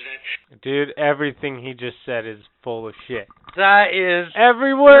president. Dude, everything he just said is full of shit. That is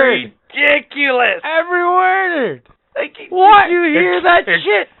every word. Ridiculous. Every word. Like, what? Did you hear that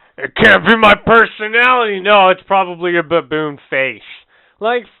shit? It can't be my personality. No, it's probably your baboon face.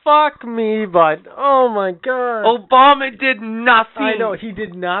 Like, fuck me, bud. Oh my god. Obama did nothing. I know, he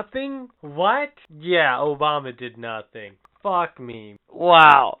did nothing? What? Yeah, Obama did nothing. Fuck me.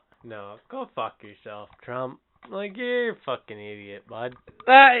 Wow. No, go fuck yourself, Trump. Like, you're a fucking idiot, bud.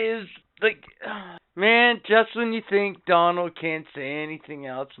 That is, like, man, just when you think Donald can't say anything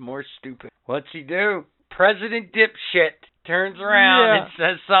else more stupid, what's he do? President dipshit turns around and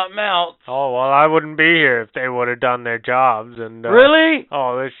says something else. Oh, well, I wouldn't be here if they would have done their jobs. And Really?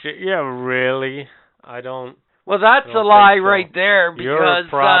 Oh, this shit. Yeah, really? I don't. Well, that's a lie right there, because You're a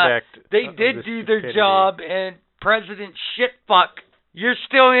product they of did the do their stupidity. job, and President Shitfuck, you're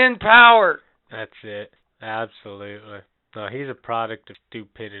still in power. That's it. Absolutely. No, he's a product of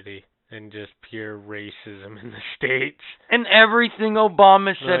stupidity and just pure racism in the States. And everything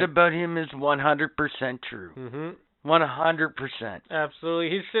Obama said Right. about him is 100% true. Mm-hmm. 100%. Absolutely.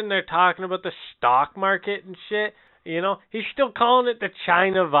 He's sitting there talking about the stock market and shit. You know, he's still calling it the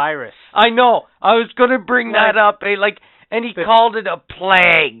China virus. I know. I was going to bring that up. And he called it a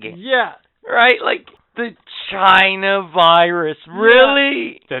plague. Yeah. Right? Like, the China virus.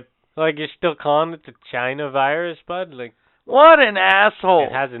 Really? Like, you're still calling it the China virus, bud? Like, what an asshole.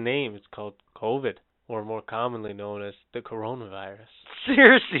 it has a name. It's called COVID, or more commonly known as the coronavirus.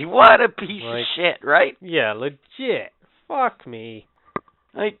 Seriously, what a piece of Like, shit, right? Yeah, legit. Fuck me.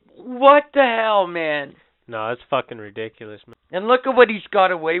 Like, what the hell, man? No, it's fucking ridiculous, man. And look at what he's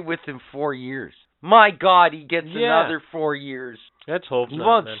got away with in 4 years. My God, he gets another 4 years. Let's hope He not,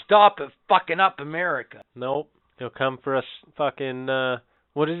 won't man. stop at fucking up America. Nope. He'll come for us fucking,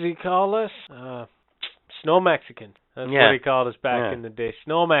 what does he call us? Snow Mexicans. That's what he called us back in the day.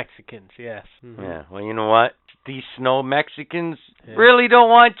 Snow Mexicans, yes. Mm-hmm. Yeah, well, you know what? These snow Mexicans really don't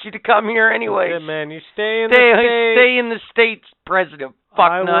want you to come here anyway. That's it, man. You stay in the States. Stay in the States, President.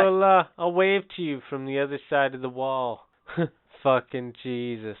 I'll wave to you from the other side of the wall. Fucking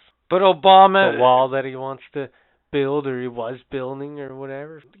Jesus. But Obama... The wall that he wants to build, or he was building, or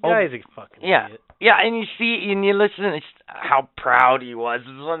whatever. The guy's a fucking idiot. Yeah, and you see, and you listen to how proud he was.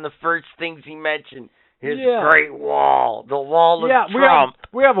 It was one of the first things he mentioned. His great wall. The wall of Trump.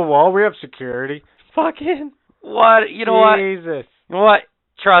 We have a wall. We have security. Fucking... What? You know what? Jesus. You know what?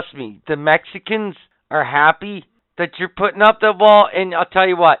 Trust me, the Mexicans are happy that you're putting up that wall, and I'll tell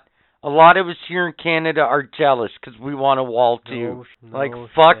you what, a lot of us here in Canada are jealous because we want a wall too.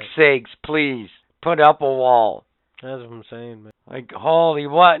 Fuck's sakes, please, put up a wall. That's what I'm saying, man. Like, holy,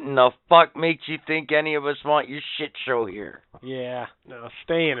 what in the fuck makes you think any of us want your shit show here? Yeah, no,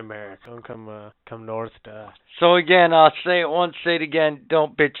 stay in America. Don't come north to us. So again, I'll say it once, say it again,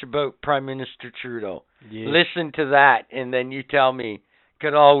 don't bitch about Prime Minister Trudeau. Yeah. Listen to that, and then you tell me,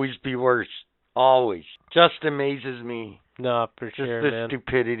 could always be worse. Always. Just amazes me. No, for sure, man. Just the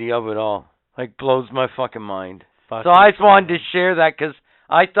stupidity of it all. Like, blows my fucking mind. Fucking So I just wanted to share that, because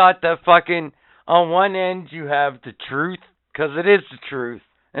I thought that fucking, on one end you have the truth, because it is the truth.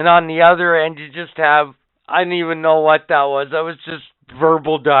 And on the other end you just have, I didn't even know what that was. That was just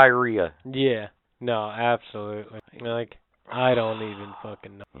verbal diarrhea. Yeah. No, absolutely. Like, I don't even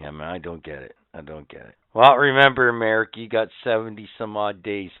fucking know. Yeah, man, I don't get it. Well, remember, America, you got 70 some odd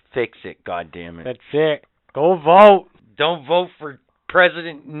days. Fix it, goddammit. That's it. Go vote. Don't vote for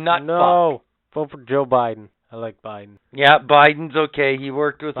President Nutfuck. No. Vote for Joe Biden. I like Biden. Yeah, Biden's okay. He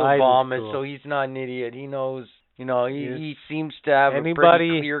worked with Biden's Obama, cool. so he's not an idiot. He knows, he seems to have a Anybody-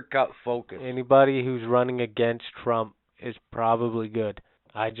 pretty clear-cut focus. Anybody who's running against Trump is probably good.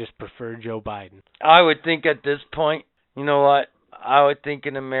 I just prefer Joe Biden. I would think at this point, you know what? I would think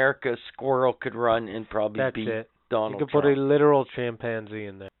in America, a squirrel could run and probably beat Donald You could Trump. put a literal chimpanzee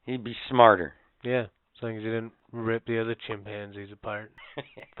in there. He'd be smarter. Yeah, as long as you didn't rip the other chimpanzees apart.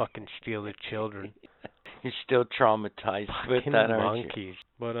 Fucking steal their children. You're still traumatized with Fucking that, aren't you? monkeys.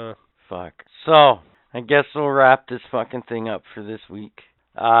 But, Fuck. So, I guess we'll wrap this fucking thing up for this week.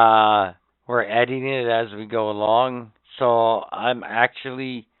 We're editing it as we go along, so I'm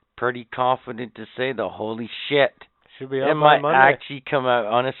actually pretty confident to say the holy shit. should be up It on might Monday. actually come out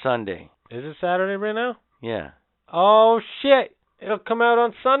on a Sunday. Is it Saturday right now? Yeah. Oh, shit. It'll come out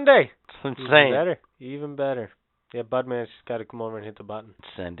on Sunday. That's what I'm Even saying. better. Even better. Yeah, Budman's just got to come over and hit the button.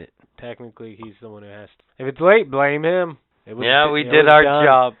 Send it. Technically, he's the one who has to. If it's late, blame him. It was We it did was our done.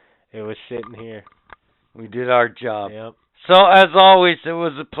 job. It was sitting here. We did our job. Yep. So, as always, it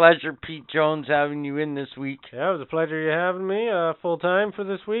was a pleasure, Pete Jones, having you in this week. Yeah, it was a pleasure you having me full time for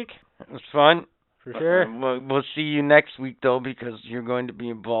this week. It was fun. For sure. We'll see you next week, though, because you're going to be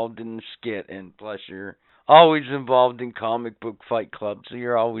involved in the skit, and plus you're always involved in Comic Book Fight Club, so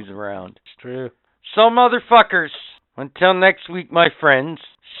you're always around. It's true. So, motherfuckers, until next week, my friends,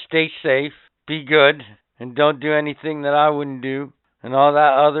 stay safe, be good, and don't do anything that I wouldn't do. and all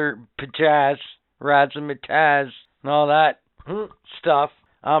that other pajazz, razzmatazz, and all that stuff.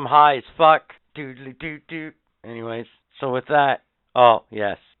 I'm high as fuck. Doodly doot doot. Anyways, so with that, oh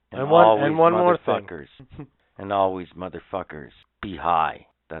yes, and one more thing. And always, motherfuckers, be high.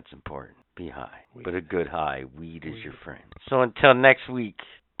 That's important. Be high, but a good high. Weed is your friend. So until next week.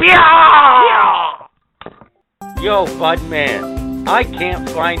 Yo, Budman, I can't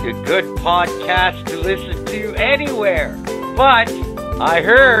find a good podcast to listen to anywhere, but I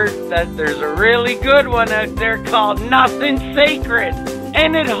heard that there's a really good one out there called Nothing Sacred,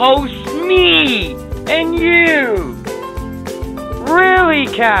 and it hosts me and you. Really,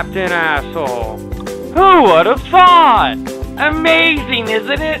 Captain Asshole? Who would have thought? Amazing,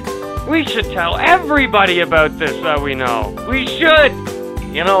 isn't it? We should tell everybody about this that we know. We should.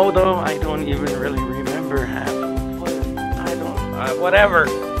 You know, though, I don't even really remember half. Whatever.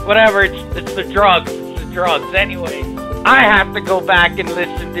 It's the drugs. It's the drugs. Anyway, I have to go back and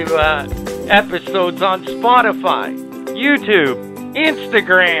listen to episodes on Spotify, YouTube,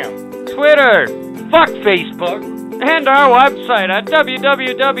 Instagram, Twitter, fuck Facebook, and our website at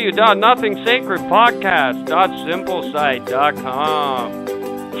www.nothingsacredpodcast.simplesite.com.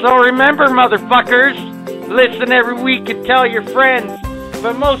 So remember, motherfuckers, listen every week and tell your friends.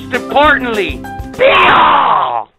 But most importantly, be on!